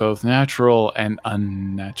something both natural and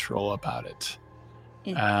unnatural about it.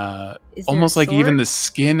 Is there Almost a like even sword? the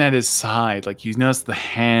skin at his side, like you notice the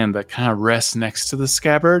hand that kind of rests next to the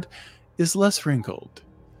scabbard is less wrinkled,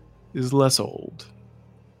 is less old.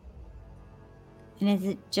 And is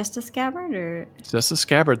it just a scabbard or? It's just a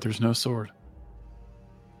scabbard, there's no sword.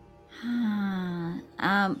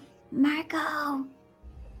 Marco,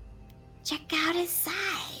 check out his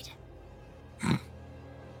side.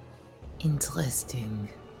 Interesting.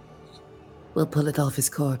 We'll pull it off his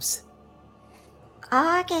corpse.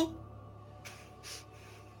 Okay.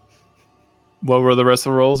 What were the rest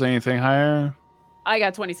of the rolls? Anything higher? I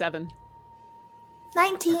got 27.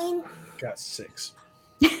 19. Got 6.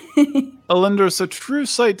 Alindra, so True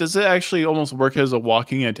Sight, does it actually almost work as a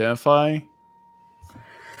walking identify?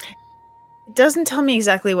 It doesn't tell me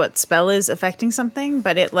exactly what spell is affecting something,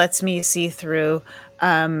 but it lets me see through.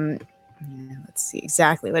 Let's see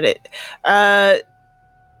exactly what it.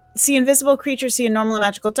 See invisible creatures, see in normal and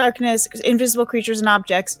magical darkness. Invisible creatures and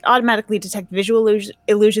objects automatically detect visual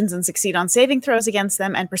illusions and succeed on saving throws against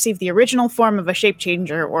them, and perceive the original form of a shape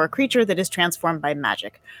changer or a creature that is transformed by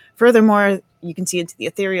magic. Furthermore, you can see into the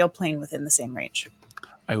ethereal plane within the same range.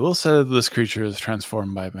 I will say that this creature is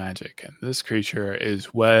transformed by magic, and this creature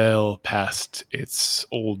is well past its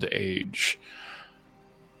old age.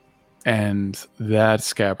 And that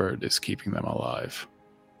scabbard is keeping them alive.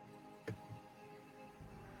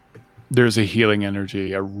 There's a healing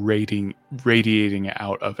energy, radiating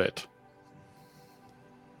out of it.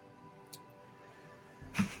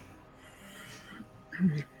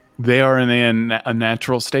 They are in a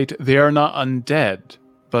natural state. They are not undead,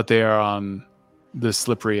 but they are on the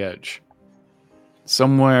slippery edge.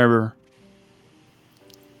 Somewhere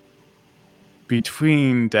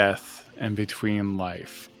between death and between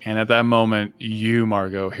life. And at that moment, you,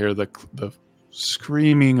 Margot, hear the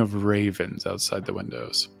screaming of ravens outside the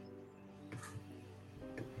windows.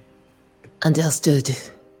 Understood.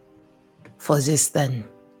 For this, then.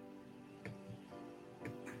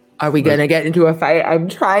 Are we gonna get into a fight? I'm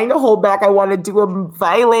trying to hold back. I want to do a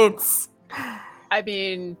violence. I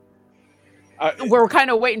mean, we're kind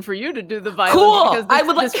of waiting for you to do the violence Cool.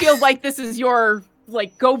 because this feels like this is your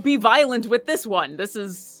go be violent with this one. This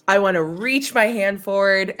is. I want to reach my hand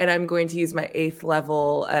forward, and I'm going to use my 8th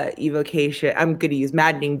level evocation. I'm going to use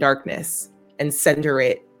Maddening Darkness and center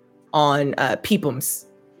it on Peepums.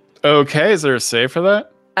 Okay, is there a save for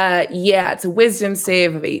that? Yeah, it's a Wisdom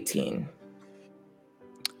save of 18.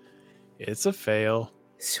 It's a fail.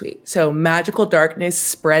 Sweet. So magical darkness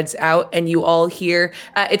spreads out, and you all hear.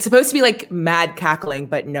 It's supposed to be like mad cackling,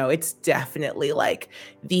 but no, it's definitely like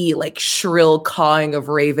the shrill cawing of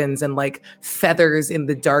ravens and like feathers in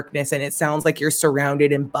the darkness, and it sounds like you're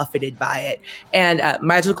surrounded and buffeted by it. And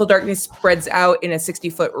magical darkness spreads out in a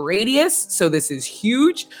 60-foot radius, so this is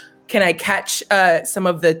huge. Can I catch some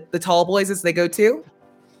of the tall boys as they go too?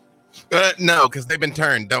 No, because they've been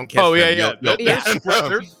turned. Don't kiss Oh, them. yeah.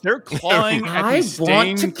 They're clawing at I the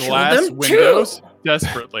want to stained kill glass them windows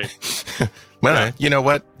desperately. Well, you know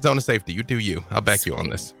what? Zone of safety. You do you. I'll back you on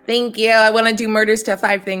this. Thank you. I want to do murders to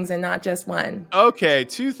 5 things and not just one. Okay,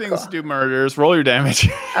 2 things to do murders. Roll your damage.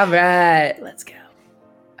 All right, let's go.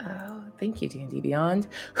 Oh, thank you, D&D Beyond.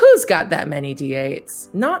 Who's got that many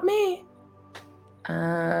D8s? Not me.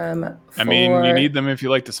 I mean, you need them if you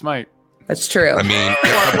like to smite. That's true. I mean,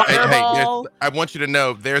 I want you to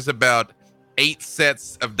know there's about 8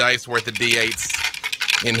 sets of dice worth of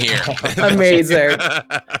D8s in here. Amazing.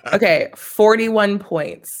 Okay, 41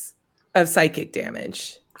 points of psychic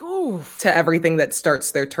damage to everything that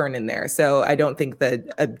starts their turn in there. So I don't think that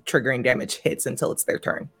a triggering damage hits until it's their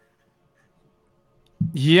turn.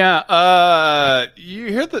 Yeah, you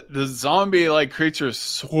hear the zombie-like creatures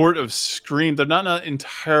sort of scream. They're not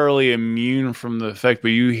entirely immune from the effect, but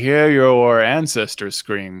you hear your ancestors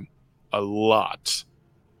scream a lot.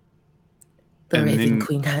 The Raven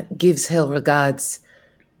Queen gives her regards.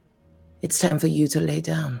 It's time for you to lay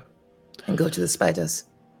down and go to the spiders.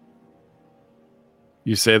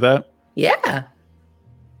 You say that? Yeah.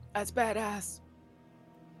 That's badass.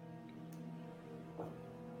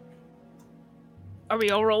 Are we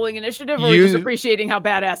all rolling initiative, or are we just appreciating how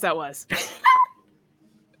badass that was?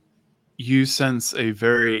 You sense a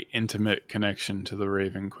very intimate connection to the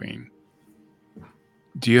Raven Queen.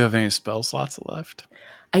 Do you have any spell slots left?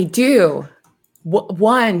 I do.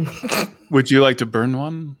 One. Would you like to burn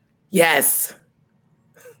one? Yes.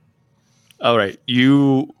 All right.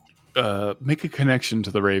 You make a connection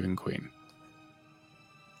to the Raven Queen.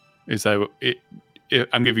 Is that it?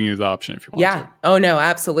 I'm giving you the option if you want to. Oh, no,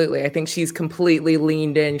 absolutely. I think she's completely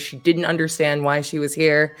leaned in. She didn't understand why she was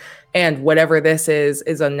here. And whatever this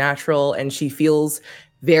is unnatural. And she feels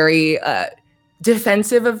very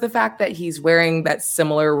defensive of the fact that he's wearing that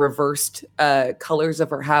similar reversed colors of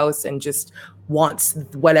her house and just wants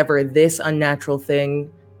whatever this unnatural thing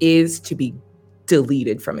is to be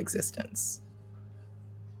deleted from existence.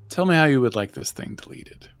 Tell me how you would like this thing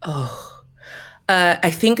deleted.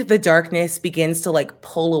 I think the darkness begins to like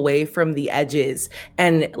pull away from the edges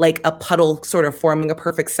and like a puddle sort of forming a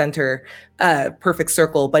perfect center, perfect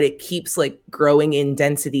circle, but it keeps like growing in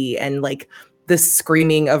density and like the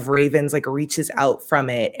screaming of ravens like reaches out from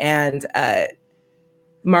it. And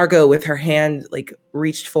Margot with her hand like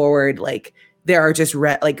reached forward, like there are just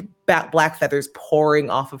black feathers pouring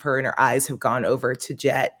off of her and her eyes have gone over to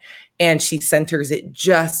Jet and she centers it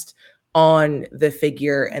just on the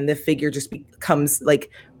figure, and the figure just becomes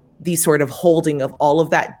like the sort of holding of all of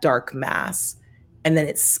that dark mass, and then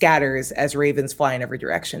it scatters as ravens fly in every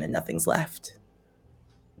direction and nothing's left.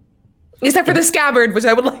 Except for the scabbard, which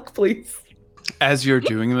I would like, please. As you're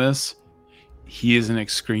doing this, he is in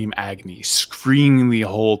extreme agony, screaming the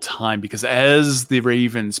whole time, because as the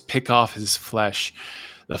ravens pick off his flesh,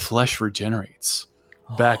 the flesh regenerates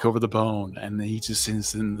back over the bone, and he just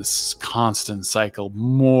is in this constant cycle.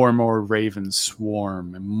 More and more ravens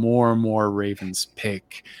swarm, and more ravens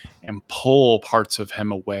pick and pull parts of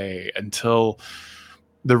him away until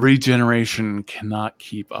the regeneration cannot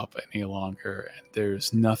keep up any longer, and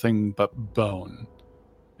there's nothing but bone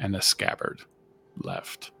and a scabbard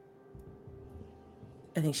left.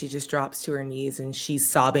 I think she just drops to her knees and she's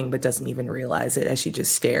sobbing but doesn't even realize it as she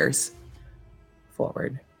just stares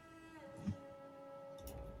forward.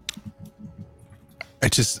 I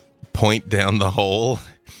just point down the hole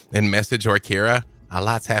and message Orkira. A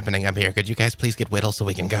lot's happening up here. Could you guys please get Whittle so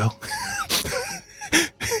we can go?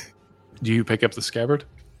 Do you pick up the scabbard?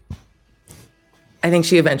 I think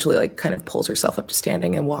she eventually like kind of pulls herself up to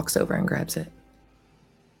standing and walks over and grabs it.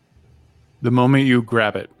 The moment you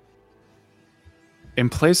grab it, in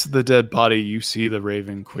place of the dead body, you see the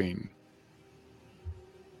Raven Queen.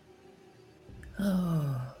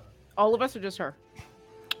 Oh. All of us or just her?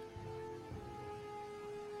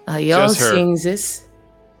 Are y'all Just her. seeing this?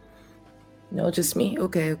 No, just me?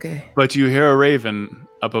 Okay. But you hear a raven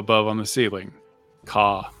up above on the ceiling.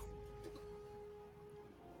 Caw.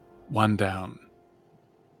 One down.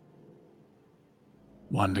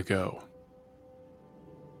 One to go.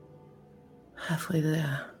 Halfway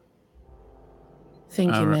there.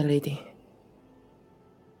 Thank you, All right. my lady.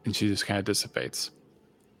 And she just kind of dissipates.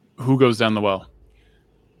 Who goes down the well?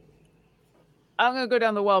 I'm going to go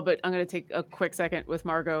down the well, but I'm going to take a quick second with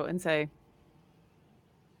Margot and say,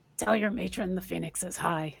 tell your matron the phoenix is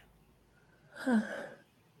high.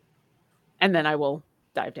 And then I will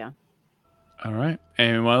dive down. All right.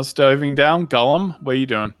 Anyone else diving down? Gollum, what are you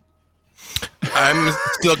doing? I'm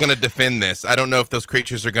still going to defend this. I don't know if those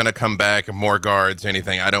creatures are going to come back, more guards or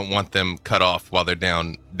anything. I don't want them cut off while they're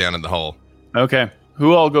down in the hole. Okay.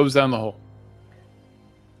 Who all goes down the hole?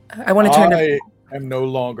 I want to turn. I am no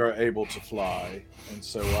longer able to fly, and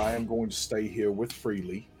so I am going to stay here with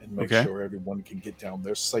Freely and make Okay. sure everyone can get down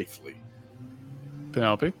there safely.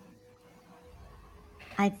 Penelope?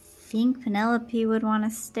 I think Penelope would want to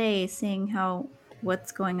stay, seeing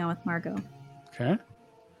what's going on with Margot. Okay.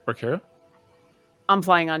 Or Kara? I'm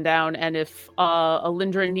flying on down, and if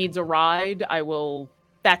Alindra needs a ride, I will.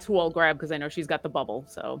 That's who I'll grab because I know she's got the bubble.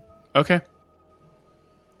 So Okay.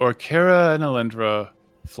 Or Kara and Alindra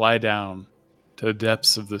fly down to the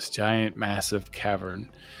depths of this giant, massive cavern.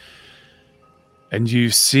 And you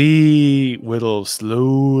see Whittle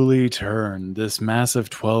slowly turn this massive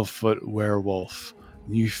 12-foot werewolf.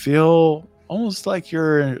 You feel almost like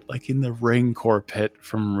you're like in the Rancor pit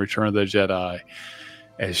from Return of the Jedi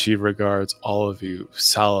as she regards all of you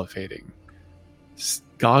salivating.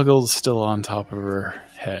 Goggles still on top of her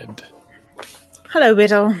head. Hello,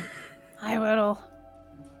 Whittle. hi, Whittle.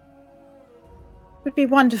 It would be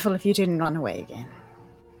wonderful if you didn't run away again.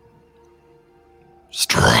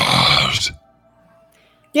 Strahd.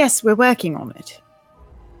 Yes, we're working on it.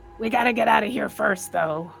 We gotta get out of here first,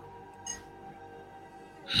 though.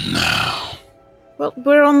 No. Well,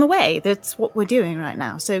 we're on the way. That's what we're doing right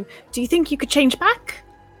now. So, do you think you could change back?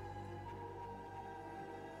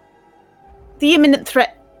 The imminent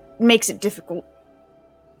threat makes it difficult.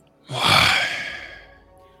 Why?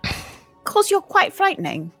 Because you're quite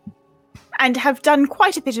frightening. And have done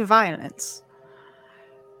quite a bit of violence.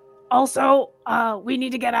 Also, we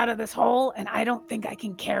need to get out of this hole, and I don't think I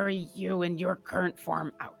can carry you in your current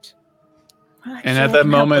form out. And at that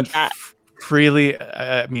moment, Freely,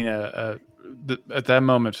 at that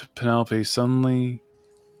moment, Penelope suddenly,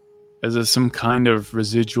 as if some kind of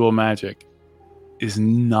residual magic, is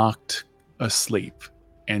knocked asleep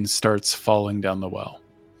and starts falling down the well.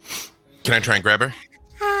 Can I try and grab her?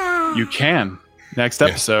 You can. Next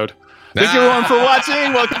episode. Thank you everyone for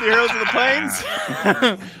watching. Welcome to Heroes of the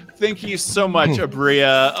Plains. Thank you so much,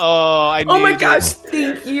 Abria. Oh my gosh,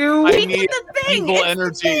 thank you. I need evil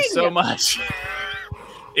energy so much.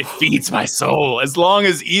 It feeds my soul. As long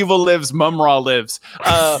as evil lives, Mum-Ra lives.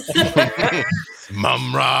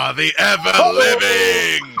 Mum-Ra, the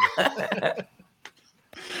ever-living!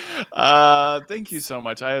 Thank you so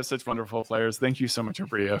much. I have such wonderful players. Thank you so much,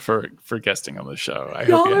 Abria, for guesting on the show. I hope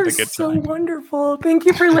Y'all you had are a good so time. wonderful. Thank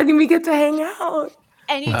you for letting me get to hang out.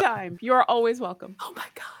 Anytime. You're always welcome. Oh my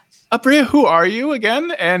gosh. Abria, who are you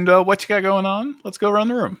again? And what you got going on? Let's go around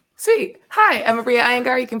the room. Sweet. Hi, I'm Abria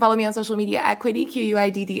Iyengar. You can follow me on social media at Quiddy,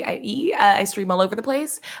 Q-U-I-D-D-I-E. I stream all over the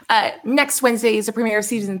place. Next Wednesday is the premiere of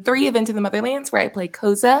Season 3 of Into the Motherlands, where I play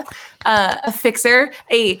Koza, a fixer,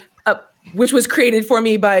 which was created for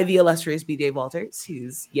me by the illustrious B. Dave Walters,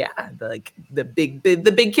 who's the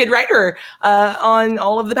big kid writer on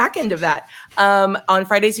all of the back end of that. On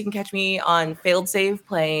Fridays, you can catch me on Failed Save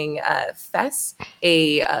playing Fess,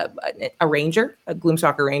 a ranger, a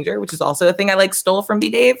Gloomstalker ranger, which is also a thing I stole from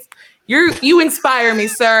B. Dave. You inspire me,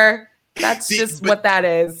 sir. That's just what that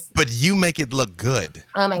is. But you make it look good.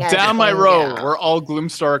 Oh my god! Down my row, we're all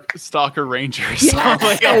Gloomstalker Rangers.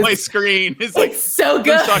 Yes. On my screen, it's so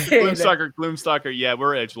good. Gloomstalker. Yeah,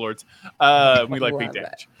 we're edgelords. We like big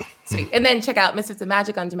damage. Sweet. And then check out Mists of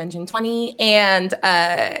Magic on Dimension 20 and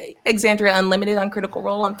Exandria Unlimited on Critical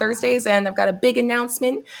Role on Thursdays. And I've got a big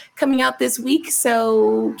announcement coming out this week,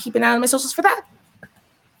 so keep an eye on my socials for that.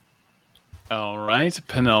 All right,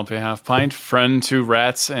 Penelope Half-Pint, friend to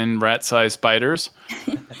rats and rat-sized spiders.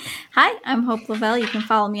 Hi, I'm Hope Lavelle. You can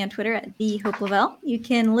follow me on Twitter at the Hope Lavelle. You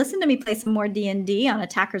can listen to me play some more D&D on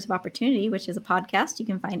Attackers of Opportunity, which is a podcast you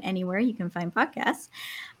can find anywhere you can find podcasts.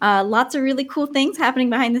 Lots of really cool things happening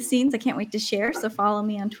behind the scenes. I can't wait to share, so follow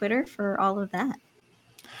me on Twitter for all of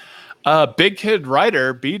that. Big Kid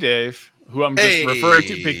Writer, B-Dave, who I'm just referring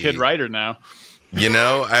to Big Kid Writer now. You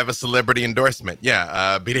know, I have a celebrity endorsement.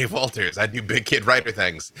 Yeah, B. Dave Walters. I do big kid writer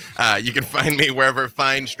things. You can find me wherever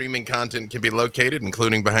fine streaming content can be located,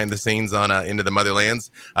 including behind the scenes on Into the Motherlands.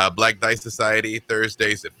 Black Dice Society,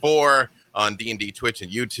 Thursdays at 4 on D&D Twitch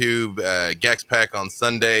and YouTube. Gex Pack on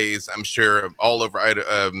Sundays. I'm sure all over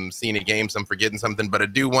Cena Games. I'm forgetting something, but I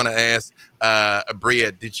do want to ask,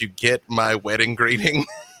 Abria, did you get my wedding greeting?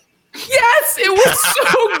 Yes, it was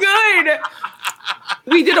so good.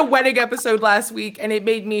 We did a wedding episode last week, and it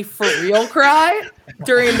made me for real cry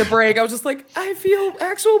during the break. I was just like, I feel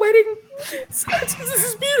actual wedding. This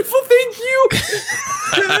is beautiful. Thank you.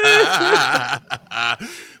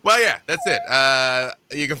 Well, yeah, that's it.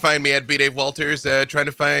 You can find me at B. Dave Walters, trying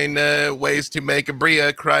to find ways to make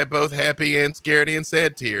Abria cry both happy and scaredy and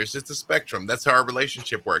sad tears. It's a spectrum. That's how our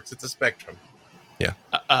relationship works. It's a spectrum. Yeah.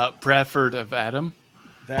 Bradford of Adam.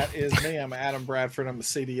 That is me. I'm Adam Bradford. I'm the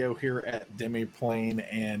CDO here at Demiplane,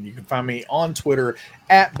 and you can find me on Twitter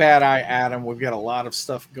at Bad Eye Adam. We've got a lot of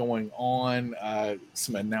stuff going on,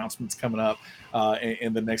 some announcements coming up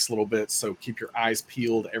in the next little bit, so keep your eyes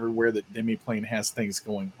peeled everywhere that Demiplane has things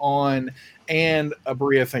going on. And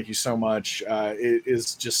Abria, thank you so much. It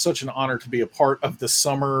is just such an honor to be a part of the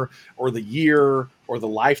summer or the year or the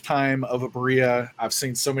lifetime of Abria. I've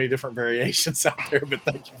seen so many different variations out there, but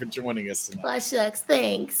thank you for joining us tonight. Well, shucks,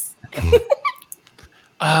 thanks.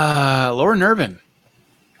 Lauren Irvin.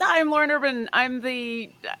 Hi, I'm Lauren Irvin. I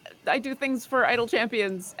do things for Idle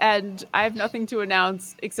Champions, and I have nothing to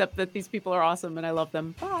announce except that these people are awesome and I love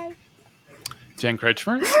them. Bye. Jen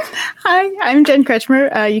Kretschmer. Hi, I'm Jen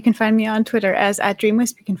Kretschmer. You can find me on Twitter as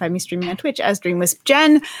 @DreamWisp. You can find me streaming on Twitch as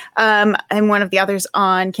DreamWispJen. I'm one of the others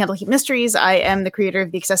on Candlekeep Mysteries. I am the creator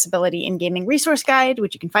of the Accessibility in Gaming Resource Guide,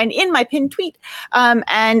 which you can find in my pinned tweet.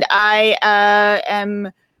 And I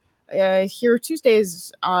am here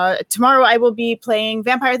Tuesdays. Tomorrow I will be playing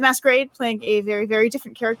Vampire the Masquerade, playing a very, very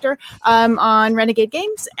different character on Renegade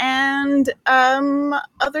Games, and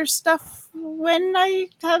other stuff when I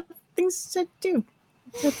have things to do,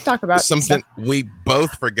 to talk about. Something we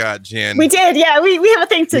both forgot, Jen. We did, yeah. We have a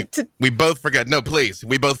thing to we both forgot. No, please.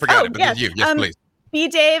 We both forgot it, but yes. you. Yes, please. B.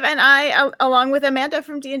 Dave and I, along with Amanda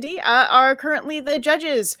from D&D, are currently the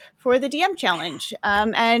judges for the DM challenge.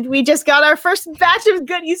 And we just got our first batch of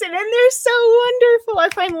goodies, and they're so wonderful. Our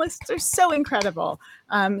finalists are so incredible.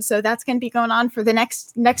 So that's going to be going on for the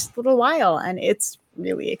next little while, and it's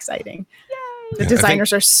really exciting. Yay! The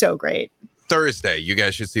designers are so great. Thursday, you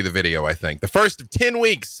guys should see the video. I think the first of 10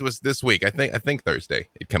 weeks was this week. I think Thursday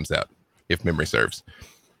it comes out, if memory serves.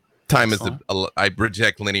 Time is I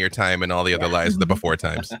reject linear time and all the other lies of the before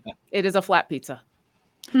times. It is a flat pizza.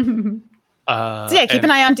 So yeah, keep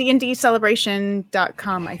an eye on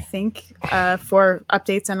dndcelebration.com, I think, for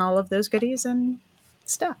updates on all of those goodies and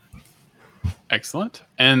stuff. Excellent.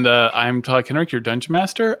 And I'm Todd Kenrick, your Dungeon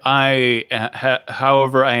Master.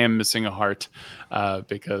 However, I am missing a heart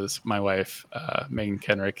because my wife, Megan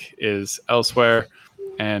Kenrick, is elsewhere.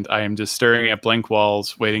 And I am just staring at blank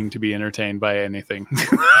walls, waiting to be entertained by anything.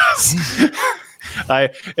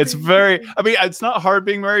 It's not hard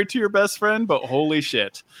being married to your best friend, but holy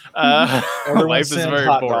shit. Life is very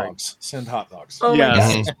boring. Send hot dogs. Oh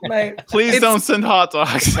yes. my God. Please don't send hot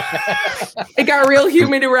dogs. It got real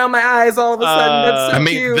humid around my eyes all of a sudden. That's so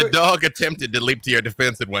cute. The dog attempted to leap to your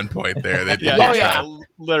defense at one point there.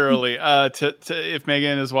 Literally. If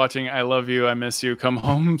Megan is watching, I love you. I miss you. Come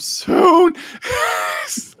home soon.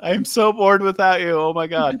 I am so bored without you. Oh my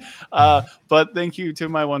God. But thank you to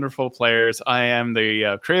my wonderful players. I am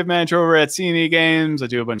the creative manager over at CNE Games. I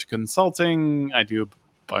do a bunch of consulting. I do a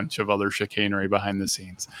bunch of other chicanery behind the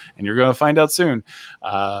scenes. And you're going to find out soon.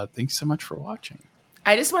 Thanks so much for watching.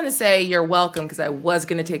 I just want to say you're welcome because I was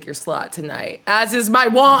going to take your slot tonight, as is my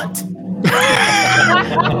want. But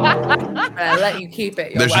I let you keep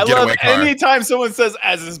it. I love anytime someone says,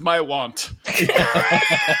 as is my want.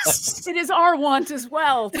 It is our want as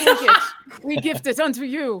well. Take it. We gift it unto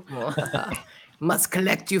you. Must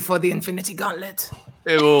collect you for the Infinity Gauntlet.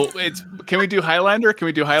 Can we do Highlander? Can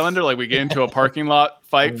we do Highlander? Like we get into a parking lot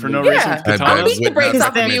fight for no reason. I'll beat the brakes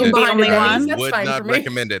off of you behind the one. That's would fine not for me.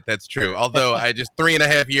 recommend it. That's true. Although I just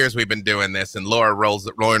 3.5 years we've been doing this, and Lauren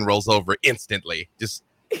rolls over instantly. Just.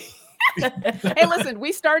 Hey, listen,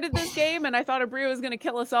 we started this game and I thought Abria was going to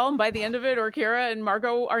kill us all. And by the end of it, Orkira and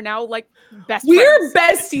Margot are now like best friends. We're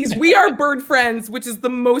besties. We are bird friends, which is the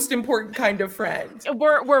most important kind of friend.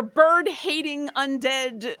 We're bird hating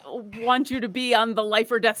undead, want you to be on the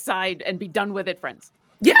life or death side and be done with it, friends.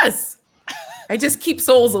 Yes. I just keep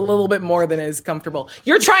souls a little bit more than is comfortable.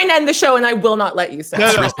 You're trying to end the show, and I will not let you say.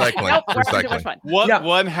 No. Recycling.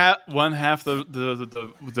 One half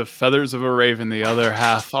the feathers of a raven, the other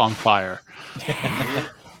half on fire.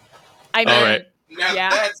 I mean, all right. Now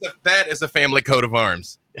that is a family coat of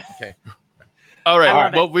arms. Okay. All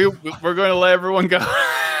right. Well, we're going to let everyone go.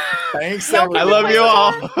 Thanks. I love you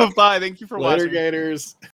all. Bye. Thank you for watching.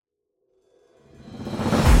 Gators.